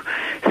physical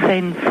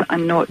sense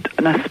and not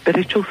in a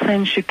spiritual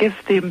sense. You give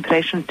the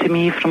impression to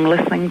me from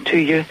listening to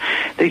you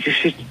that you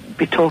should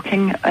be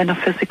talking in a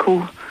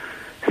physical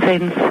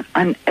sense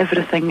and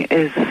everything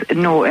is,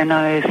 no, in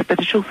a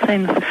spiritual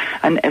sense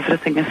and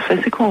everything is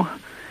physical.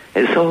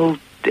 It's all...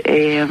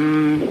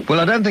 Well,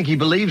 I don't think he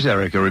believes,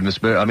 Erica, in the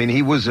spirit. I mean,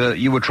 he was.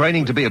 You were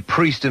training to be a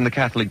priest in the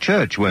Catholic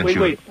Church, weren't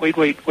you? Wait.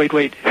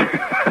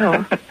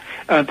 No.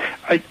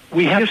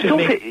 We have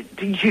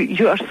to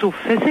you are so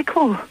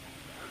physical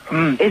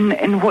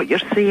in what you're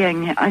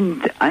saying,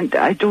 and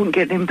I don't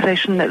get the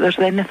impression that there's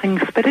anything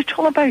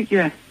spiritual about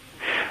you.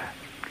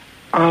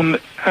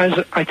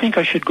 As I think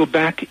I should go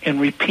back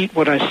and repeat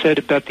what I said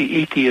about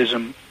the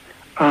atheism.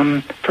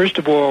 First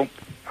of all,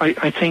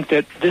 I think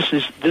that this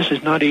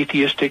is not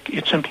atheistic.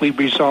 It simply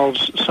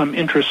resolves some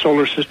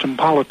intra-solar system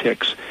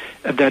politics.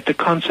 That the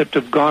concept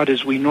of God,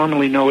 as we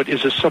normally know it,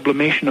 is a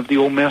sublimation of the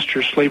old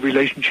master-slave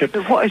relationship.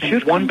 What is your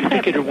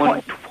particular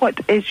one? What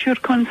is your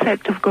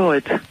concept of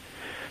God?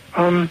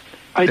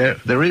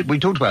 We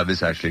talked about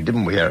this actually,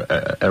 didn't we,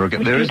 Erica?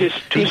 There is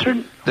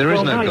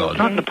no God.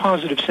 Not in a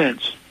positive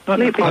sense.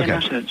 Not in a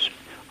positive sense.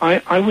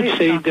 I would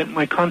say that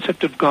my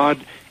concept of God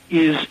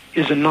is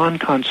a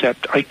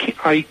non-concept.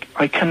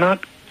 I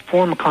cannot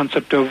form a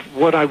concept of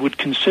what I would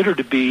consider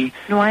to be...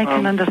 No, I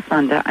can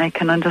understand that.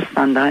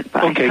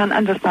 But okay. I can't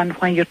understand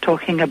why you're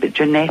talking about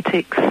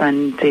genetics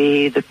and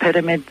the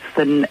pyramids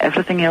and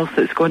everything else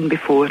that's gone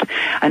before,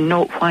 and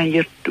not why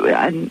you're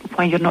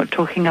not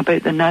talking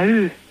about the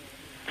now.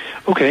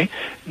 Okay.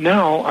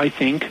 Now I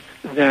think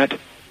that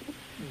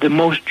the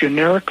most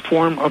generic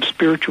form of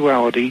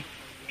spirituality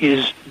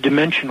is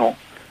dimensional.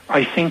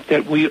 I think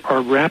that we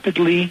are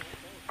rapidly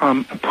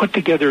put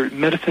together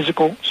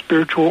metaphysical,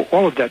 spiritual,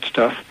 all of that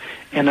stuff.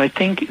 And I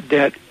think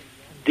that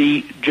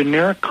the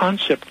generic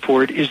concept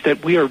for it is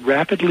that we are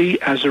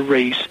rapidly, as a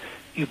race,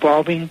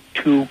 evolving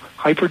to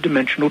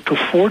hyperdimensional, to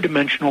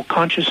four-dimensional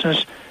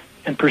consciousness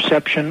and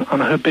perception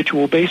on a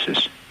habitual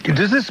basis.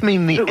 Does this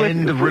mean the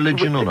end of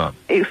religion or not?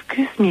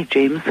 Excuse me,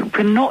 James.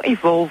 We're not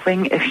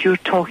evolving if you're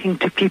talking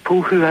to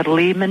people who are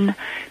laymen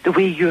the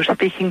way you're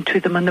speaking to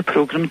them on the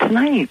programme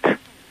tonight.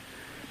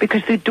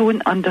 Because they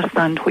don't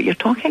understand what you're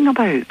talking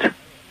about.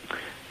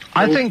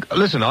 I think,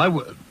 listen,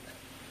 Erica,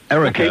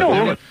 Okay,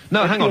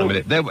 no, hang on a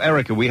minute.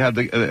 Erica, we had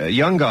a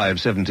young guy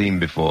of 17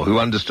 before who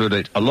understood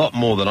it a lot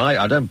more than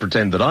I don't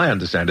pretend that I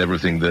understand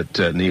everything that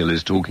Neil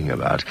is talking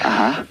about.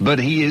 But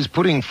he is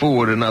putting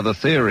forward another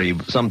theory,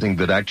 something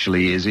that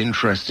actually is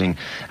interesting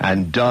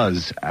and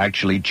does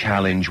actually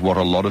challenge what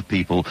a lot of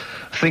people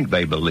think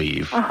they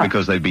believe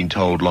because they've been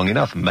told long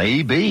enough.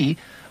 Maybe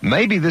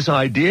this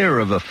idea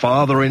of a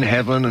Father in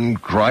heaven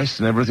and Christ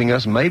and everything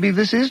else, maybe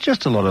this is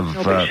just a lot of...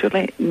 No, but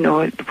surely,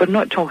 no, we're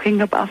not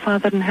talking about a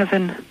Father in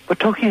heaven. We're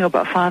talking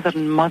about Father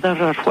and Mother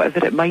or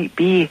whatever it might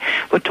be.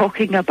 We're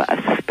talking about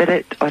a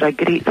spirit or a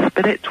great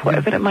spirit,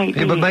 whatever it might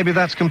be. But maybe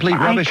that's complete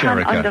rubbish,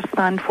 Erica. I can't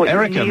understand what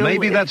Erica, Neil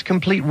maybe that's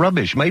complete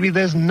rubbish. Maybe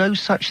there's no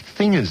such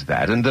thing as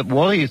that, and that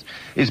what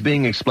is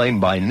being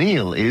explained by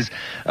Neil is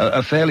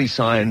a fairly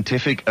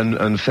scientific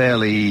and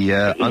fairly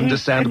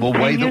understandable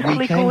way that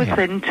we came goes here.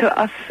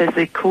 into a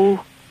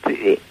physical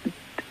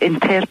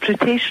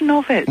interpretation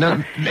of it.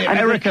 No,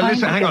 Erica,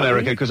 listen, hang on,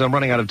 Erica, because I'm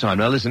running out of time.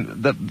 Now,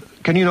 listen,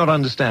 can you not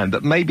understand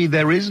that maybe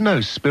there is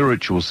no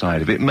spiritual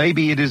side of it?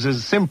 Maybe it is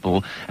as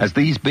simple as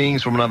these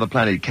beings from another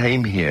planet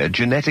came here,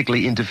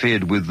 genetically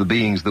interfered with the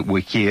beings that were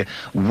here.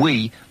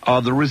 We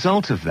are the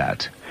result of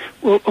that.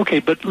 Well, okay,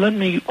 but let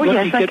me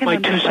get my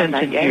 2 cents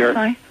in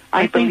here.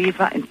 I believe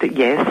that.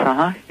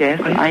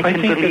 Yes, I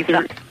can think believe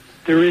that.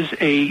 There is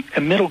a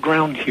middle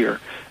ground here.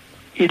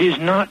 It is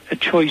not a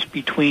choice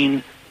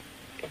between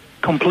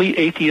complete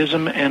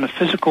atheism and a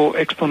physical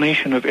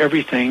explanation of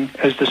everything,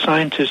 as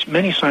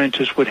many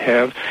scientists would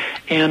have,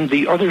 and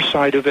the other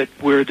side of it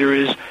where there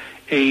is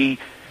a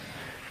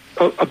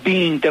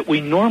being that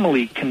we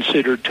normally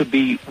consider to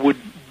be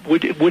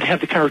would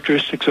have the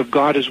characteristics of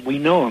God as we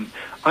know him.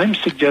 I'm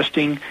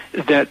suggesting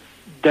that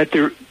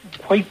there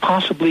quite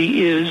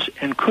possibly is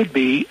and could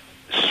be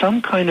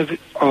some kind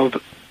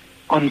of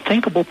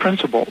unthinkable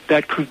principle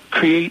that could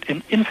create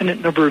an infinite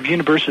number of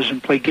universes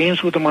and play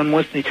games with them on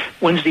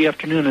Wednesday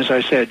afternoon, as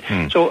I said.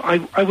 So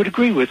I would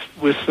agree with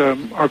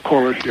our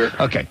caller here.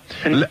 Okay.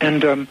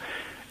 And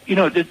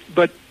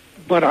but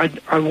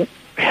I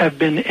have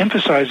been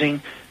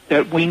emphasizing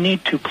that we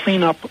need to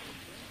clean up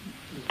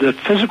the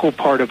physical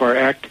part of our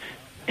act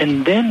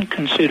and then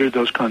consider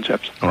those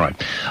concepts. All right.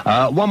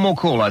 One more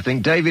call, I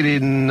think.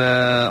 David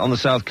on the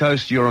South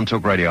Coast. You're on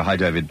Talk Radio. Hi,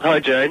 David. Hi,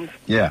 James.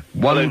 Yeah.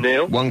 Hello,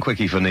 Neil. One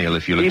quickie for Neil,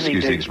 if you'll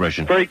excuse the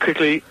expression. Very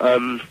quickly,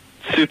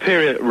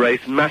 superior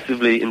race,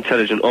 massively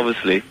intelligent,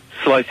 obviously,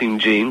 slicing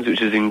genes,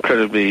 which is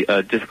incredibly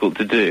difficult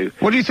to do.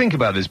 What do you think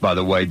about this, by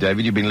the way,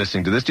 David? You've been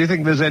listening to this. Do you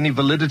think there's any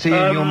validity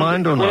in your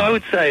mind or not? Well, I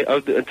would say,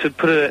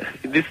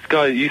 this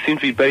guy, you seem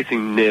to be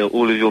basing, Neil,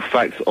 all of your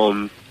facts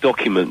on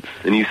documents,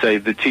 and you say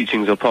the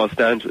teachings are passed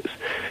down to us.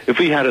 If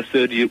we had a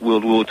Third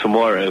World War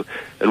tomorrow,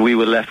 and we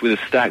were left with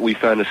we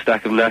found a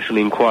stack of National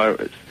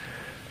Enquirers,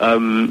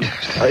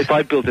 if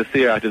I built a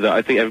theory out of that,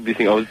 I think everybody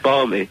think I was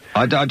balmy.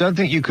 I don't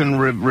think you can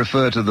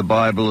refer to the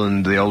Bible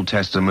and the Old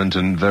Testament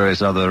and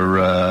various other...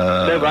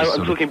 no, but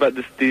I'm talking about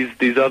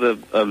these other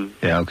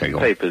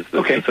papers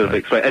that sort of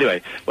explain.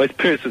 Anyway, so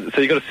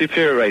you've got a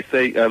superior race.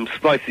 They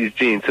splice these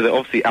genes, so they're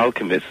obviously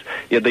alchemists,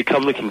 yet they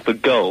come looking for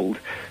gold.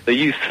 They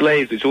use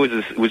slaves, which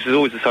is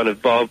always a sign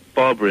of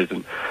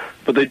barbarism.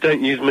 But they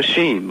don't use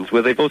machines,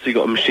 where they've also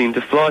got a machine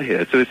to fly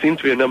here. So there seems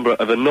to be a number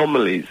of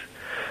anomalies.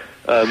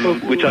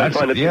 Which I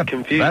find a bit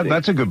confusing.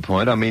 That's a good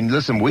point. I mean,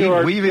 listen, we've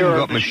even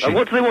got machines.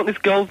 What do they want this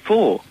gold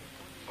for?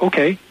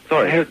 Okay.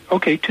 Sorry.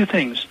 Okay, three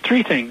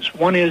things.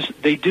 One is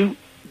the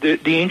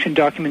ancient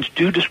documents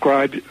do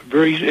describe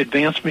very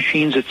advanced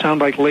machines that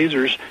sound like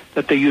lasers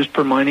that they used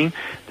for mining.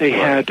 They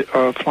had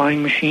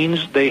flying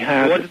machines. They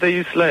had... Why did they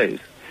use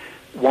slaves?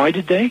 Why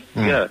did they?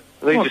 Yeah.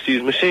 They just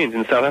use machines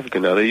in South Africa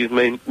now. They use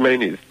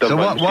mainly. So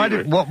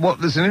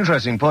there's an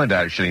interesting point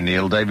actually,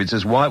 Neil. David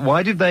says,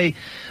 why did they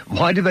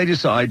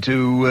decide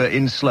to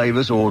enslave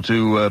us or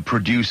to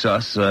produce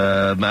us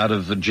out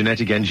of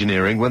genetic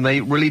engineering when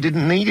they really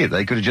didn't need it?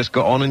 They could have just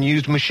got on and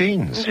used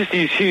machines. Just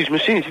use huge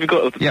machines. If you've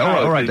got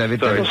all right,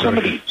 David.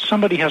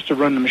 Somebody has to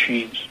run the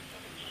machines.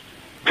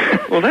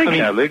 Well,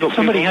 they've got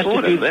somebody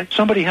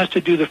has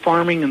to do the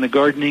farming and the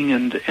gardening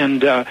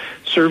and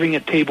serving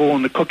at table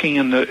and the cooking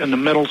and the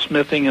metal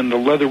smithing and the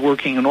leather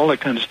working and all that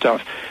kind of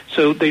stuff.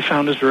 So they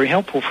found us very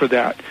helpful for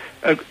that.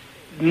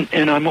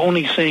 And I'm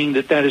only saying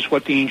that is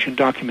what the ancient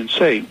documents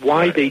say.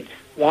 Why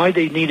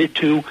they needed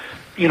to,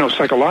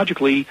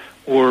 psychologically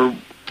or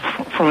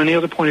from any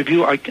other point of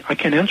view, I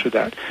can't answer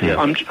that. Yeah.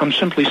 I'm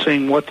simply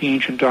saying what the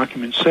ancient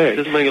docdocuments say. It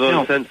doesn't make a lot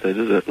of sense, though,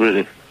 does it?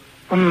 Really?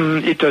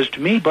 It does to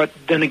me, but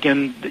then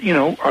again,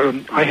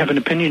 I have an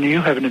opinion and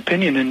you have an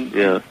opinion,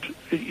 and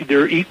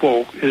they're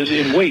equal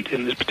in weight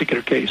in this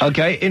particular case.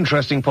 Okay,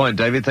 interesting point,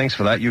 David. Thanks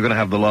for that. You're going to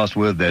have the last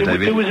word there,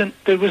 David.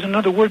 There was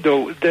another word,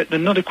 though,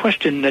 another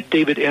question that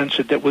David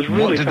answered that was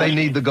really What did they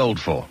need the gold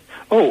for?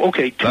 Oh,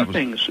 okay, two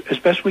things, as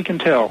best we can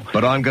tell.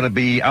 But I'm going to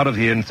be out of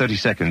here in 30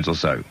 seconds or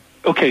so.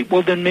 Okay,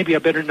 well then maybe I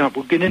better not.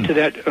 We'll get into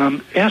that.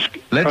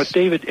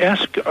 David,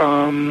 ask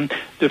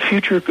the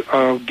future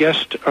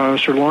guest,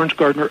 Sir Lawrence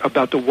Gardner,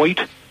 about the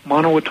white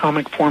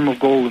monoatomic form of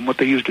gold and what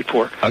they used it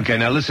for. Okay,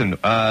 now listen,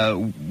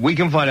 we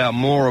can find out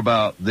more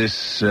about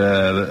this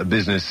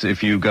business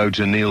if you go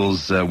to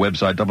Neil's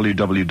website,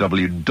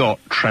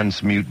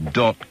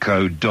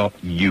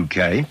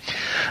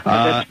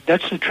 www.transmute.co.uk.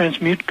 That's the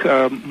Transmute.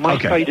 My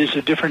site is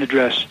a different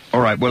address.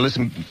 All right, well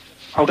listen,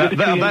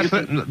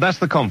 that's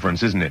the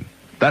conference, isn't it?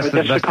 That's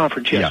the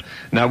conference, yes. Yeah.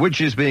 Now, which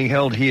is being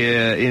held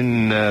here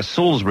in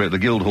Salisbury at the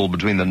Guildhall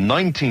between the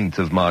 19th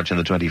of March and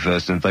the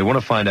 21st. And if they want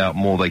to find out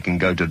more, they can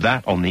go to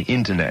that on the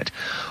internet.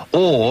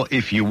 Or,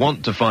 if you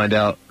want to find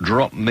out,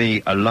 drop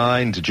me a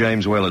line to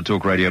James Whale at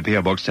Talk Radio,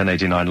 PO Box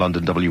 1089,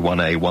 London,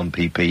 W1A,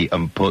 1PP,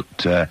 and put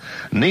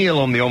Neil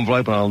on the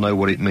envelope, and I'll know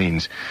what it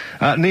means.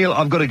 Neil,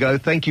 I've got to go.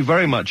 Thank you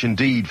very much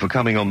indeed for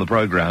coming on the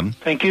programme.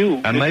 Thank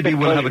you. And maybe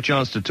we'll have a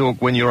chance to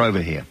talk when you're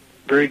over here.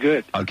 Very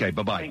good. Okay,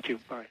 bye-bye. Thank you.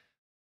 Bye.